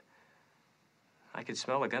fired. I could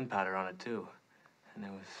smell the gunpowder on it, too. And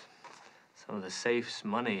there was some of the safe's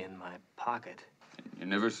money in my pocket. You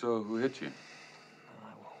never saw who hit you?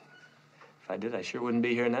 If I did, I sure wouldn't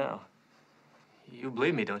be here now. You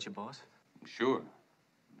believe me, don't you, boss? Sure.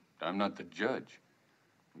 I'm not the judge.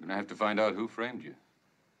 I'm gonna have to find out who framed you.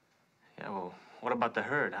 Yeah, well, what about the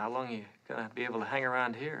herd? How long are you gonna be able to hang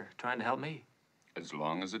around here trying to help me? As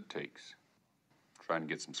long as it takes. Trying to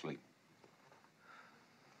get some sleep.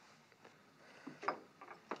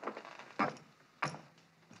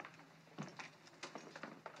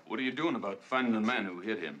 What are you doing about finding the man who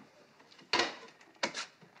hit him?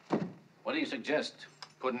 What do you suggest?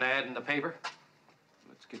 Put an ad in the paper?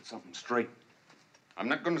 Let's get something straight. I'm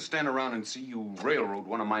not going to stand around and see you railroad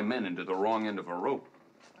one of my men into the wrong end of a rope.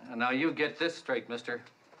 Now, you get this straight, mister.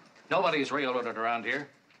 Nobody's railroaded around here.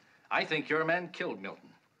 I think your man killed Milton.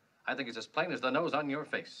 I think it's as plain as the nose on your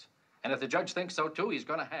face. And if the judge thinks so, too, he's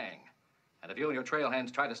going to hang. And if you and your trail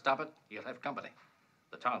hands try to stop it, you'll have company.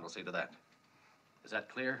 The town will see to that. Is that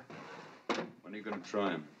clear? When are you going to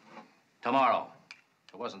try him? Tomorrow.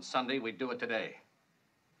 If it wasn't Sunday, we'd do it today.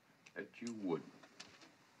 That you would.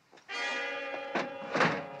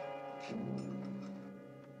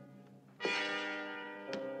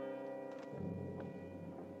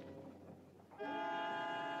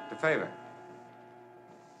 The favor.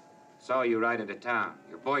 Saw you ride into town.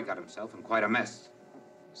 Your boy got himself in quite a mess.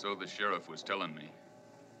 So the sheriff was telling me.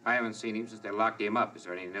 I haven't seen him since they locked him up. Is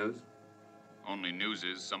there any news? Only news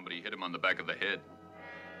is somebody hit him on the back of the head.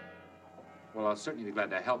 Well, I'll certainly be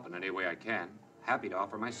glad to help in any way I can. Happy to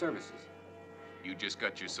offer my services. You just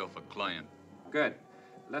got yourself a client. Good.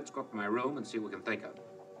 Let's go up to my room and see what we can think of.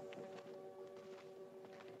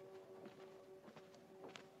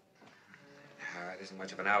 it isn't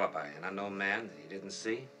much of an alibi. An unknown man that he didn't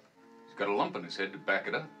see. He's got a lump in his head to back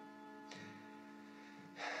it up.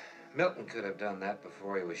 Milton could have done that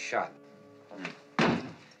before he was shot.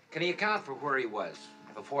 Can he account for where he was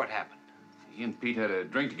before it happened? He and Pete had a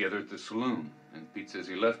drink together at the saloon, and Pete says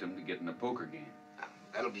he left him to get in a poker game.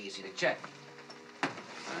 That'll be easy to check. I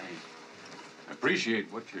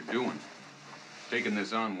appreciate what you're doing. Taking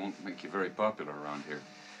this on won't make you very popular around here.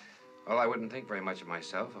 Well, I wouldn't think very much of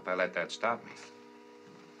myself if I let that stop me.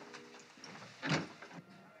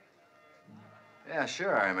 Yeah,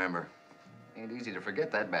 sure, I remember. Ain't easy to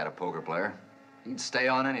forget that bad a poker player. He'd stay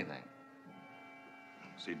on anything.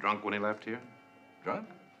 Was he drunk when he left here? Drunk?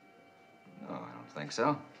 No, I don't think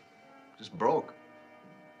so. Just broke.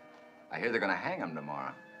 I hear they're gonna hang him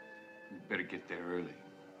tomorrow. You better get there early.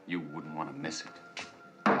 You wouldn't want to miss it.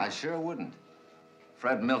 I sure wouldn't.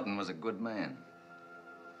 Fred Milton was a good man.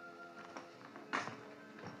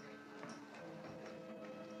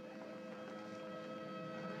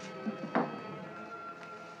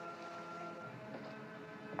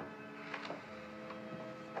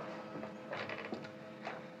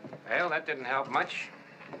 Well, that didn't help much.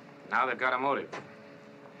 Now they've got a motive.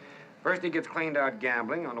 First, he gets cleaned out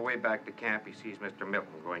gambling. On the way back to camp, he sees Mr.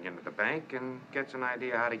 Milton going into the bank and gets an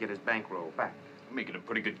idea how to get his bankroll back. You're making a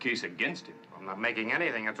pretty good case against him. I'm not making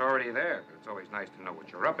anything. It's already there. But it's always nice to know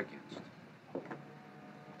what you're up against.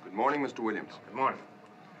 Good morning, Mr. Williams. Good morning.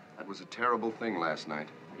 That was a terrible thing last night.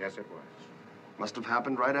 Yes, it was. Must have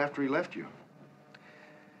happened right after he left you.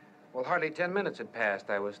 Well, hardly 10 minutes had passed.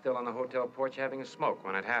 I was still on the hotel porch having a smoke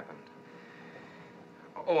when it happened.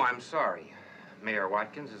 Oh, I'm sorry. Mayor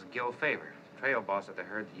Watkins is Gil Favor, trail boss at the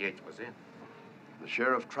herd that Yates was in. The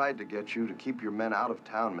sheriff tried to get you to keep your men out of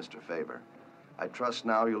town, Mr. Favor. I trust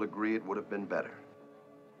now you'll agree it would have been better.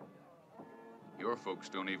 Your folks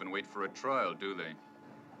don't even wait for a trial, do they?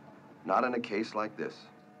 Not in a case like this.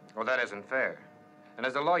 Well, that isn't fair. And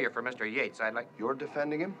as a lawyer for Mr. Yates, I'd like... You're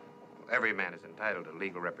defending him? Every man is entitled to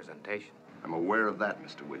legal representation. I'm aware of that,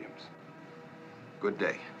 Mr. Williams. Good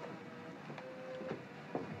day.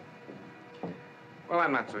 Well,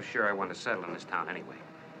 I'm not so sure I want to settle in this town anyway.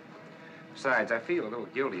 Besides, I feel a little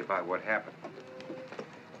guilty about what happened.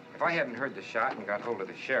 If I hadn't heard the shot and got hold of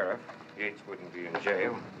the sheriff, Yates wouldn't be in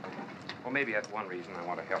jail. Well, maybe that's one reason I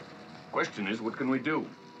want to help. Question is, what can we do?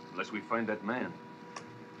 Unless we find that man.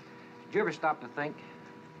 Did you ever stop to think?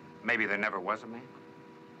 Maybe there never was a man?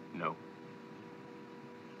 No.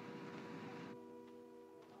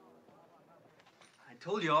 I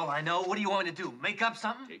told you all I know. What do you want me to do? Make up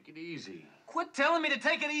something? Take it easy. Quit telling me to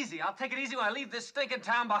take it easy. I'll take it easy when I leave this stinking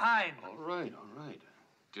town behind. All right, all right.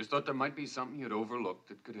 Just thought there might be something you'd overlooked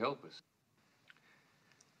that could help us.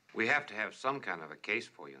 We have to have some kind of a case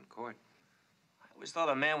for you in court. I always thought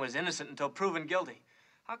a man was innocent until proven guilty.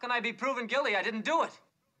 How can I be proven guilty? I didn't do it.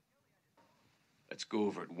 Let's go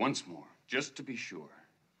over it once more, just to be sure.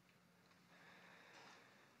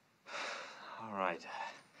 All right.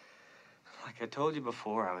 Like I told you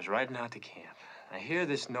before, I was riding out to camp. I hear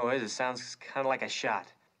this noise. It sounds kind of like a shot.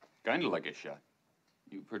 Kind of like a shot.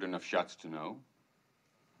 You've heard enough shots to know.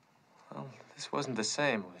 Well, this wasn't the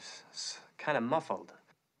same. It was kind of muffled.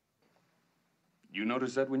 You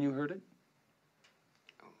noticed that when you heard it?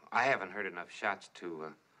 I haven't heard enough shots to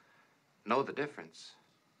know the difference.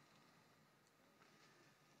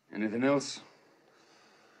 Anything else?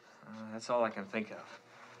 That's all I can think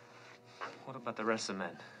of. What about the rest of the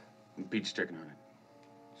men? Pete's checking on it.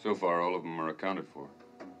 So far, all of them are accounted for.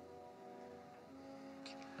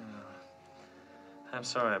 I'm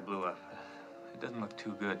sorry I blew up. It doesn't look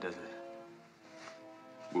too good, does it?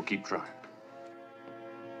 We'll keep trying.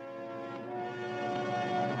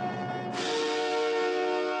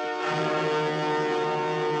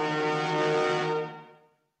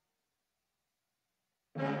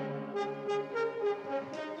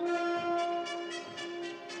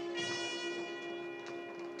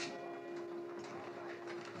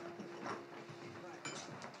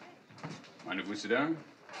 Mind if we sit down?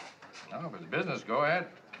 No, if it's business, go ahead.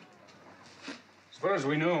 As far as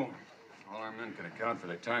we know, all our men can account for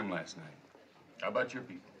their time last night. How about your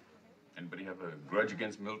people? Anybody have a grudge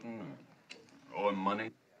against Milton or owe him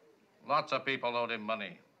money? Lots of people owed him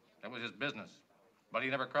money. That was his business. But he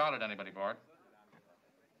never crowded anybody for it.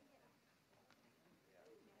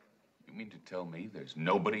 You mean to tell me there's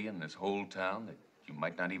nobody in this whole town that you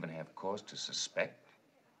might not even have cause to suspect?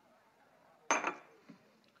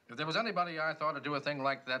 If there was anybody I thought to do a thing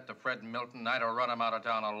like that to Fred Milton, I'd have run him out of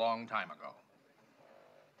town a long time ago.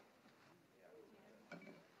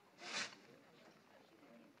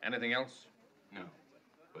 Anything else? No.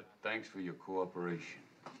 But thanks for your cooperation.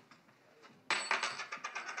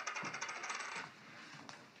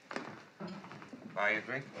 Buy you a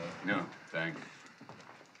drink? No, thanks.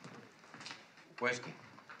 Whiskey.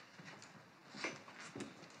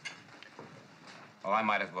 Well, I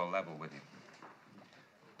might as well level with you.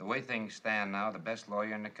 The way things stand now, the best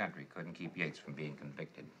lawyer in the country couldn't keep Yates from being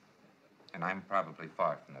convicted. And I'm probably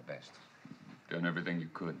far from the best. Done everything you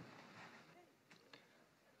could.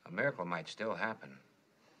 A miracle might still happen.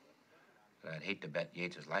 But I'd hate to bet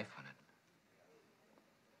Yates' life on it.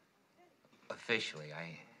 Officially,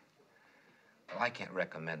 I can't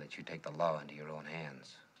recommend that you take the law into your own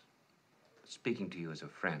hands. Speaking to you as a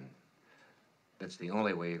friend, that's the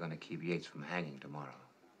only way you're going to keep Yates from hanging tomorrow.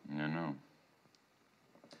 I know.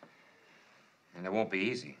 And it won't be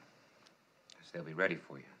easy, because they'll be ready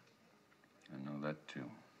for you. I know that, too.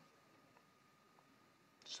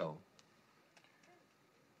 So?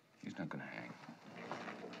 He's not gonna hang.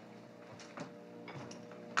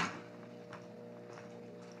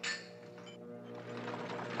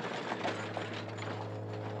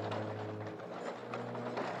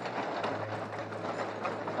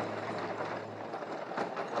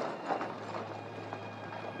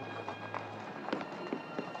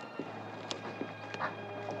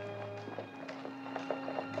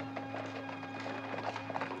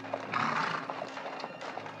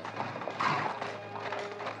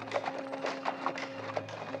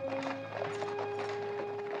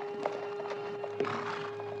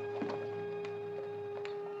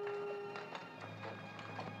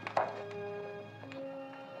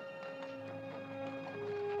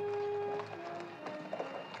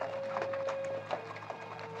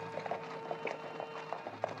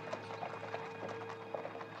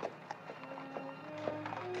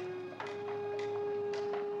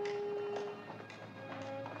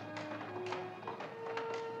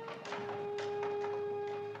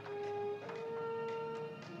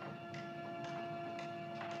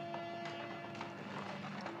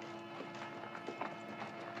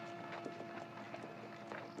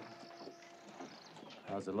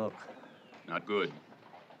 How's it look? Not good.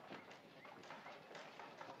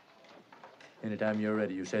 Anytime you're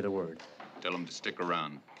ready, you say the word. Tell him to stick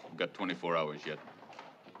around. We've got 24 hours yet.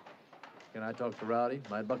 Can I talk to Rowdy?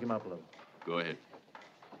 Might buck him up a little. Go ahead.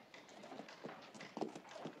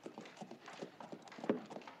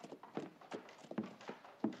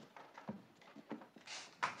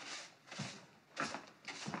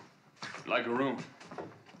 Like a room.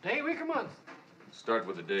 Day, week, or month? Start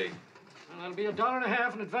with a day. Well, that'll be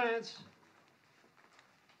 $1.50 in advance.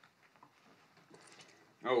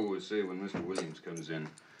 Oh, we'll say when Mr. Williams comes in,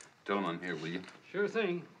 tell him I'm here, will you? Sure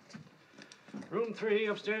thing. Room 3,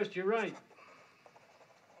 upstairs to your right.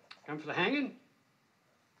 Come for the hanging?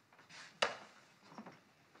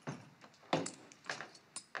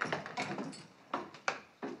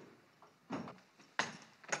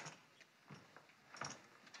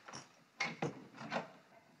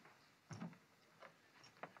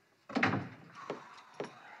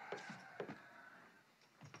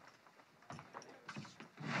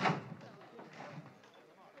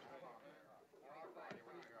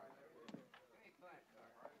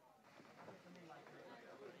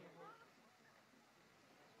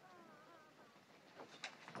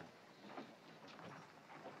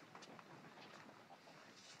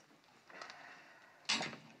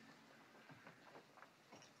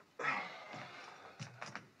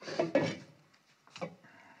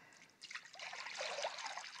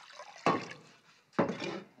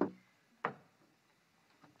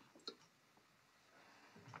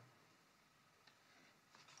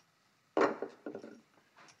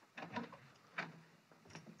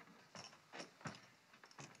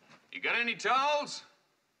 You got any towels?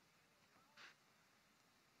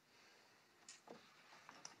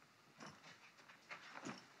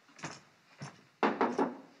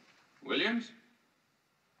 Williams?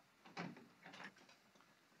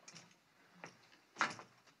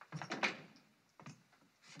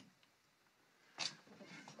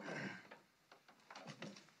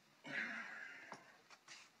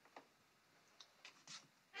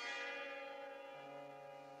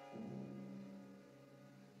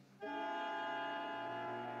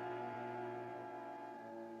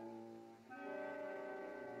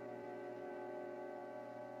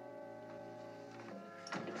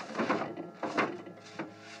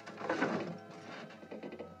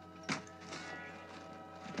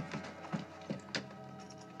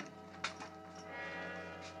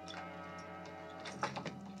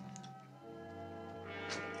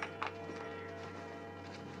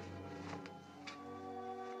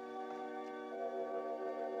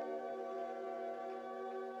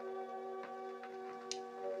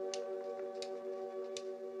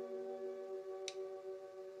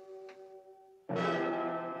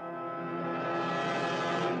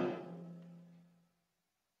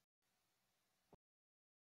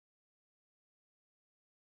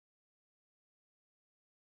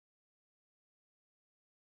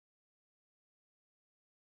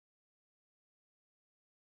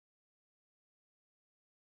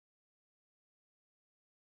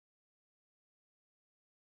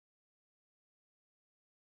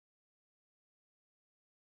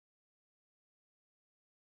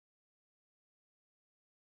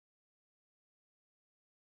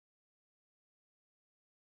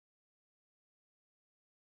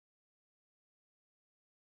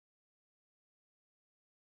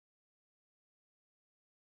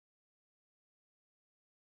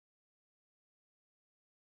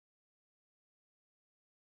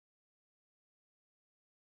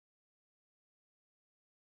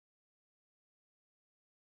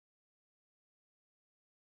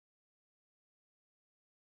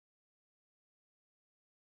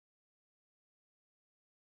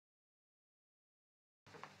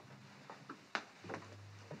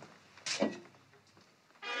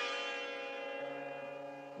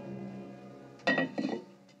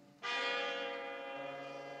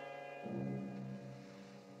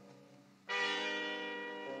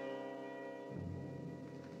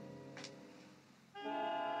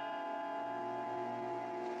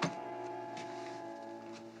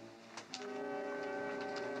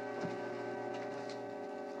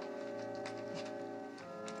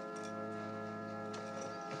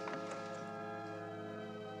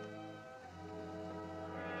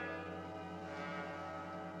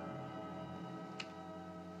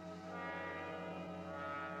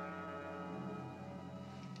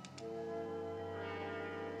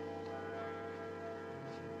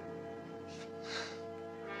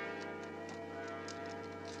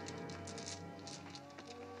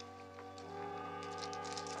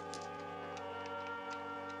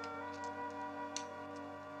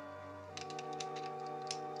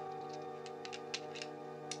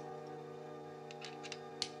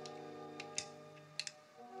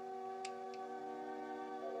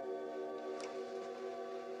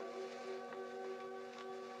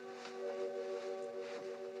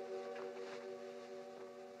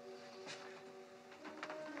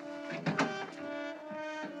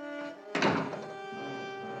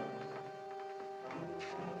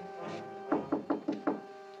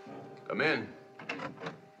 Come in.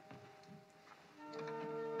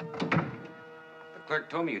 The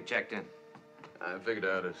clerk told me you checked in. I figured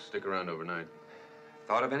I ought to stick around overnight.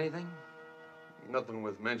 Thought of anything? Nothing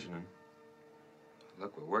worth mentioning.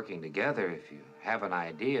 Look, we're working together. If you have an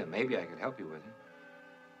idea, maybe I could help you with it.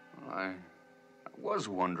 Well, I was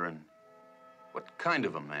wondering what kind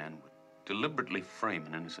of a man would deliberately frame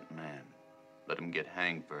an innocent man, let him get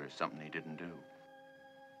hanged for something he didn't do.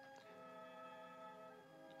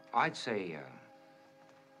 I'd say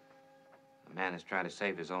a man is trying to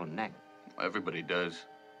save his own neck. Everybody does.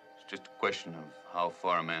 It's just a question of how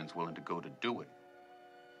far a man's willing to go to do it.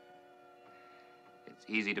 It's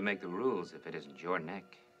easy to make the rules if it isn't your neck.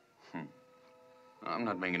 I'm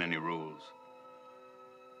not making any rules.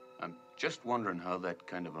 I'm just wondering how that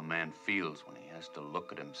kind of a man feels when he has to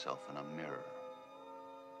look at himself in a mirror.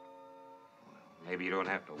 Well, maybe you don't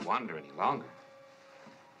have to wonder any longer.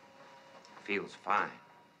 Feels fine.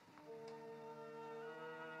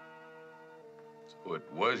 So it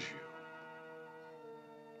was you.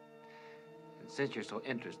 And since you're so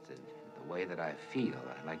interested in the way that I feel,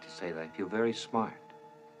 I'd like to say that I feel very smart.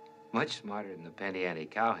 Much smarter than the penny ante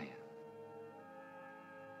cowhand.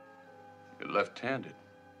 You're left-handed.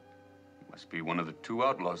 You must be one of the two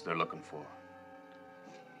outlaws they're looking for.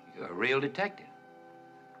 You're a real detective.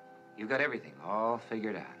 You've got everything all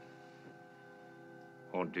figured out.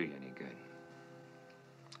 Won't do you any good.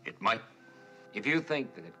 It might. If you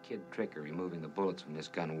think that a kid trick of removing the bullets from this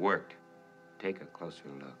gun worked, take a closer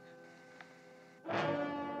look.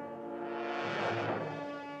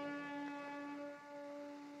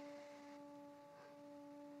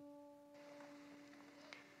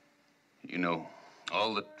 You know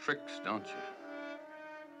all the tricks, don't you?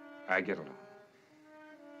 I get along.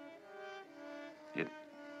 It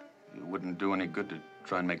wouldn't do any good to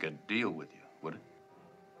try and make a deal with you, would it?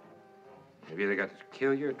 I've either got to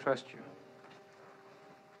kill you or trust you.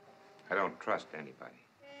 I don't trust anybody.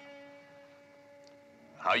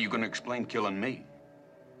 How are you going to explain killing me?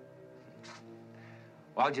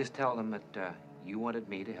 Well, I'll just tell them that you wanted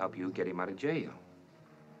me to help you get him out of jail.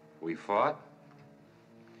 We fought.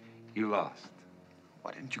 You lost.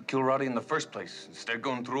 Why didn't you kill Rowdy in the first place, instead of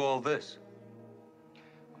going through all this?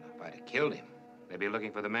 Well, if I'd have killed him, they'd be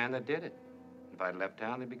looking for the man that did it. If I'd left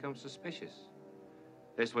town, they'd become suspicious.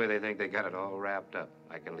 This way, they think they got it all wrapped up.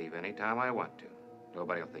 I can leave any time I want to.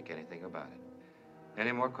 Nobody will think anything about it.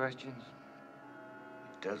 Any more questions?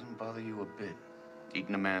 It doesn't bother you a bit.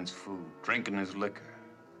 Eating a man's food, drinking his liquor,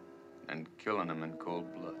 and killing him in cold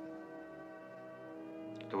blood.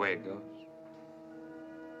 The way it goes.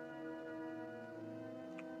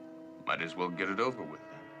 Might as well get it over with,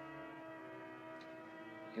 then.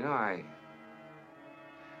 You know, I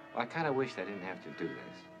kind of wish I didn't have to do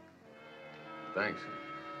this. Thanks.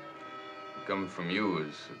 Coming from you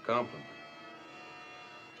is a compliment.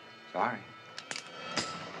 Sorry.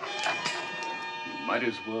 You might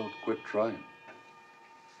as well quit trying.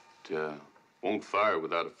 It won't fire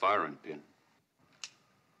without a firing pin.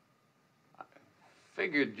 I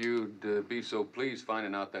figured you'd be so pleased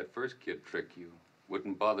finding out that first kid trick you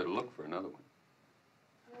wouldn't bother to look for another one.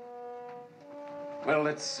 Well,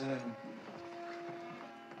 let's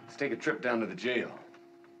take a trip down to the jail.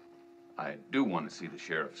 I do want to see the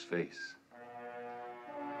sheriff's face.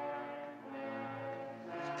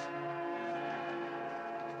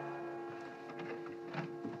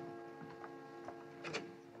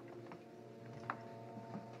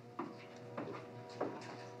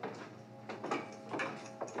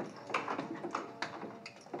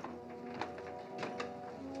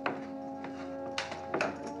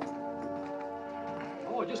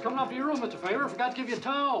 Oh, just coming up to your room, Mr. Favor. Forgot to give you a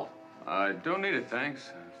towel. I don't need it,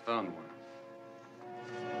 thanks. I found one.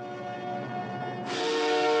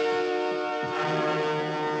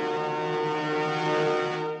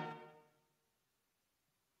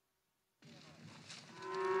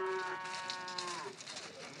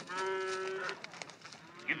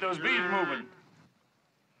 Get those bees moving.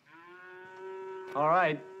 All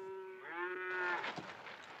right.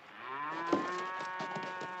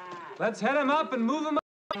 Let's head him up and move him up.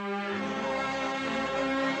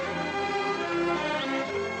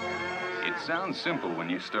 It sounds simple when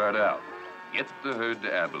you start out. Get the herd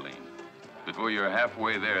to Abilene. Before you're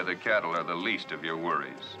halfway there, the cattle are the least of your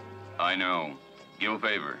worries. I know. Gil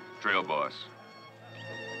Favor, trail boss.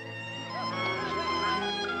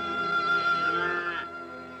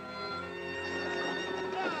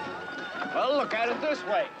 Well, look at it this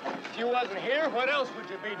way. If you wasn't here, what else would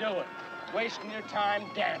you be doing? Wasting your time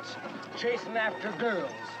dancing, chasing after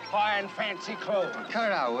girls, buying fancy clothes. Cut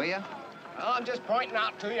it out, will you? Well, I'm just pointing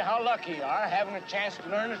out to you how lucky you are having a chance to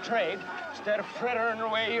learn a trade instead of frittering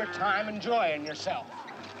away your time enjoying yourself.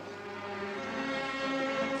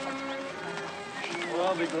 Well,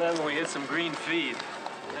 I'll be glad when we hit some green feed.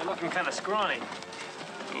 They're looking kind of scrawny.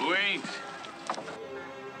 Who ain't?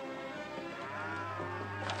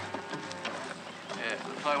 Yeah,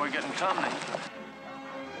 looks like we're getting company.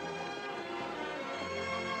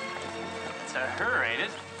 It's her, ain't it?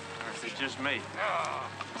 Or is it just me?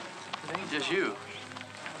 It ain't just you.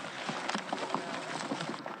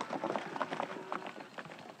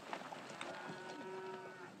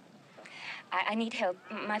 I need help.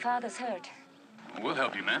 My father's hurt. We'll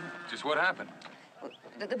help you, ma'am. Just what happened?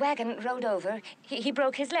 The wagon rode over. He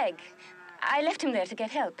broke his leg. I left him there to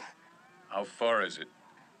get help. How far is it?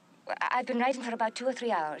 I've been riding for about 2 or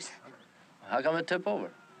 3 hours. How come it tipped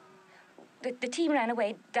over? The team ran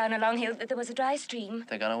away down a long hill. There was a dry stream.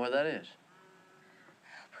 Think I know where that is.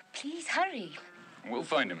 Please hurry. We'll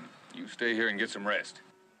find him. You stay here and get some rest.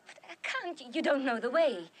 I can't. You don't know the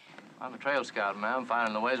way. I'm a trail scout, ma'am.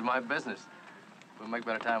 Finding the way is my business. We'll make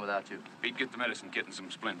better time without you. Pete, get the medicine kit and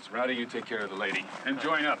some splints. Rowdy, you take care of the lady. And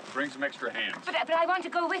join up. Bring some extra hands. But I want to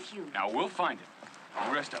go with you. Now, we'll find him.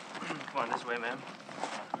 You rest up. Come on, this way, ma'am.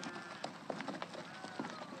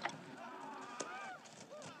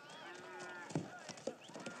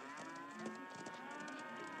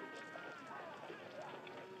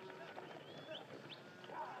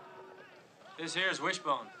 This here's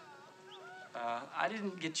Wishbone. I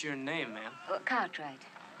didn't get your name, ma'am. Cartwright.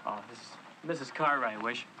 Oh, this is Mrs. Cartwright,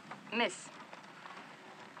 Wish. Miss.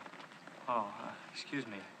 Oh, excuse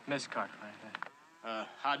me, Miss Cartwright.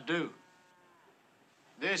 How do?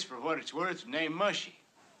 This, for what it's worth, is named Mushy.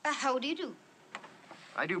 How do you do?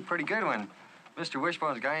 I do pretty good when Mr.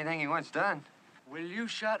 Wishbone's got anything he wants done. Will you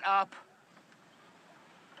shut up?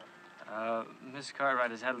 Miss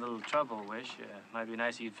Cartwright has had a little trouble, Wish. Might be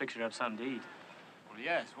nice if you'd fix her up something to eat. Well,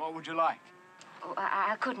 yes. What would you like? Oh,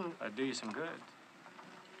 I couldn't. I'd do you some good.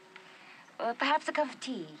 Perhaps a cup of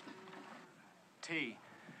tea. Tea?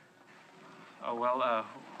 Oh, well,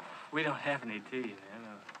 we don't have any tea,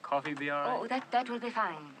 man. Coffee be all right? Oh, that will be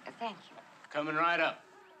fine. Thank you. Coming right up.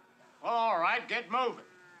 Well, all right, get moving.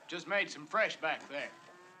 Just made some fresh back there.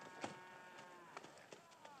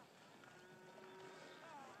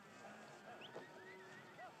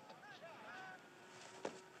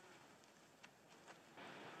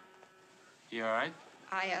 You all right?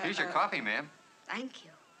 Here's your coffee, ma'am. Thank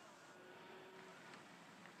you.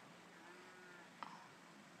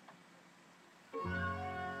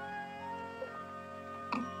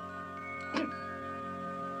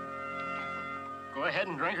 Go ahead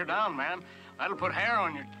and drink her down, ma'am. That'll put hair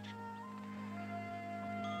on your...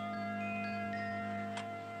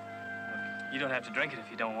 You don't have to drink it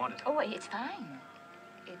if you don't want it. Oh, it's fine.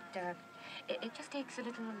 It just takes a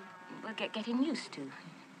little getting used to.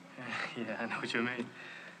 Yeah, I know what you mean.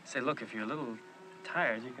 Say, look, if you're a little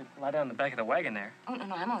tired, you can lie down in the back of the wagon there. Oh, no,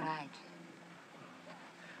 I'm all right.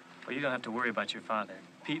 Well, you don't have to worry about your father.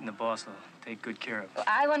 Pete and the boss will take good care of him. Oh,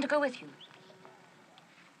 I want to go with you.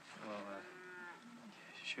 Well,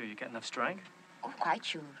 sure you got enough strength? Oh, quite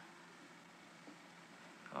sure.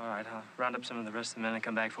 All right, I'll round up some of the rest of the men and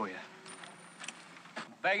come back for you.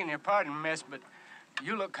 Begging your pardon, miss, but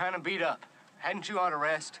you look kind of beat up. Hadn't you ought to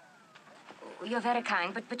rest? Oh, you're very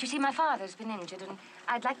kind, but you see, my father's been injured, and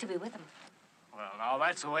I'd like to be with him. Well, now,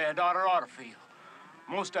 that's the way a daughter ought to feel.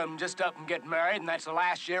 Most of them just up and get married, and that's the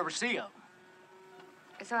last you ever see of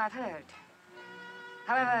them. So I've heard.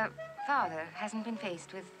 However, Father hasn't been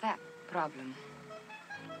faced with that problem.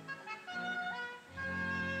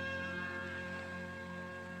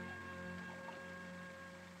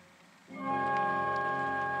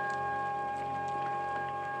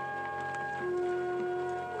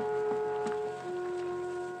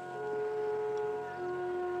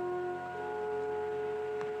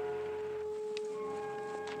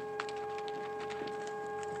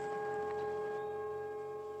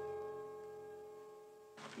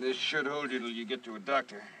 This should hold you till you get to a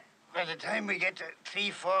doctor. By the time we get to Three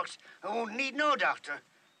Forks, I won't need no doctor.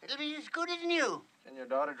 It'll be as good as new. Can your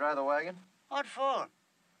daughter drive the wagon? What for?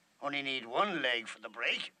 Only need one leg for the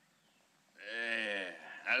brake. Yeah.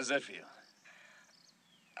 How does that feel?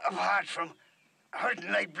 Apart from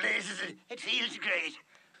hurting like blazes, it feels great.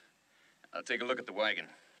 I'll take a look at the wagon.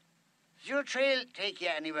 Does your trail take you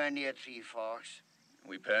anywhere near Three Forks?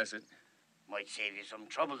 We pass it. Might save you some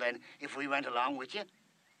trouble then if we went along with you.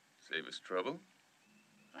 Save us trouble?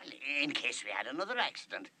 Well, in case we had another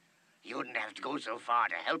accident. You wouldn't have to go so far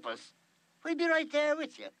to help us. We'd be right there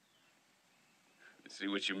with you. I see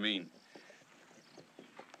what you mean.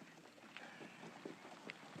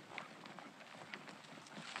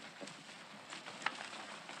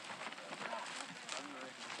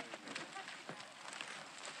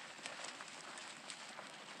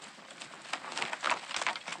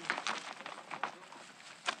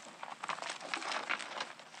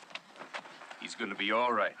 gonna be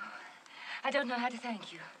all right. I don't know how to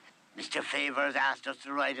thank you. Mr. Favors asked us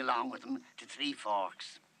to ride along with him to Three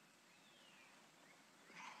Forks.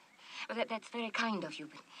 Well, that's very kind of you,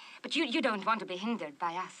 but you don't want to be hindered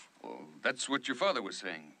by us. Well, that's what your father was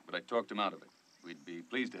saying, but I talked him out of it. We'd be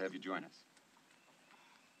pleased to have you join us.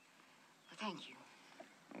 Well, thank you.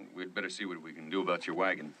 Well, we'd better see what we can do about your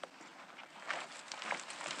wagon.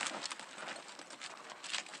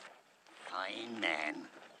 Fine man.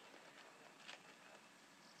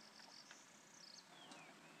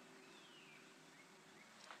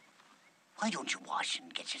 Why don't you wash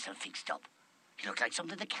and get yourself fixed up? You look like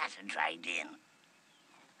something the cat had dragged in.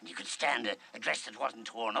 And you could stand a dress that wasn't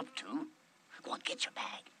torn up, too. Go on, get your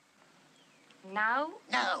bag. Now?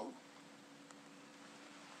 No.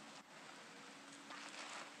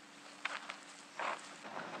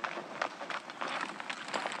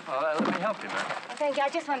 Oh, let me help you, man. Oh, thank you. I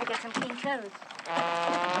just want to get some clean clothes.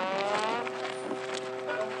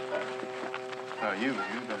 Oh, you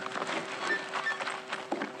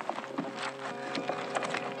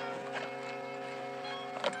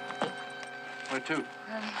Where to?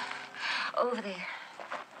 Over there.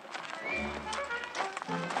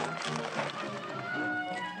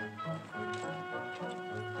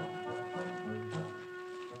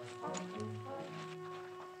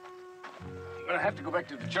 I'm gonna have to go back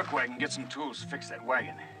to the chuck wagon and get some tools to fix that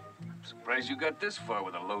wagon. I'm surprised you got this far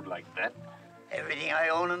with a load like that. Everything I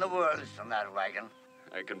own in the world is from that wagon.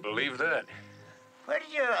 I can believe that. Where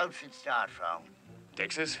did your outfit start from?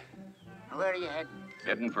 Texas? Where are you heading?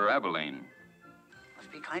 Heading for Abilene.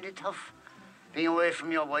 Must be kind of tough, being away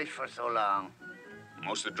from your wife for so long.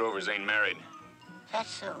 Most of the drovers ain't married. That's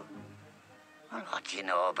so. Well, what do you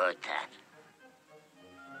know about that?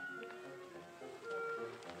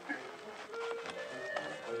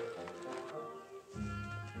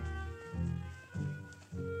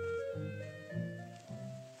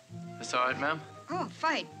 This all right, ma'am? Oh,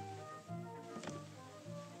 fine.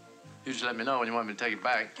 You just let me know when you want me to take it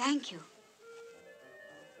back. Thank you.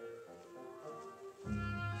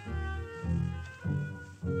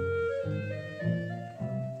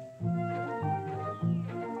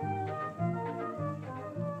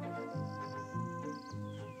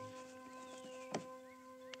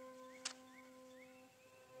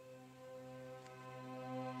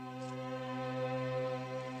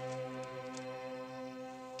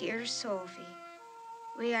 Dear Sophie,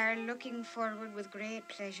 we are looking forward with great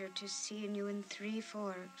pleasure to seeing you in Three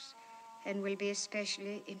Forks, and will be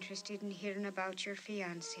especially interested in hearing about your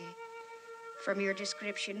fiancé. From your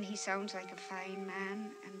description, he sounds like a fine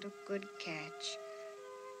man and a good catch.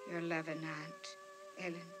 Your loving aunt,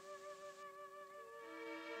 Ellen.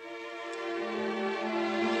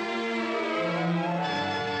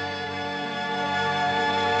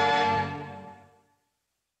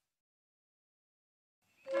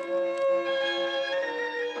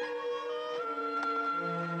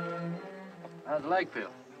 How's the leg feel?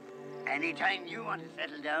 Anytime you want to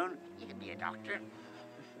settle down, you can be a doctor.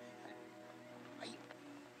 I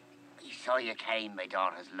saw you carrying my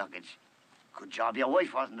daughter's luggage. Good job your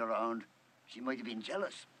wife wasn't around. She might have been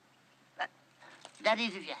jealous. That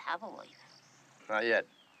is, if you have a wife. Not yet.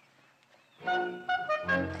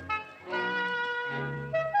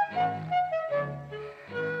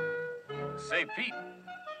 Say, Pete.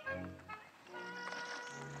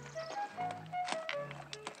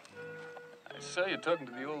 I saw you talking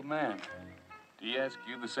to the old man. Did he ask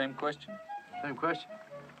you the same question? Same question?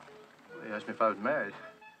 Well, he asked me if I was married.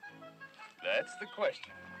 That's the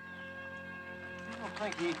question. You don't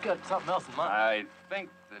think he's got something else in mind? I think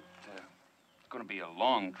that it's going to be a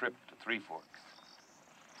long trip to Three Forks.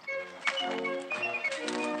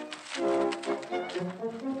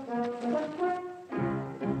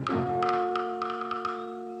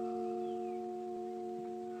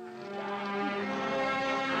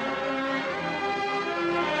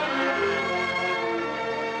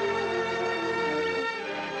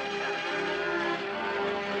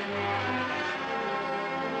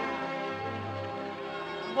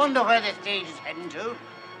 Wonder where the stage is heading to.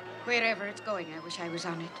 Wherever it's going, I wish I was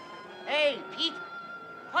on it. Hey, Pete,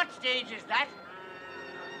 what stage is that?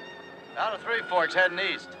 Down to Three Forks, heading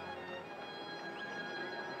east.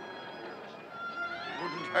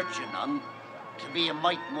 Wouldn't hurt you none to be a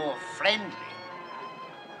mite more friendly.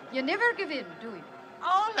 You never give in, do you?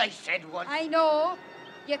 All I said was... I know.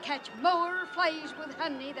 You catch more flies with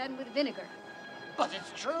honey than with vinegar. But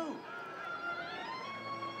it's true.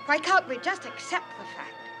 Why can't we just accept the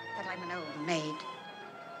fact that I'm an old maid?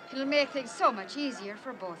 It'll make things so much easier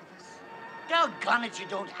for both of us. Doggone it, you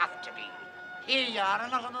don't have to be. Here you are,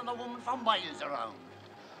 and not another woman for miles around.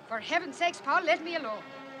 For heaven's sakes, Paul, let me alone.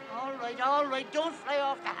 All right. Don't fly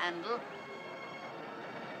off the handle.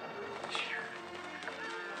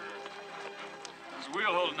 How's the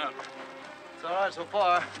wheel holding up? It's all right so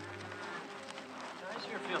far. I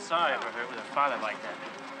sure feel sorry for her with a father like that.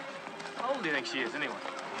 How old do you think she is, anyway?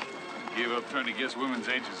 I gave up trying to guess women's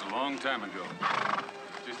ages a long time ago.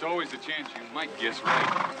 Just always a chance you might guess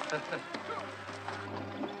right.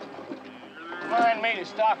 Remind me to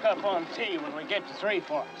stock up on tea when we get to Three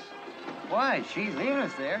Forks. Why? She's leaving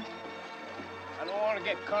us there. I don't want to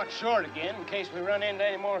get caught short again in case we run into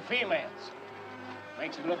any more females.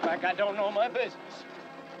 Makes it look like I don't know my business.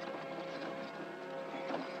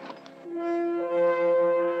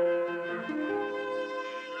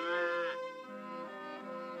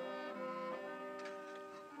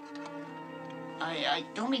 I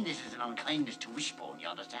don't mean this is an unkindness to Wishbone, you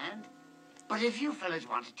understand? But if you fellas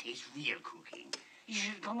want to taste real cooking, you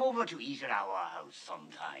should come over to eat at our house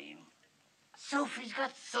sometime. Sophie's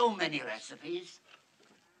got so many recipes.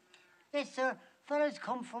 Yes, sir. Fellas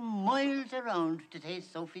come from miles around to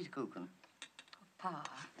taste Sophie's cooking. Pa.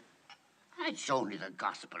 It's only the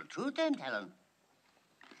gospel truth I'm telling.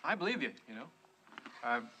 I believe you, you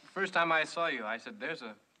know. First time I saw you, I said, there's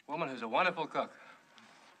a woman who's a wonderful cook.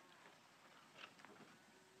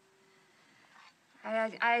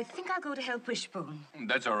 I think I'll go to help Wishbone.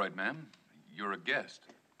 That's all right, ma'am. You're a guest.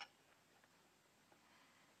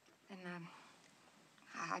 Then,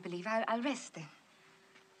 I believe I'll rest then.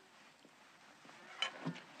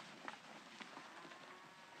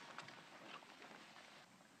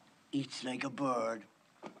 Eats like a bird.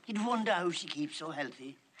 You'd wonder how she keeps so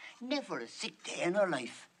healthy. Never a sick day in her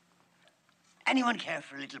life. Anyone care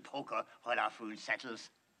for a little poker while our food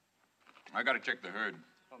settles? I gotta check the herd.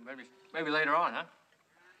 Well, maybe later on, huh?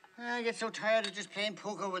 I get so tired of just playing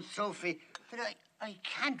poker with Sophie that I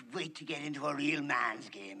can't wait to get into a real man's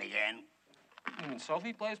game again. You mean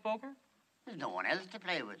Sophie plays poker? There's no one else to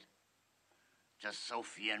play with. Just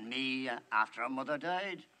Sophie and me after her mother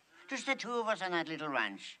died. Just the two of us on that little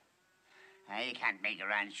ranch. You can't make a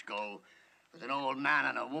ranch go with an old man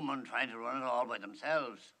and a woman trying to run it all by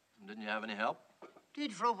themselves. Didn't you have any help?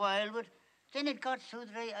 Did for a while, but then it got so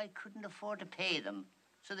that I couldn't afford to pay them.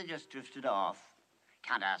 So they just drifted off.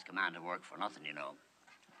 Can't ask a man to work for nothing, you know.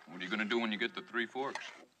 What are you gonna do when you get to Three Forks?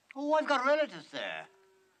 Oh, I've got relatives there.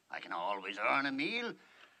 I can always earn a meal,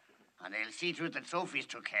 and they'll see to it that Sophie's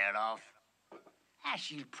took care of.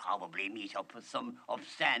 She'll probably meet up with some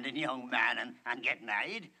upstanding young man and get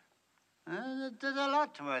married. There's a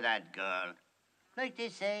lot to her, that girl. Like they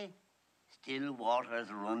say, still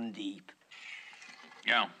waters run deep.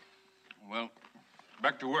 Yeah. Well,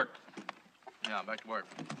 back to work. Yeah, back to work.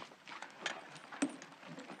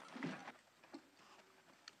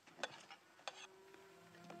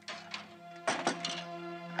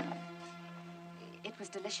 It was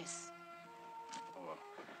delicious. Oh,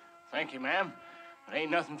 thank you, ma'am. It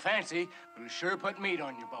ain't nothing fancy, but it sure put meat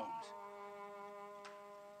on your bones.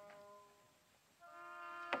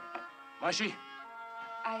 Mushy?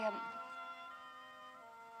 I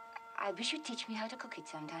wish you'd teach me how to cook it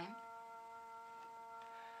sometime.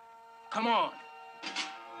 Come on.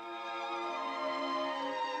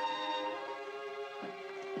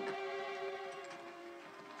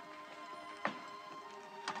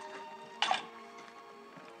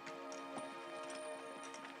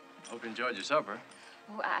 Hope you enjoyed your supper.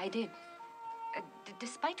 Oh, I did.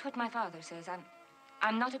 Despite what my father says,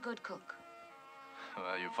 I'm not a good cook.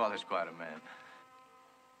 Well, your father's quite a man.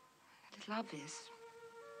 A little obvious.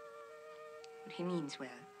 But he means well.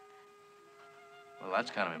 Well, that's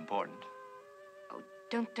kind of important. Oh,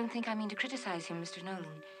 don't think I mean to criticize him, Mr. Nolan.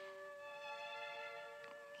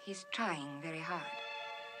 He's trying very hard.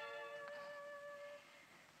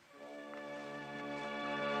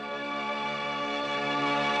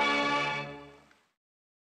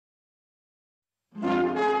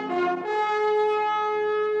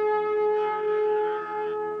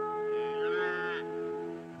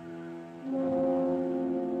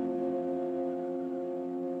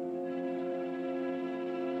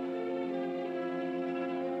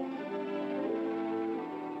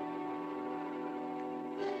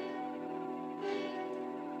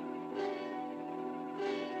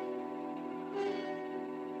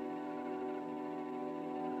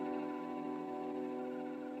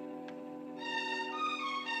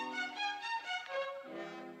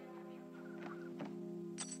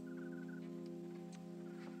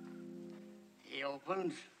 He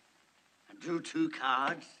opened and drew 2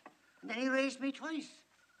 cards, and then he raised me twice.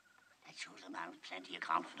 That shows a man with plenty of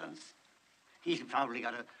confidence. He's probably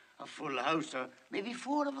got a full house, or maybe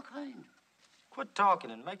 4 of a kind. Quit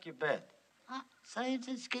talking and make your bed. Science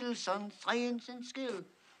and skill, son. Science and skill.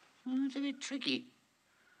 It's a bit tricky.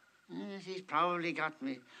 Yes, he's probably got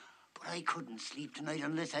me. But I couldn't sleep tonight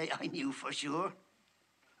unless I knew for sure.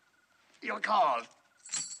 Your call.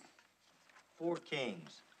 4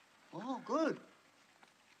 kings. Oh, good.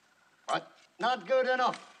 But not good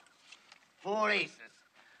enough. 4 aces.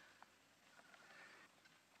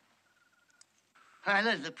 Well,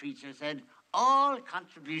 as the preacher said, all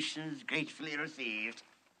contributions gratefully received.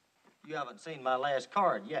 You haven't seen my last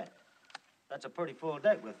card yet. That's a pretty full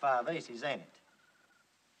deck with 5 aces, ain't it?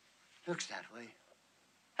 Looks that way.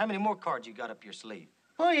 How many more cards you got up your sleeve?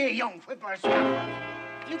 Oh, you young whippersnapper.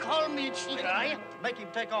 You call me a cheater, are you? Make him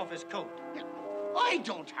take off his coat. I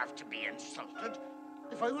don't have to be insulted.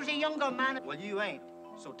 If I was a younger man... Well, you ain't.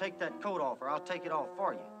 So take that coat off, or I'll take it off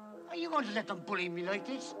for you. Are you going to let them bully me like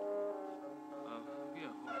this? Yeah.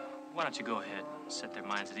 Why don't you go ahead and set their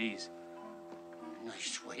minds at ease?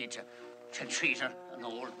 Nice way to treat an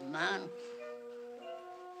old man.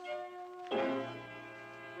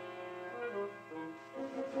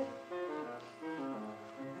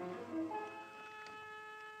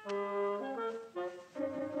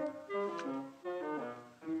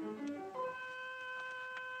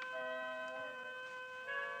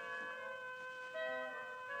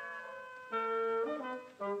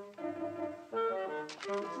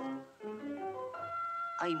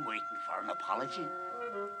 I'm waiting for an apology.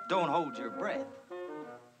 Don't hold your breath.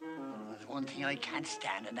 There's one thing I can't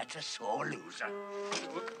stand, and that's a sore loser.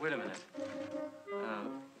 Wait a minute.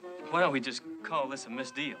 Why don't we just call this a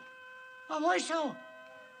misdeal? Oh, why so?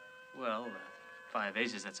 Well, 5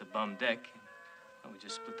 aces, that's a bum deck. Why don't we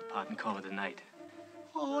just split the pot and call it a night?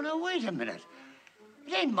 Oh, now, wait a minute.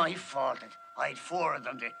 It ain't my fault that I had 4 of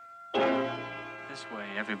them to... This way,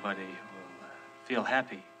 everybody will feel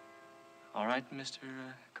happy. All right, Mr.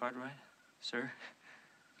 Cartwright, sir?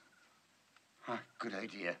 Huh, good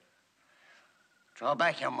idea. Draw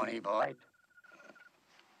back your money, boy.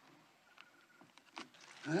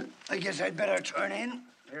 I guess I'd better turn in.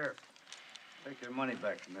 Here, take your money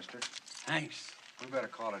back, mister. Thanks. We better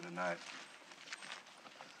call it a night.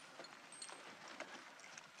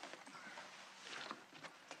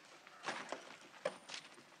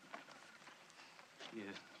 You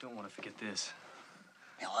don't want to forget this.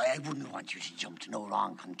 No, I wouldn't want you to jump to no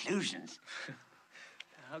wrong conclusions.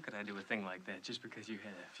 How could I do a thing like that just because you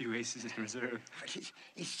had a few aces in reserve? But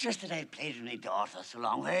it's just that I played with my daughter so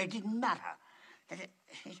long where it didn't matter. That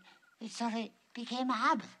it sort of became a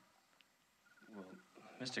habit. Well,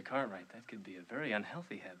 Mr. Cartwright, that could be a very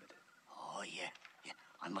unhealthy habit. Oh, yeah.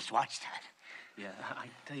 I must watch that. Yeah, I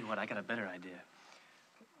tell you what, I got a better idea.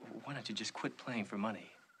 Why don't you just quit playing for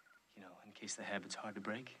money? You know, in case the habit's hard to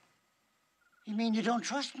break. You mean you don't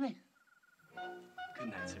trust me? Good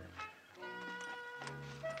night, sir.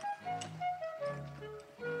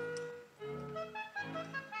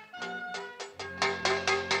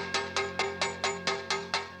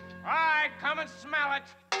 All right, come and smell it.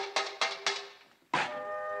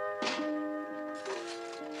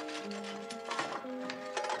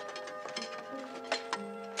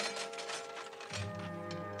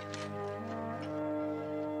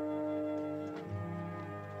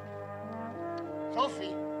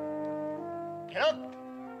 Sophie, get up.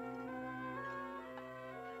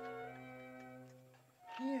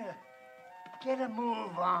 Here, get a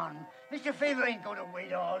move on. Mr. Favor ain't going to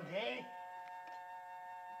wait all day.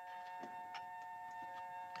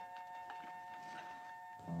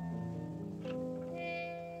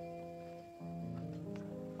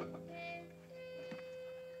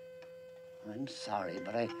 I'm sorry,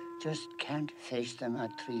 but I just can't face them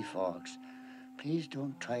at Three Forks. Please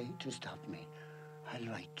don't try to stop me. I'll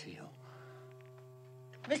write to you.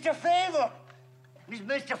 Mr. Favor!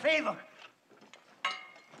 Mr. Favor!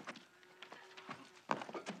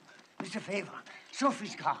 Mr. Favor,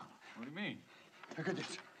 Sophie's gone. What do you mean? Look at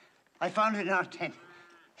this. I found her in our tent.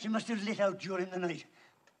 She must have lit out during the night.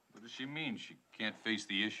 What does she mean? She can't face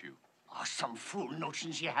the issue. Oh, some fool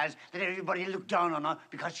notion she has that everybody look down on her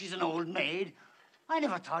because she's an old maid. I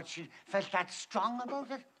never thought she felt that strong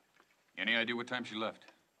about it. Any idea what time she left?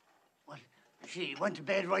 Well, she went to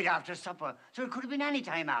bed right after supper, so it could have been any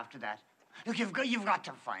time after that. Look, you've got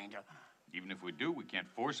to find her. Even if we do, we can't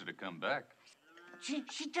force her to come back. She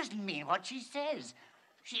doesn't mean what she says.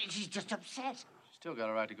 She's just upset. She's still got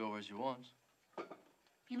a right to go where she wants.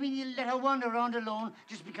 You mean you let her wander around alone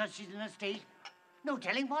just because she's in a state? No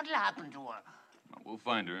telling what'll happen to her. Well, we'll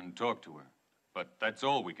find her and talk to her. But that's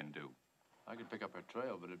all we can do. I could pick up her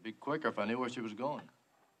trail, but it'd be quicker if I knew where she was going.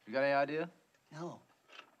 You got any idea? No.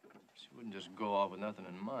 She wouldn't just go off with nothing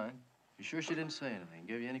in mind. You sure she didn't say anything?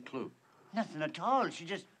 Give you any clue? Nothing at all. She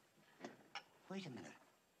just... Wait a minute.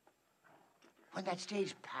 when that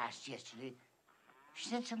stage passed yesterday, she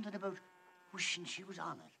said something about wishing she was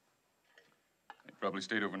on it. They probably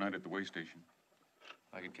stayed overnight at the way station.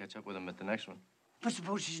 I could catch up with them at the next one. But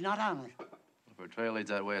suppose she's not on it. If her trail leads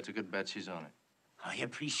that way, it's a good bet she's on it. I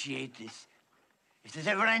appreciate this. If there's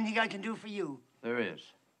ever anything I can do for you, There is.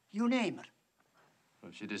 you name it.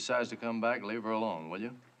 If she decides to come back, leave her alone, will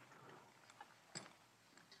you?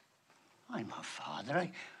 I'm her father.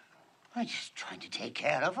 I'm just trying to take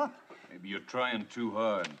care of her. Maybe you're trying too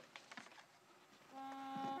hard.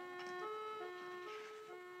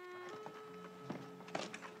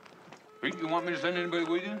 Pete, you want me to send anybody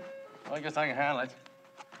with you? I guess I can handle it.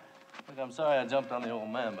 Look, I'm sorry I jumped on the old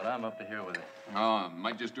man, but I'm up to here with it. Oh, it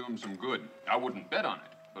might just do him some good. I wouldn't bet on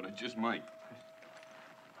it, but it just might.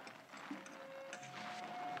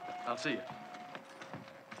 I'll see you.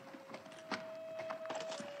 What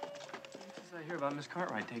did I hear about Miss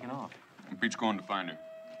Cartwright taking off? And Pete's going to find her.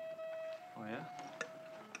 Oh, yeah?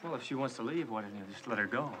 Well, if she wants to leave, why didn't you just let her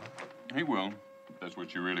go? He will. If that's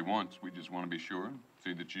what she really wants. We just want to be sure,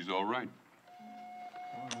 see that she's all right.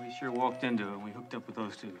 Well, we sure walked into it when we hooked up with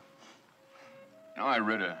those two. You know, I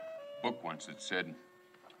read a book once that said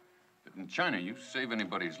that in China, you save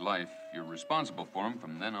anybody's life, you're responsible for them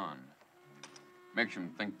from then on. Makes them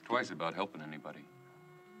think twice about helping anybody.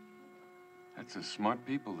 That's a smart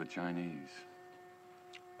people, the Chinese.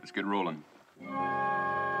 Let's get rolling.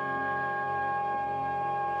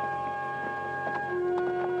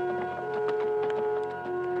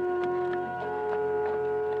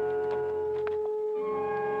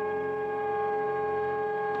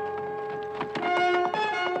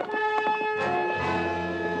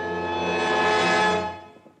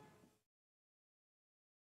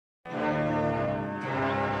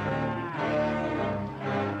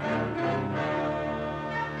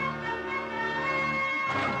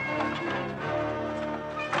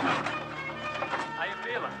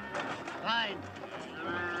 Fine.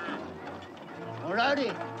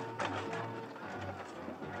 Alrighty.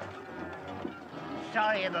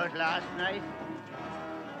 Sorry about last night.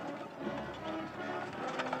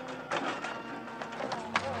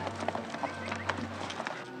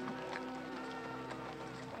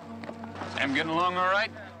 Sam getting along all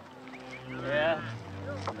right? Yeah.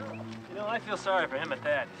 You know, I feel sorry for him at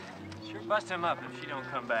that. Sure bust him up if she don't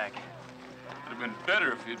come back. Would have been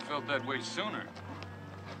better if you'd felt that way sooner.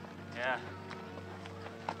 Yeah.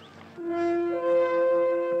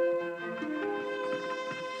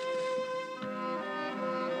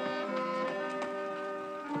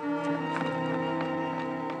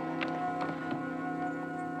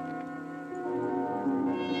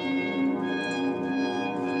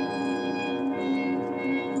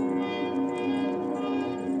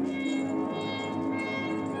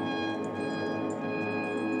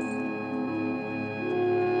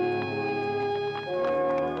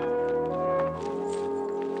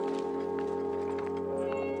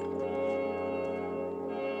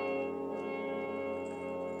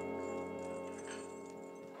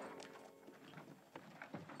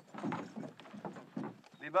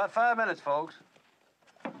 Be about 5 minutes, folks.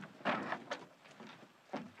 Oh,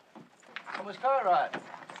 Miss Cartwright.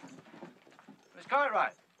 Miss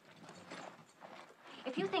Cartwright.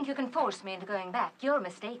 If you think you can force me into going back, you're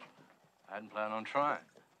mistaken. I hadn't planned on trying.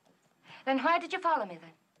 Then why did you follow me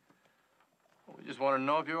then? Well, we just wanted to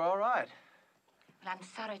know if you were all right. Well, I'm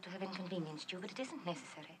sorry to have inconvenienced you, but it isn't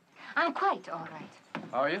necessary. I'm quite all right.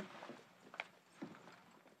 Are you?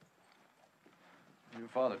 Your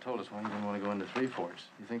father told us why you didn't want to go into Three Forks.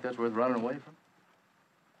 You think that's worth running away from?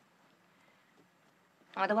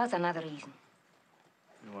 Oh, there was another reason.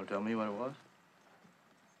 You want to tell me what it was?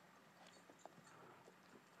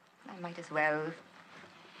 I might as well.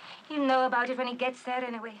 He'll know about it when he gets there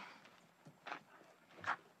anyway.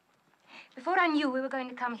 Before I knew we were going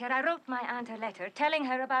to come here, I wrote my aunt a letter telling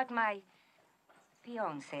her about my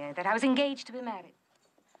fiancé, that I was engaged to be married.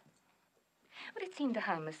 But it seemed a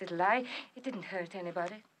harmless little lie. It didn't hurt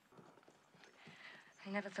anybody. I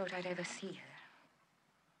never thought I'd ever see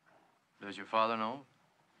her. Does your father know?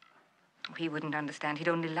 He wouldn't understand. He'd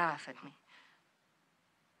only laugh at me.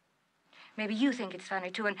 Maybe you think it's funny,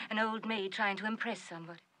 too, an old maid trying to impress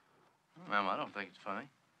somebody. Ma'am, I don't think it's funny.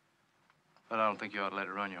 But I don't think you ought to let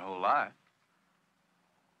it run your whole life.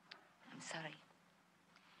 I'm sorry.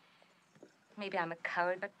 Maybe I'm a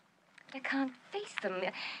coward, but I can't face them.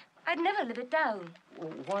 I'd never live it down.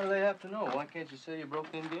 Well, why do they have to know? Why can't you say you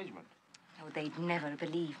broke the engagement? Oh, they'd never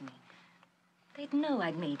believe me. They'd know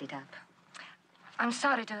I'd made it up. I'm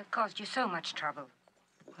sorry to have caused you so much trouble.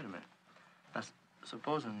 Wait a minute. Now,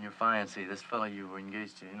 supposing your fiancé, this fellow you were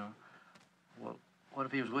engaged to, you know, well, what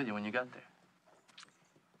if he was with you when you got there?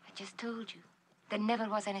 I just told you. There never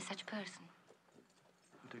was any such person.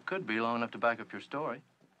 But there could be, long enough to back up your story.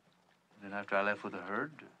 Then after I left with the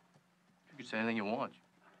herd, you could say anything you want.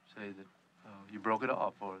 Say that you broke it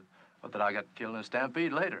off, or that I got killed in a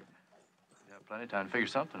stampede later. You have plenty of time to figure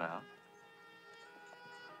something out.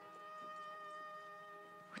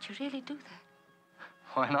 Would you really do that?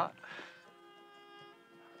 Why not?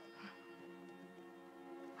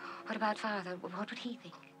 What about Father? What would he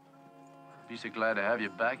think? If he's so glad to have you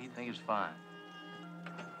back, he'd think it's fine.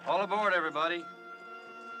 All aboard, everybody.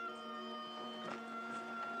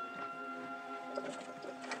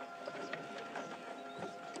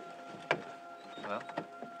 Well,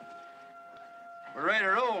 we're ready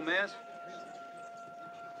to roll, miss.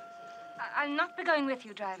 I'll not be going with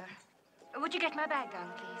you, driver. Would you get my bag down,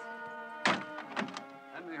 please?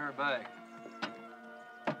 Hand me her bag.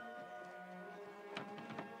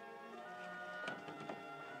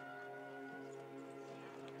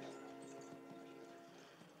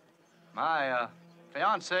 My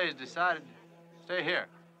fiancée has decided to stay here.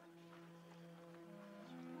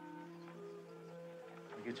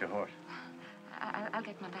 Get your horse. I'll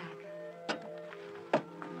get my bag.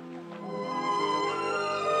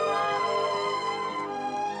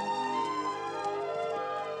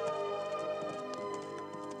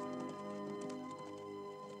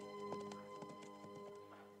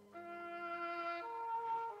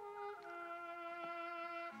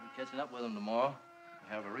 We're catching up with him tomorrow.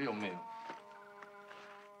 We have a real meal.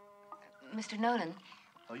 Mr. Nolan.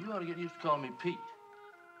 Oh, you ought to get used to calling me Pete.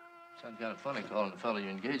 Sounds kind of funny calling the fellow you're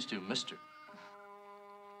engaged to Mister.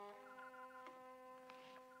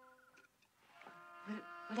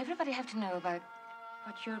 Will everybody have to know about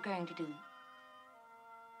what you're going to do?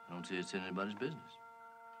 I don't see it's in anybody's business.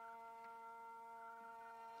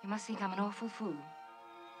 You must think I'm an awful fool.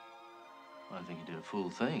 Well, I think you did a fool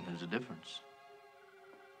thing. There's a difference.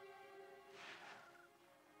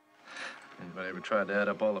 Anybody ever tried to add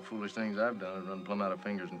up all the foolish things I've done, it'd run plumb out of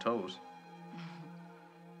fingers and toes.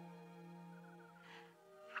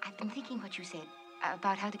 I've been thinking what you said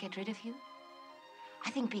about how to get rid of you. I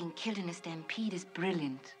think being killed in a stampede is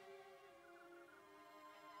brilliant.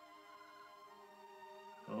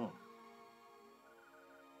 Oh.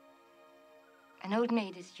 An old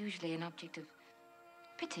maid is usually an object of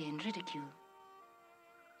pity and ridicule.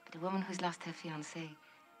 But a woman who's lost her fiancé,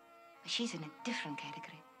 she's in a different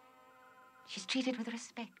category. She's treated with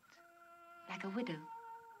respect, like a widow.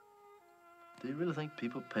 Do you really think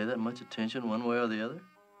people pay that much attention one way or the other?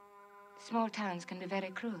 Small towns can be very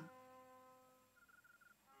cruel.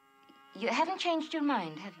 You haven't changed your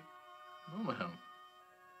mind, have you? No, ma'am.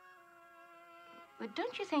 But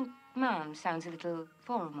don't you think Mom sounds a little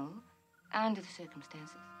formal under the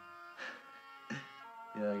circumstances?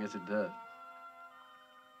 Yeah, I guess it does.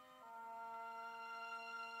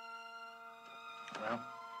 Well,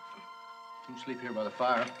 you can sleep here by the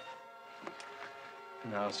fire.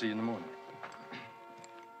 And I'll see you in the morning.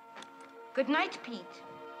 Good night, Pete.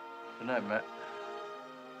 Good night, Matt.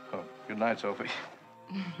 Oh, good night, Sophie.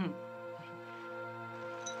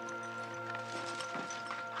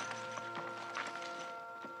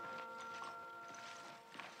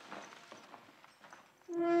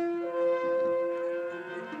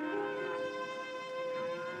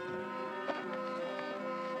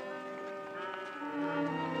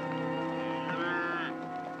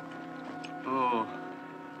 Oh.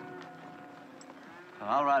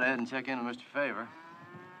 I'll ride ahead and check in with Mr. Favor.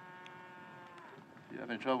 If you have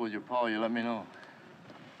any trouble with your paw, you let me know.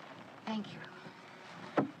 Thank you.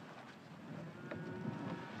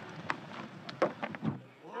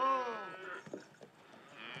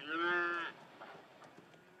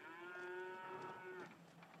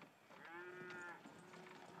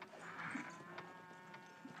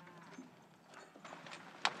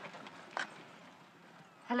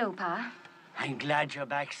 Hello, Pa. I'm glad you're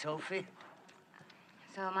back, Sophie.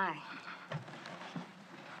 So am I.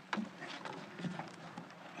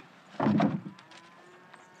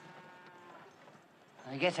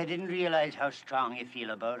 I guess I didn't realize how strong you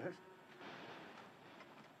feel about it.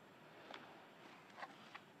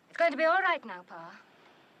 It's going to be all right now, Pa.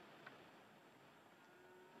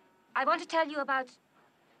 I want to tell you about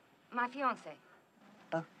my fiancé.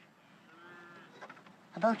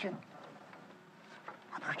 About your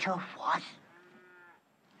what?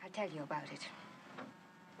 I'll tell you about it.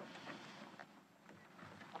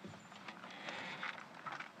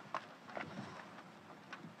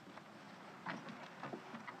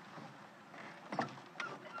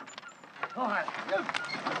 All right.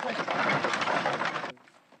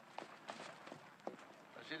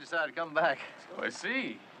 She decided to come back. So I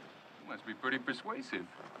see. You must be pretty persuasive.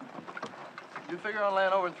 You figure on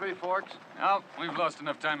laying over in Three Forks? No, we've lost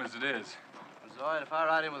enough time as it is. It's all right if I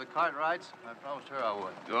ride in with the cart rights. I promised her I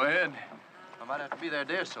would. Go ahead. I might have to be there a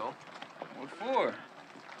day or so. What for?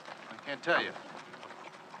 I can't tell you.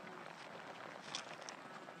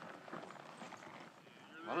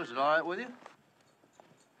 Well, is it all right with you?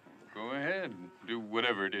 Go ahead and do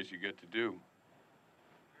whatever it is you get to do.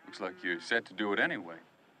 Looks like you're set to do it anyway.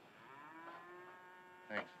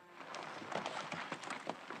 Thanks.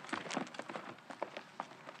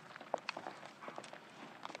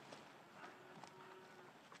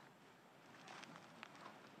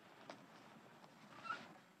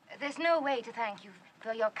 There's no way to thank you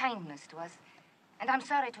for your kindness to us. And I'm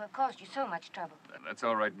sorry to have caused you so much trouble. That's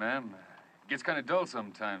all right, ma'am. It gets kind of dull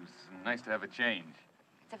sometimes. Nice to have a change.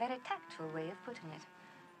 It's a very tactful way of putting it.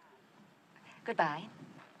 Goodbye.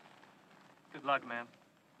 Good luck, ma'am.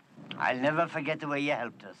 I'll never forget the way you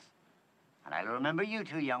helped us. And I'll remember you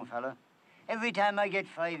too, young fella. Every time I get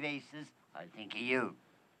 5 aces, I'll think of you.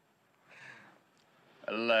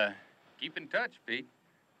 Well, keep in touch, Pete.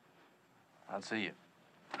 I'll see you.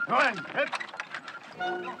 Go on. Where's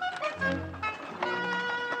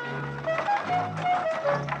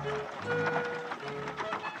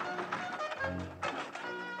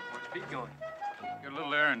Pete going? Got a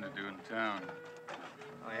little errand to do in town.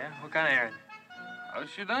 Oh, yeah? What kind of errand? How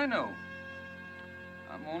should I know?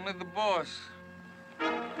 I'm only the boss.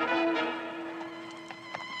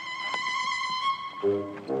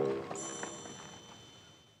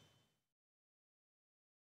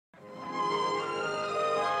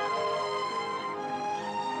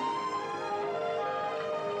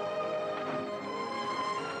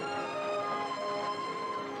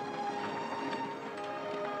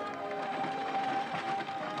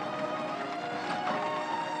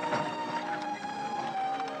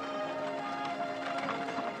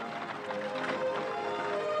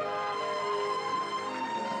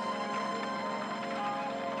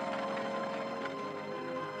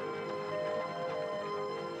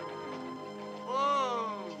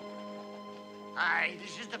 Aye,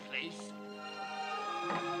 this is the place.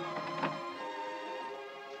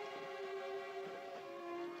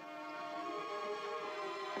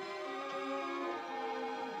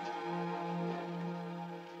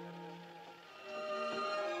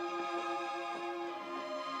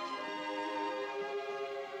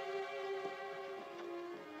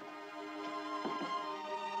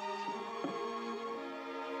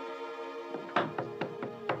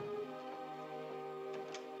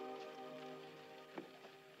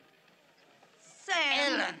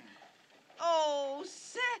 Ellen! Oh,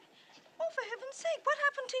 Sam. Oh, for heaven's sake, what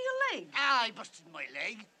happened to your leg? Ah, I busted my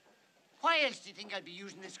leg. Why else do you think I'd be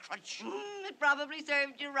using this crutch? It probably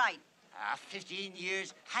served you right. 15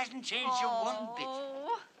 years hasn't changed you one bit.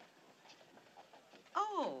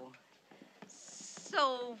 Oh,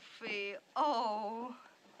 Sophie, oh.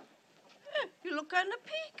 You look kind of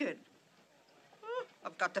peaked.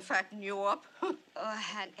 I've got to fatten you up. Oh,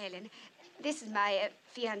 Aunt Ellen, this is my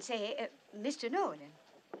fiancé, Mr. Nolan.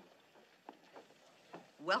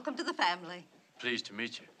 Welcome to the family. Pleased to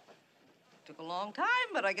meet you. Took a long time,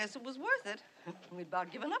 but I guess it was worth it. We'd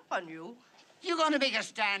about given up on you. You going to make a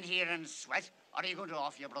stand here and sweat, or are you going to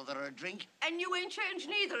offer your brother a drink? And you ain't changed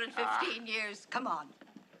neither in 15 years. Come on.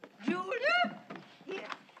 Julia? Here,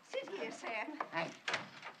 sit here, Sam. Hey.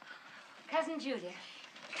 Cousin Julia.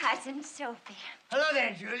 Cousin Sophie. Hello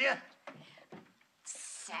there, Julia.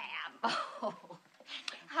 Sam. Oh,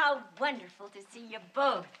 how wonderful to see you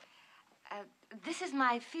both. This is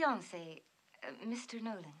my fiancé, Mr.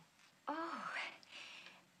 Nolan. Oh,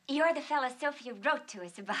 you're the fella Sophia wrote to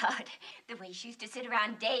us about. The way she used to sit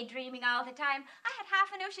around daydreaming all the time. I had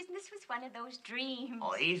half a notion this was one of those dreams.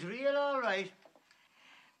 Oh, he's real all right.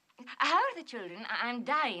 How are the children? I'm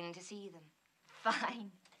dying to see them.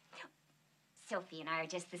 Fine. Sophie and I are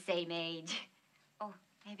just the same age. Oh,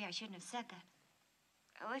 maybe I shouldn't have said that.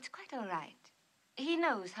 Oh, it's quite all right. He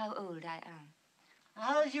knows how old I am.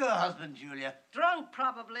 How's your husband, Julia? Drunk,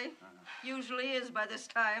 probably. Usually is by this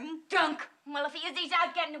time. Drunk? Well, if he is, he's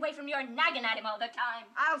out getting away from you and nagging at him all the time.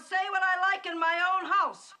 I'll say what I like in my own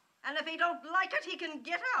house. And if he don't like it, he can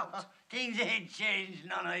get out. Things ain't changed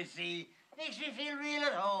none, I see. Makes me feel real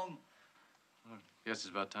at home. Well, guess it's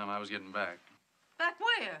about time I was getting back. Back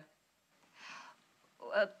where?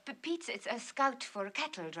 Pete's it's a scout for a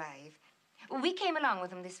cattle drive. We came along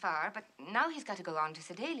with him this far, but now he's got to go on to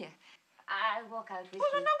Sedalia. I'll walk out with Well,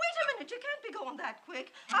 you. no, wait a minute. You can't be going that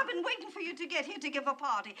quick. I've been waiting for you to get here to give a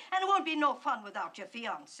party, and it won't be no fun without your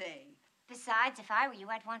fiancé. Besides, if I were you,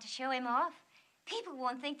 I'd want to show him off. People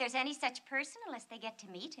won't think there's any such person unless they get to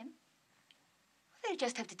meet him. They'll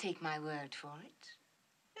just have to take my word for it.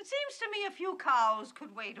 It seems to me a few cows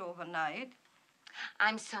could wait overnight.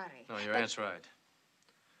 I'm sorry. No, your aunt's right.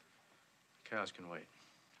 Cows can wait.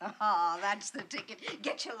 Ah, that's the ticket.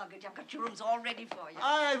 Get your luggage. I've got your rooms all ready for you.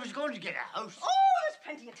 I was going to get a house. Oh, there's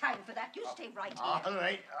plenty of time for that. You stay right here. All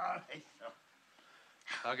right, all right.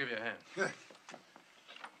 I'll give you a hand. Good.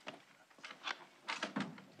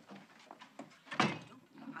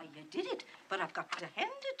 Why, you did it, but I've got to hand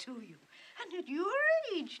it to you. And at your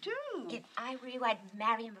age, too. If I were you, I'd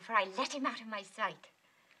marry him before I let him out of my sight.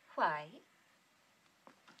 Why?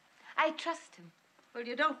 I trust him. Well,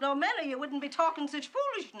 you don't know men, or you wouldn't be talking such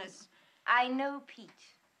foolishness. I know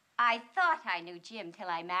Pete. I thought I knew Jim till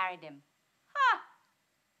I married him.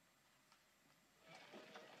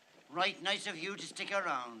 Right nice of you to stick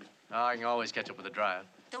around. Oh, I can always catch up with the drive.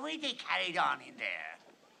 The way they carried on in there,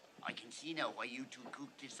 I can see now why you two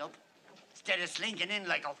cooped this up. Instead of slinking in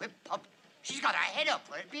like a whip pup, she's got her head up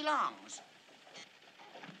where it belongs.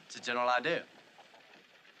 It's a general idea.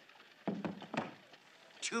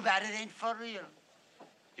 Too bad it ain't for real.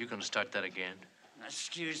 You gonna start that again?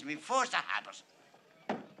 Excuse me, force a habit.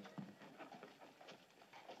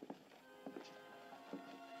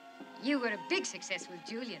 You were a big success with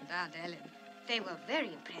Julie and Aunt Ellen. They were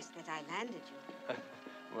very impressed that I landed you.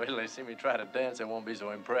 Wait till they see me try to dance, they won't be so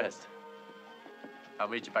impressed. I'll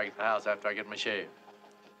meet you back at the house after I get my shave.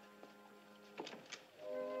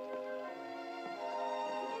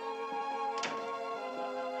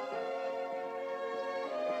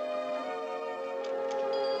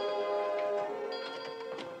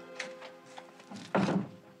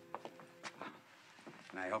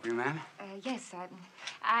 Can I help you, ma'am? Yes,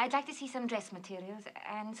 I'd like to see some dress materials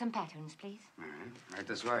and some patterns, please. All right, right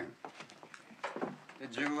this way.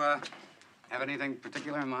 Did you, have anything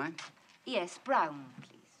particular in mind? Yes, brown,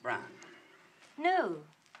 please. Brown. No.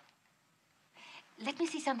 Let me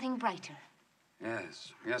see something brighter.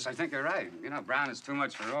 Yes, yes, I think you're right. You know, brown is too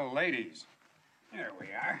much for old ladies. Here we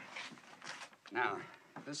are. Now,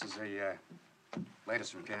 this is the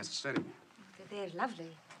latest from Kansas City. They're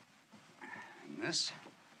lovely. And this?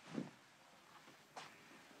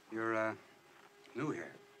 You're, new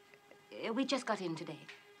here. We just got in today.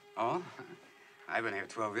 Oh? I've been here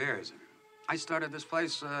 12 years. I started this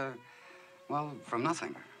place, well, from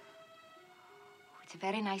nothing. It's a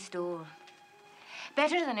very nice store.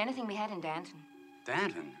 Better than anything we had in Danton.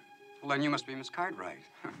 Danton? Well, then you must be Miss Cartwright.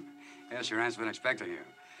 Yes, your aunt's been expecting you.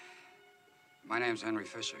 My name's Henry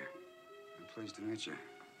Fisher. I'm pleased to meet you.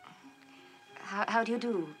 How do you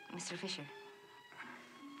do, Mr. Fisher?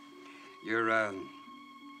 Your,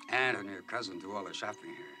 aunt and your cousin do all the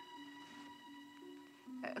shopping here.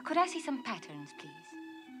 Could I see some patterns, please?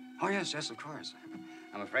 Oh, yes, yes, of course.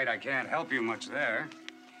 I'm afraid I can't help you much there.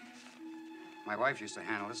 My wife used to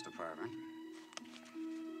handle this department.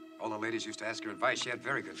 All the ladies used to ask her advice. She had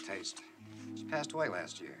very good taste. She passed away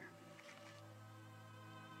last year.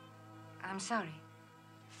 I'm sorry.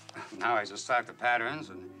 Now I just stock the patterns,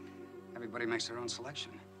 and everybody makes their own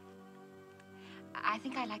selection. I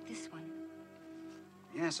think I like this one.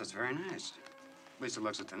 Yes, that's very nice. At least it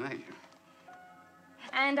looks it to me.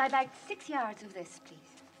 And I'd like 6 yards of this, please.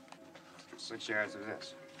 6 yards of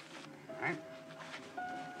this. All right.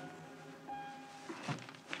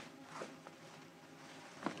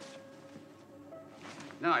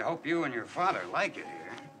 Now, I hope you and your father like it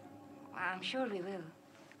here. I'm sure we will.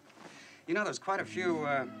 You know, there's quite a few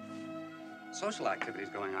social activities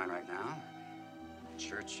going on right now.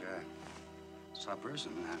 Church suppers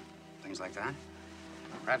and things like that.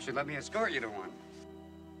 Perhaps you'd let me escort you to one.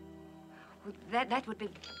 Well, that would be...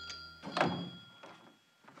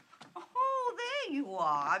 Oh, there you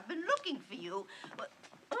are. I've been looking for you.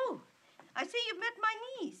 Oh, I see you've met my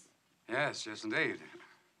niece. Yes, yes, indeed.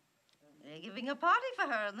 They're giving a party for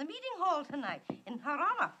her in the meeting hall tonight in her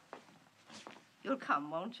honor. You'll come,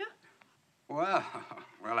 won't you? Well,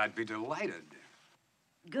 I'd be delighted.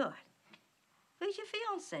 Good. Who's your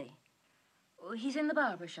fiancé? Oh, he's in the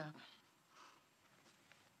barber shop.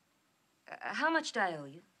 How much do I owe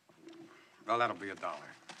you? Well, that'll be $1.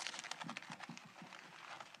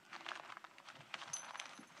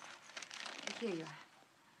 Here you are.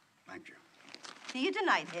 Thank you. See you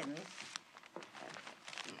tonight, Henry.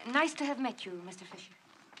 Nice to have met you, Mr. Fisher.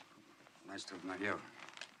 Nice to have met you.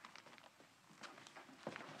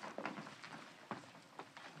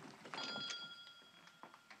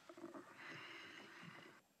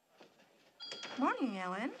 Morning,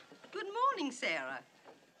 Ellen. Good morning, Sarah.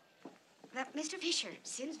 That Mr. Fisher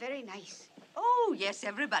seems very nice. Oh, yes,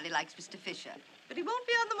 everybody likes Mr. Fisher. But he won't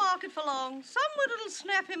be on the market for long. Someone will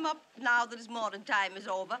snap him up now that his morning time is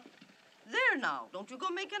over. There now, don't you go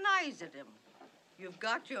making eyes at him. You've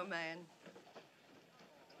got your man.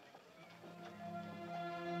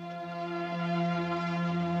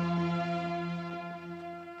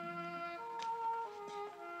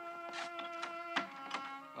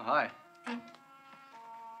 Oh, hi. What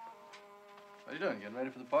are you doing? Getting ready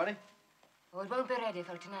for the party? Oh, it won't be ready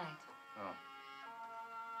for tonight.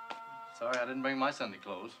 Oh. Sorry, I didn't bring my Sunday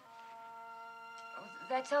clothes. Oh,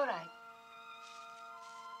 that's all right.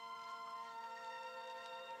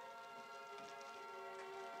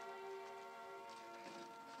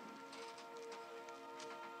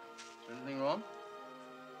 Is there anything wrong?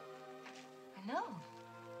 No.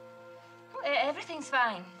 Oh, everything's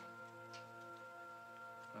fine.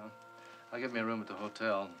 Well, I'll get me a room at the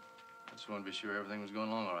hotel. I just want to be sure everything was going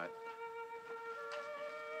along all right.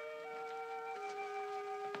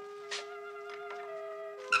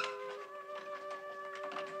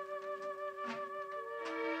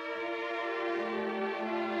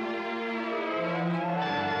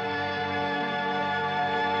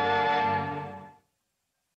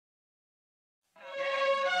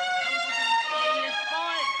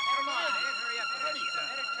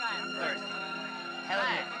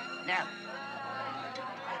 Now.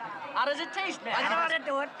 How does it taste, man? I know how to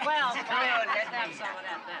do it. Well, Come come on, on, let let's have me. some of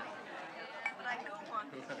that then. But I do want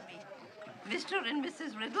you to meet Mr. and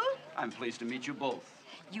Mrs. Riddle. I'm pleased to meet you both.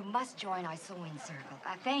 You must join our sewing circle.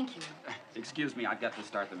 Thank you. Excuse me, I've got to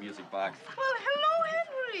start the music box. Well, hello,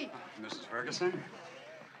 Henry. Mrs. Ferguson?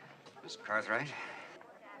 Miss Cartwright?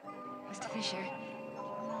 Mr. Fisher.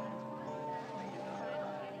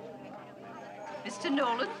 Mr.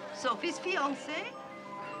 Nolan, Sophie's fiancé.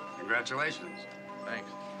 Congratulations.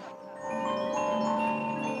 Thanks.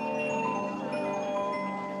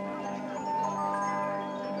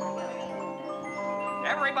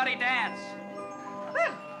 Everybody dance.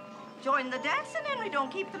 Well, join the dance and Henry.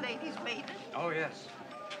 Don't keep the ladies waiting. Oh, yes.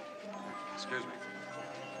 Excuse me.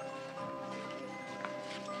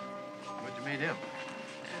 Where'd you meet him?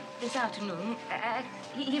 This afternoon.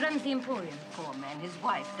 He runs the Emporium. Poor man, his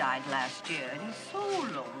wife died last year, and he's so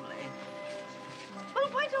lonely. Well,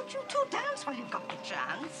 why don't you two dance while you've got the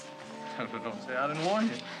chance? Don't say I didn't warn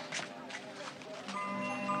you.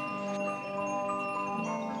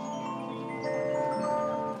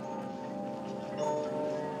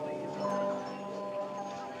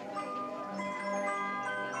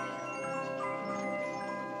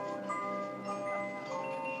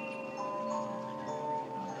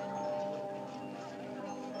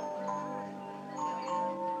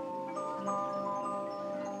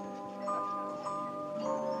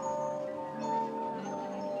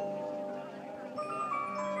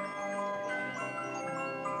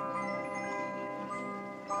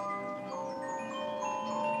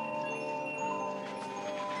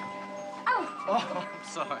 Oh, I'm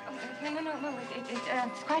sorry. No.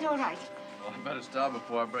 It's quite all right. Well, I better stop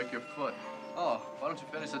before I break your foot. Oh, why don't you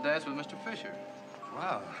finish the dance with Mr. Fisher?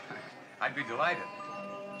 Wow. I'd be delighted.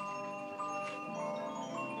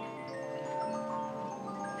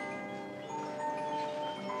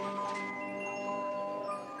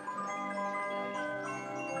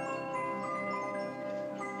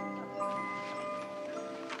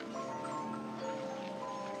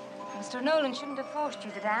 Mr. Nolan shouldn't have forced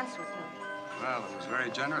you to dance with me. Well, it was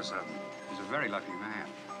very generous of him. He's a very lucky man.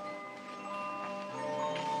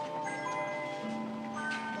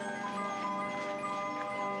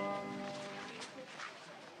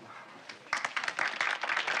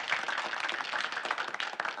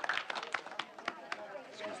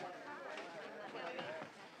 Excuse me.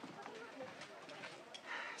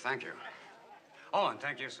 Thank you. Oh, and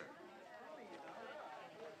thank you, sir.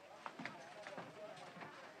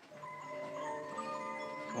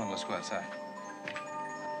 Come on, let's go outside.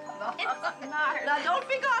 Now, don't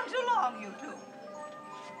be gone too long, you two.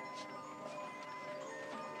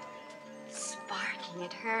 Sparkling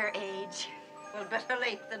at her age. Well, better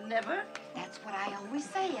late than never. That's what I always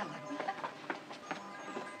say, Ellen.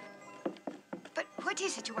 But what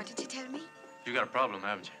is it you wanted to tell me? You got a problem,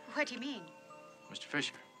 haven't you? What do you mean? Mr.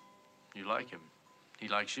 Fisher. You like him. He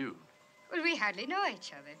likes you. Well, we hardly know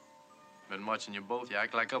each other. Been watching you both. You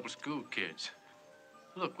act like a couple school kids.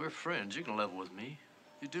 Look, we're friends. You can level with me.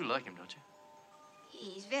 You do like him, don't you?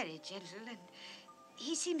 He's very gentle, and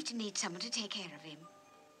he seems to need someone to take care of him.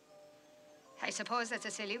 I suppose that's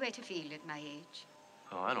a silly way to feel at my age.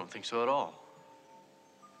 Oh, I don't think so at all.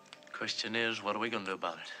 Question is, what are we going to do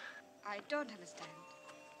about it? I don't understand.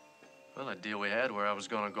 Well, that deal we had where I was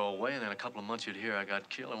going to go away, and in a couple of months you'd hear I got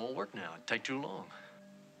killed, it won't work now. It'd take too long.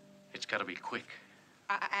 It's got to be quick.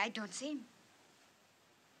 I don't see him.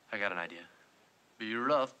 I got an idea. Be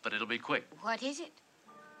rough, but it'll be quick. What is it?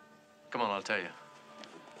 Come on, I'll tell you.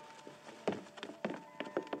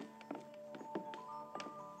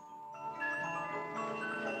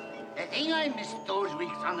 The thing I missed those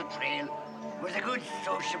weeks on the trail was a good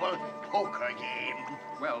sociable poker game.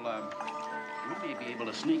 Well, You may be able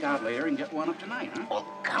to sneak out later and get one up tonight, huh? Oh,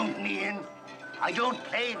 count me in. I don't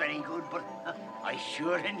play very good, but I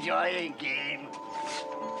sure enjoy a game.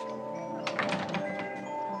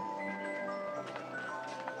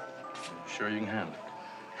 Sure you can handle it?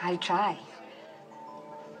 I'll try.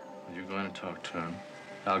 You go in and talk to him.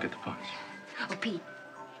 I'll get the punch. Oh, Pete.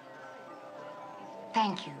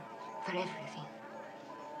 Thank you for everything.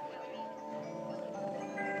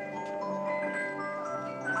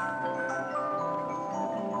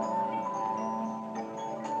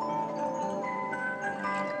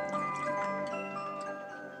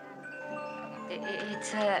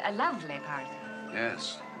 It's a lovely party.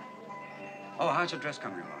 Yes. Oh, how's your dress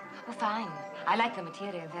coming along? Oh, fine. I like the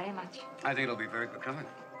material very much. I think it'll be very good coming.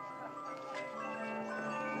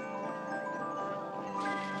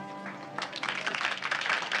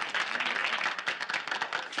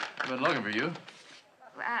 I've been looking for you.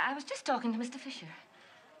 I was just talking to Mr. Fisher.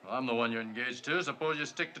 Well, I'm the one you're engaged to. Suppose you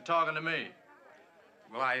stick to talking to me.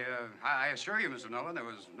 Well, I assure you, Mr. Nolan, there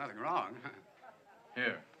was nothing wrong.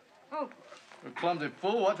 Here. Oh. You clumsy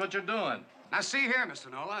fool, watch what you're doing. Now, see here,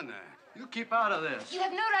 Mr. Nolan. You keep out of this. You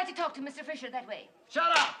have no right to talk to Mr. Fisher that way.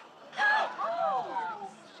 Shut up!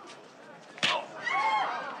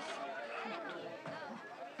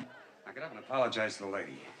 Now, get up and apologize to the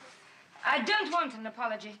lady. I don't want an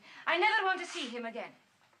apology. I never want to see him again.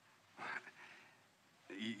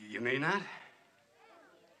 You mean that?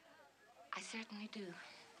 I certainly do.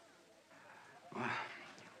 Well,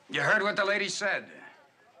 you heard what the lady said.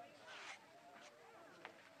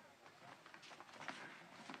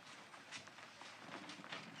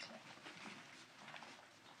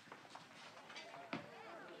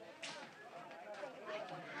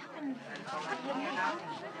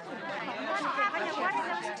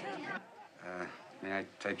 May I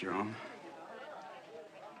take you home?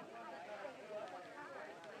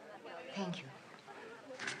 Thank you.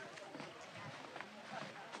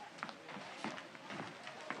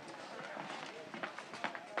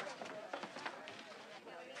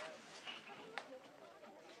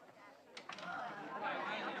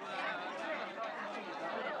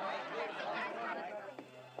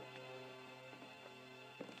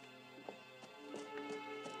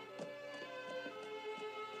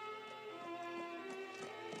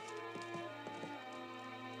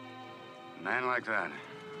 A man like that.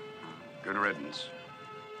 Good riddance.